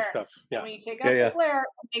glare the and stuff. Yeah. And when you take out the glare,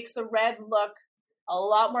 it makes the red look a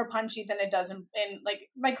lot more punchy than it does in like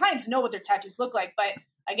my clients know what their tattoos look like, but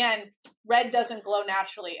again, red doesn't glow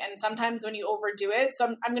naturally. And sometimes when you overdo it, so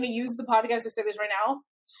I'm going to use the podcast to say this right now,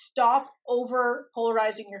 stop over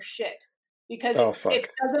polarizing your shit because it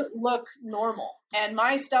doesn't look normal. And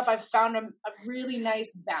my stuff, I've found a really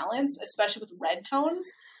nice balance, especially with red tones,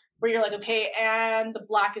 where you're like, okay, and the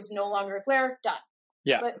black is no longer a glare, done.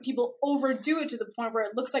 Yeah. But people overdo it to the point where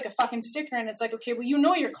it looks like a fucking sticker, and it's like, okay, well,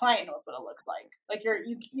 your client knows what it looks like. Like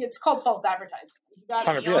it's called false advertising. You got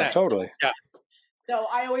 100%. Yeah, totally. Yeah. So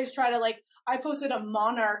I always try to I posted a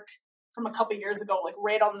monarch from a couple years ago,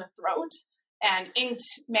 right on the throat, and Inked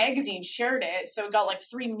magazine shared it. So it got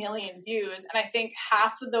 3 million views. And I think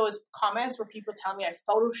half of those comments were people telling me I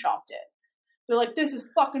photoshopped it. They're like, this is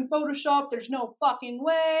fucking Photoshop. There's no fucking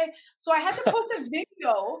way. So I had to post a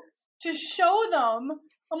video to show them.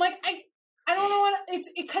 I'm like, I don't know what it's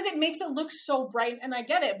because it makes it look so bright, and I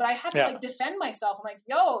get it, but I had to defend myself. I'm like,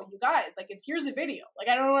 yo, you guys, here's a video.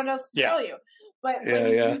 I don't know what else to tell you. But when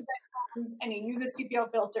you use that lens and you use a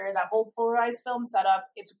CPO filter, that whole polarized film setup,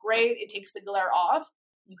 it's great. It takes the glare off.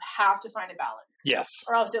 You have to find a balance. Yes.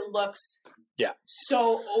 Or else it looks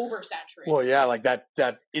so oversaturated. Well, yeah,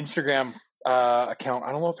 that Instagram account,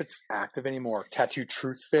 I don't know if it's active anymore. Tattoo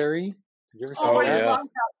Truth Fairy. Have you ever seen that? I love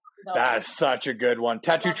that. That is such a good one.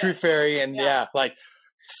 Tattoo Truth Fairy, and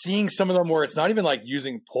seeing some of them where it's not even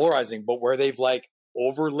using polarizing, but where they've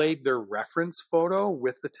overlaid their reference photo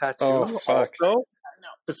with the tattoo. Oh, fuck. Also.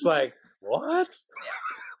 It's what? Yeah.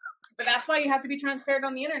 But that's why you have to be transparent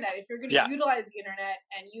on the internet. If you're going to utilize the internet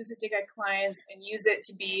and use it to get clients and use it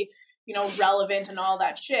to be, relevant and all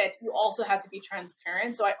that shit, you also have to be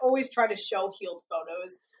transparent. So I always try to show healed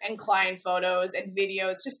photos and client photos and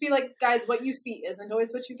videos. Just be like, guys, what you see isn't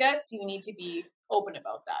always what you get. So you need to be open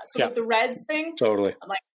about that. So with the reds thing, totally. I'm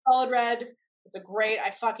solid red. It's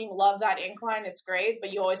I fucking love that ink line. It's great,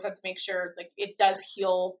 but you always have to make sure it does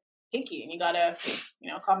heal pinky, and you gotta,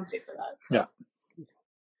 compensate for that. So. Yeah.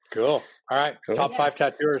 Cool. All right. Cool. Top 5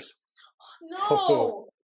 tattooers. No. Oh,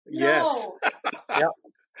 yes. Yeah.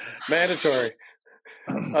 Mandatory.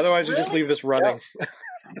 Otherwise, you just leave this running.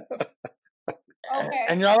 Okay.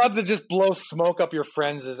 And you're not allowed to just blow smoke up your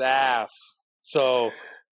friend's ass. So,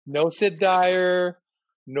 no Sid Dyer,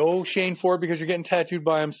 no Shane Ford because you're getting tattooed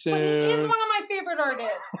by him soon. But he is one of my favorite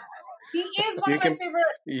artists. He is one of my favorite.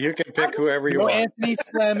 You can pick whoever you want. Anthony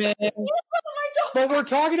Fleming. But we're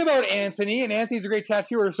talking about Anthony, and Anthony's a great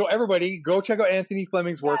tattooer. So everybody, go check out Anthony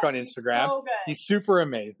Fleming's work on Instagram. So good. He's super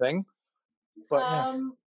amazing. But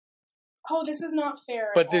oh, this is not fair.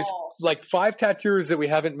 But there's 5 tattooers that we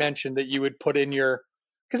haven't mentioned that you would put in your,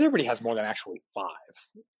 because everybody has more than actually 5.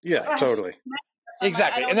 Yeah, totally.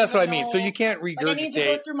 Exactly, and that's what I mean. So you can't regurgitate. I need to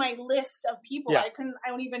go through my list of people. I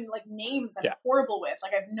don't even names. I'm horrible with.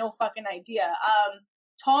 I have no fucking idea.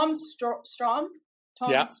 Tom Strom.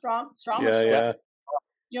 Tom Strom. Yeah.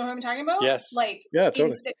 You know who I'm talking about? Yes.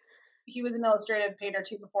 Totally. He was an illustrative painter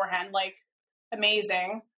too beforehand.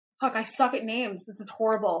 Amazing. Fuck, I suck at names. This is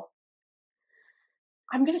horrible.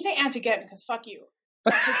 I'm gonna say Ant again because fuck you.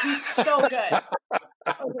 Because he's so good.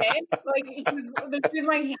 Okay, the reason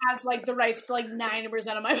why he has the rights to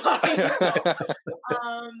 90% of my body.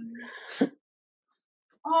 So,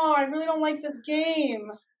 I really don't like this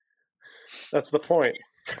game. That's the point.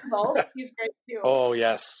 Well, he's great too. Oh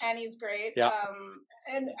yes, and he's great. Yeah.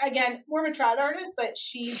 And again, more of a trad artist, but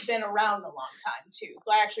she's been around a long time too.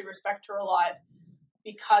 So I actually respect her a lot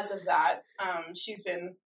because of that. She's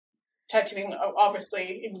been tattooing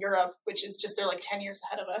obviously in Europe, which is just they're 10 years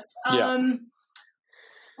ahead of us.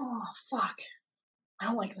 Oh fuck, I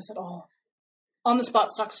don't like this at all. On the spot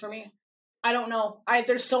sucks for me. I don't know.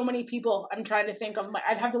 There's so many people. I'm trying to think of.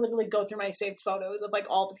 I'd have to literally go through my saved photos of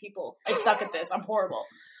all the people. I suck at this. I'm horrible.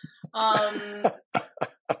 I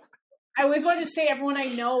always wanted to say everyone I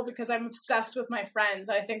know because I'm obsessed with my friends.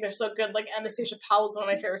 I think they're so good. Anastasia Powell's one of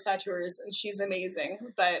my favorite tattooers, and she's amazing.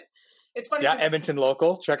 But it's funny. Yeah, Edmonton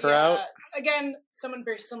local. Check her out. Again, someone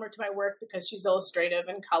very similar to my work because she's illustrative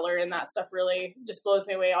and color, and that stuff really just blows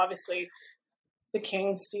me away. Obviously, the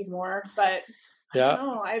king, Steve Moore, but. Yeah.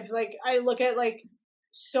 No, I look at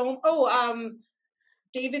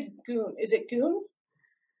David Goon. Is it Goon?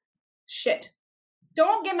 Shit.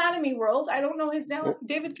 Don't get mad at me, world. I don't know his name.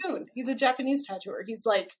 David Goon. He's a Japanese tattooer. He's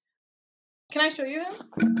can I show you him?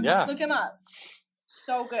 Yeah. Look him up.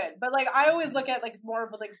 So good. But I always look at more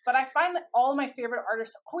of but I find that all of my favorite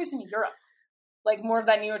artists are always in Europe. More of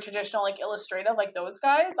that neo traditional, illustrative, those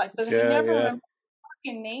guys. You never remember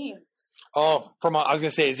fucking names. Oh, I was going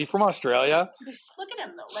to say, is he from Australia? Look at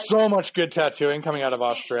him, though. So much good tattooing coming out of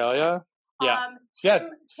Australia. Yeah.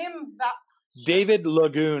 Tim David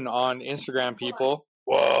Lagoon on Instagram, people.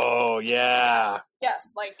 Whoa, yeah.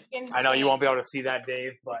 Yes, insane. I know you won't be able to see that,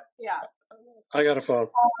 Dave, but... Yeah. I got a phone.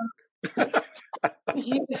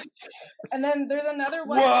 And then there's another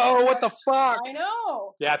one. Whoa, what the fuck? I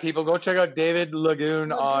know. Yeah, people, go check out David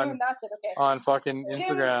Lagoon on that's it, okay. On fucking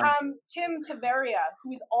Instagram. Tim Taveria,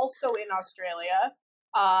 who's also in Australia.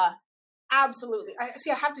 Absolutely. I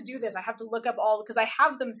have to do this. I have to look up all, because I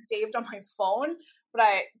have them saved on my phone, but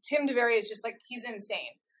Tim DeVary is just like, he's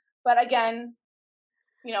insane. But again,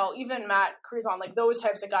 you know, even Matt Cruzon, like those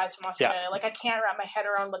types of guys from Australia, like I can't wrap my head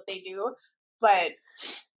around what they do, but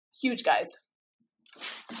huge guys.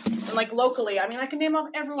 And like locally, I mean, I can name off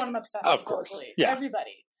everyone I'm obsessed with. Of course. Locally. Yeah.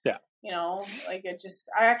 Everybody. Yeah. You know, like it just,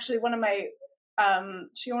 I actually, one of my,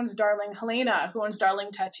 she owns Darling, Helena, who owns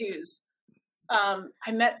Darling Tattoos.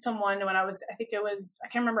 I met someone when I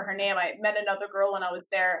can't remember her name. I met another girl when I was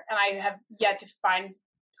there, and I have yet to find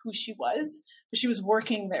who she was, but she was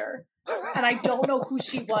working there. And I don't know who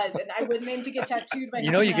she was, and I went in to get tattooed by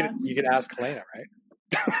you know, Helena. You could ask Helena, right?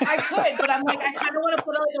 I could, but I'm like, I kind of want to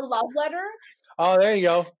put out like a love letter. Oh, there you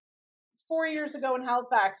go. 4 years ago in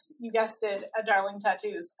Halifax, you guessed it, at Darling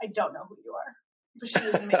Tattoos. I don't know who you are, but she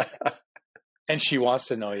was amazing. And she wants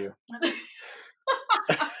to know you.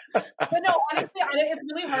 But no, honestly, it's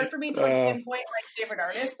really hard for me to like pinpoint my favorite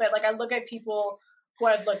artists. But like, I look at people who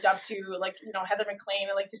I've looked up to, like, you know, Heather McLean,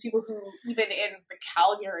 and like just people who even in the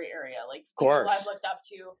Calgary area, like, of course, I've looked up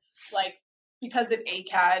to, like, because of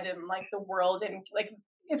ACAD and like the world, and like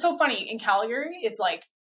it's so funny in Calgary, it's like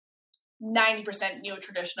 90%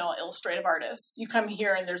 neo-traditional illustrative artists. You come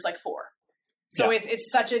here and there's like 4. So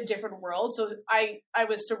it's such a different world. So I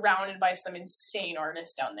was surrounded by some insane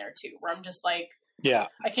artists down there too, where I'm just like,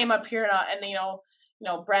 I came up here and you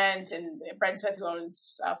know, Brent Smith, who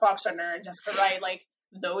owns Fox Runner, and Jessica Wright, like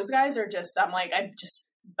those guys are just, I'm like, I just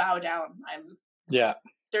bow down.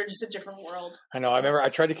 They're just a different world. I know. I remember I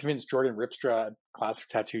tried to convince Jordan Ripstra at Classic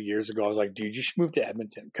Tattoo years ago. I was like, dude, you should move to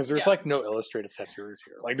Edmonton, because there's like no illustrative tattooers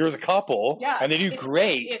here. Like there's a couple and they do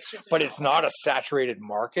great, but it's not a saturated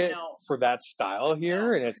market for that style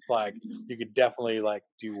here. And it's like, you could definitely like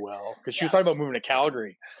do well. Because she was talking about moving to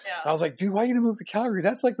Calgary. And I was like, dude, why are you going to move to Calgary?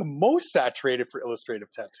 That's like the most saturated for illustrative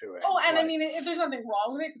tattooing. Oh, and like, I mean, if there's nothing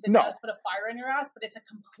wrong with it, because it does put a fire in your ass, but it's a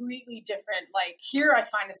completely different, like here I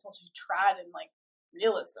find it's supposed to be trad and like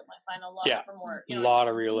realism. I find a lot more, you know, lot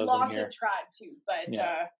of realism lots here. Of trad too, but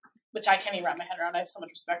which I can't even wrap my head around. I have so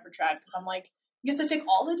much respect for trad, because I'm like, you have to take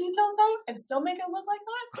all the details out and still make it look like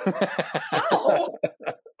that? How?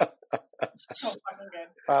 So fucking good.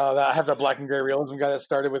 I have that black and gray realism guy that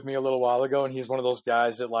started with me a little while ago, and he's one of those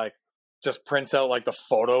guys that like just prints out like the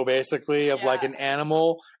photo basically of like an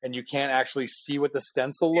animal, and you can't actually see what the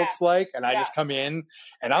stencil looks like. And I just come in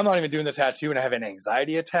and I'm not even doing the tattoo, and I have an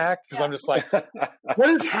anxiety attack because I'm just like, what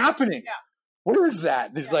is happening? What is that?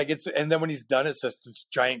 And he's like, and then when he's done, it's just this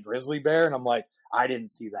giant grizzly bear. And I'm like, I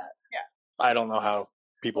didn't see that. I don't know how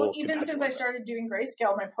people. Well, even since I started doing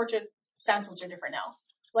grayscale, my portrait stencils are different now.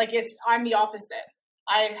 Like I'm the opposite.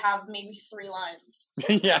 I have maybe 3 lines.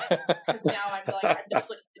 Because now I'm just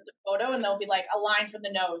looking at the photo, and there'll be like a line for the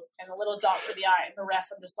nose and a little dot for the eye, and the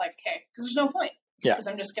rest I'm just like, okay, because there's no point. Because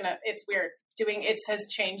I'm just it's weird. It has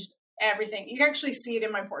changed everything. You can actually see it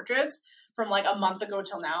in my portraits from like a month ago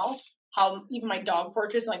till now, how even my dog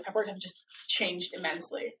portraits and like pet portraits have just changed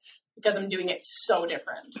immensely, because I'm doing it so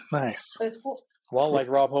different. Nice. But it's cool. Well, like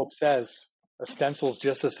Rob Hope says, a stencil's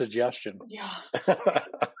just a suggestion. Yeah.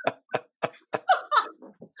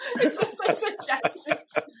 It's just a suggestion.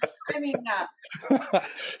 I mean,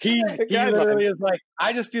 he literally is like,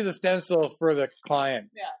 I just do the stencil for the client.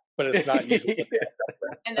 But it's not useful.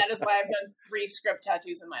 And that is why I've done 3 script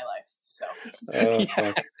tattoos in my life. So.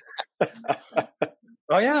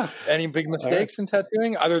 Oh yeah. Any big mistakes in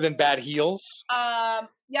tattooing other than bad heels?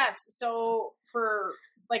 Yes. So for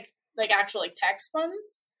like actual like text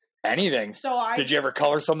ones. Anything. Did you ever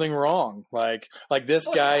color something wrong? Like this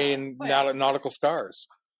guy in Nautical Stars.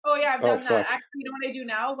 Oh yeah, I've done that. Actually, you know what I do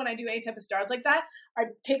now when I do any type of stars like that? I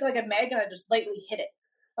take like a mag and I just lightly hit it.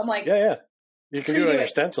 I'm like, you can do it on your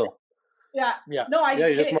stencil. Yeah. No, I just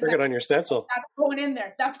you just mark it on your stencil. That's going in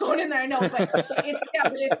there. I know, but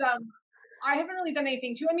it's I haven't really done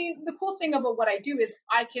anything too. I mean, the cool thing about what I do is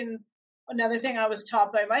another thing I was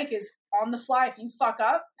taught by Mike is, on the fly, if you fuck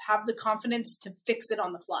up, have the confidence to fix it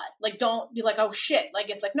on the fly. Like, don't be like, oh shit. Like,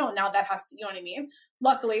 it's like, no, now that has to, you know what I mean?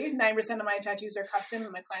 Luckily, 9% of my tattoos are custom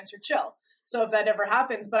and my clients are chill. So if that ever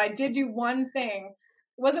happens, but I did do one thing.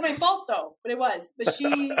 It wasn't my fault though, but it was. But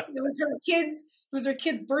it was her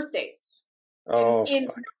kids' birthdays.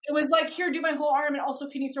 It was like, here, do my whole arm, and also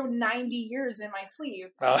can you throw 90 years in my sleeve?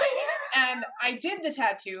 And I did the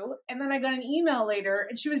tattoo, and then I got an email later,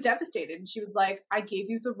 and she was devastated, and she was like, I gave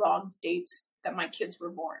you the wrong dates that my kids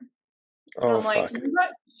were born. And I'm like,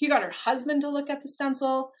 she got her husband to look at the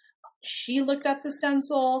stencil, she looked at the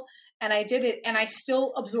stencil, and I did it, and I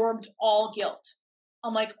still absorbed all guilt.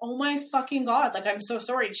 I'm like, oh my fucking God, like, I'm so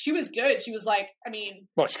sorry. She was good. She was like, I mean,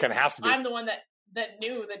 well, she kind of has to be. I'm the one that that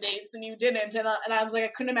knew the dates and you didn't. And I was like, I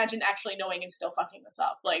couldn't imagine actually knowing and still fucking this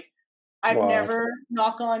up. Like, I've never,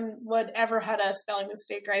 knock on wood, ever had a spelling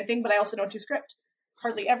mistake or anything, but I also don't do script.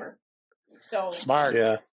 Hardly ever. So smart.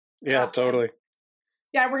 Yeah, totally.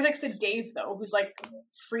 Yeah, I work next to Dave, though, who's like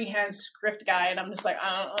freehand script guy, and I'm just like,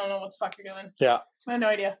 I don't know what the fuck you're doing. Yeah. I have no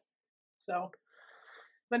idea. So,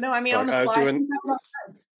 but no, I mean, on the fly,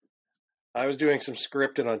 I was doing some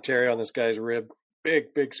script in Ontario on this guy's rib.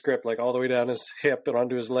 Big script, like all the way down his hip and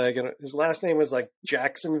onto his leg. And his last name was like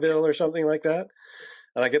Jacksonville or something like that.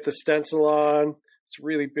 And I get the stencil on. It's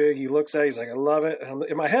really big. He looks at it. He's like, I love it. And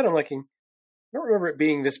in my head, I'm like, I don't remember it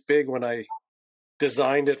being this big when I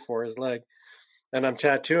designed it for his leg. And I'm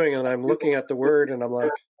tattooing and I'm looking at the word and I'm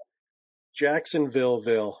like,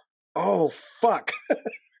 Jacksonville. Oh, fuck.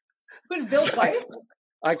 Who'd Bill twice?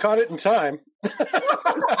 I caught it in time.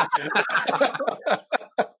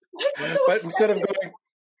 But instead of going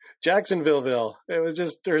Jacksonville, it was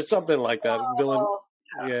just, there's something like that. Villain.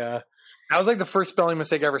 Yeah. That was like the first spelling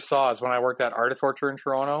mistake I ever saw is when I worked at Art of Torture in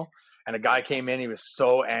Toronto. And a guy came in, he was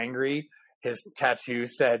so angry. His tattoo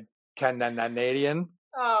said Canadian.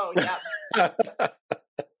 Oh, yeah.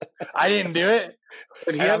 I didn't do it.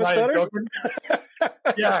 Did he have a stutter?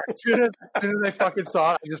 Yeah, as soon as I fucking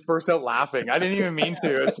saw it, I just burst out laughing. I didn't even mean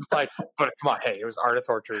to. It was just like, but come on, hey, it was Art of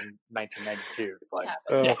Torture in 1992. It's like,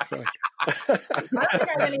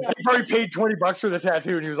 he probably paid $20 for the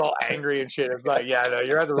tattoo, and he was all angry and shit. It's like, yeah, no,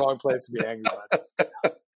 you're at the wrong place to be angry about it.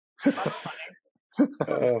 That's funny.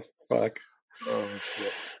 Oh, fuck. Oh,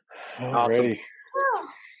 shit. Alrighty. Awesome.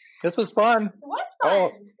 This was fun. It was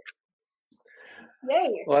fun.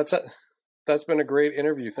 Yay. Well, that's been a great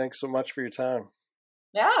interview. Thanks so much for your time.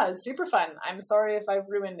 Yeah, it's super fun. I'm sorry if I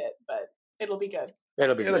ruined it, but it'll be good.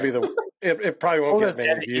 It'll be it probably won't get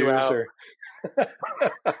many views. Or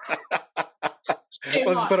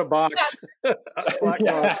let's put a box. Black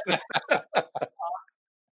box.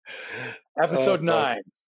 Episode 9.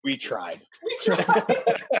 We tried.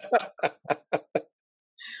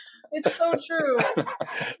 It's so true.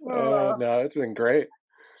 No, it's been great.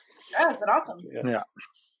 Yeah, it's been awesome.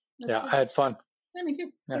 Yeah, I had fun. Yeah, me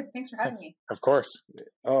too. Good. Thanks for having me. Of course.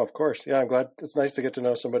 Oh, of course. Yeah, I'm glad. It's nice to get to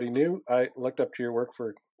know somebody new. I looked up to your work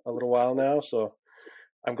for a little while now, so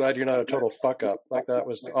I'm glad you're not a total fuck up. Like that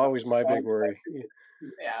was always my big worry.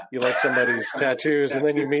 Yeah. You like somebody's tattoos, and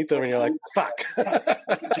then you meet them, and you're like, fuck.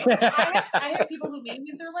 I have people who meet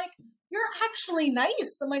me, they're like, you're actually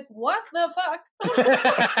nice. I'm like, what the fuck? Of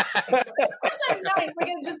course I'm nice.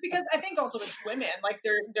 Like, just because I think also with women, like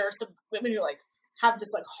there are some women who like have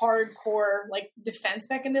this like hardcore like defense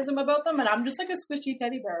mechanism about them, and I'm just like a squishy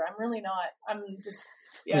teddy bear. I'm really not. I'm just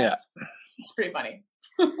It's pretty funny.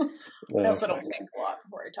 I also don't think a lot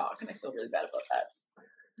before I talk, and I feel really bad about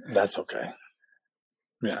that. That's okay.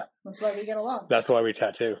 Yeah. That's why we get along. That's why we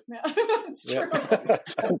tattoo. Yeah, it's true.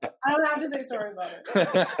 I don't have to say sorry about it.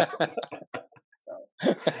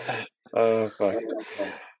 Oh, fuck.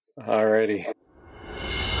 Alrighty.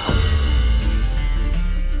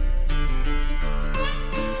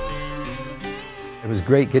 It was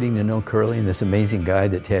great getting to know Curly and this amazing guy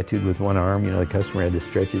that tattooed with one arm. You know, the customer had to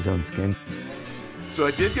stretch his own skin. So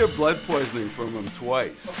I did get blood poisoning from him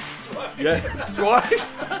twice. Yeah, twice.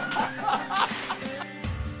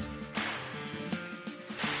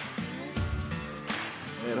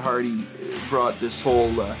 Ed Hardy brought this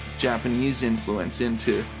whole Japanese influence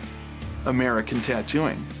into American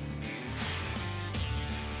tattooing.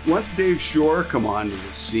 Once Dave Shore come onto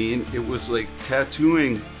the scene, it was like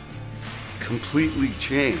tattooing completely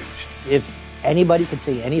changed. If anybody could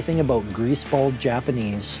say anything about greaseball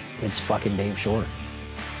Japanese, it's fucking Dave Shore.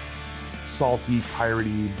 Salty,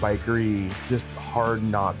 piratey, bikery, just hard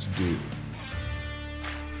not to do.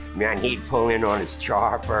 Man, he'd pull in on his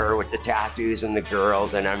chopper with the tattoos and the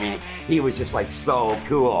girls, and I mean, he was just like so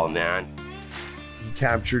cool, man. He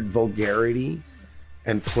captured vulgarity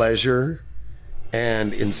and pleasure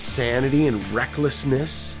and insanity and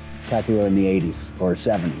recklessness. Tattooer in the 80s or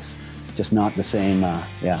 70s, just not the same,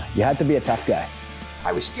 you had to be a tough guy.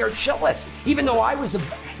 I was scared shitless. Even though I was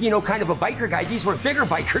kind of a biker guy, these were bigger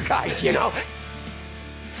biker guys, you know?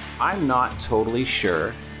 I'm not totally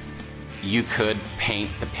sure you could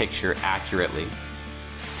paint the picture accurately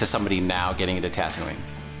to somebody now getting into tattooing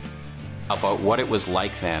about what it was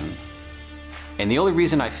like then. And the only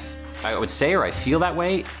reason I would say or I feel that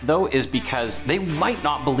way, though, is because they might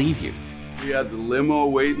not believe you. We had the limo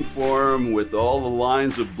waiting for him with all the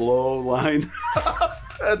lines of blow lined up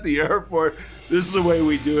at the airport. This is the way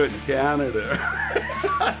we do it in Canada.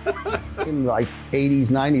 In like 80s,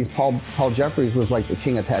 90s, Paul Jeffries was like the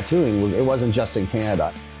king of tattooing. It wasn't just in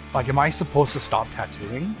Canada. Like, am I supposed to stop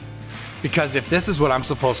tattooing? Because if this is what I'm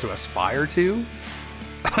supposed to aspire to,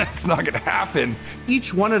 it's not going to happen.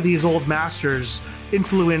 Each one of these old masters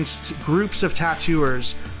influenced groups of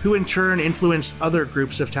tattooers who in turn influenced other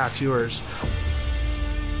groups of tattooers.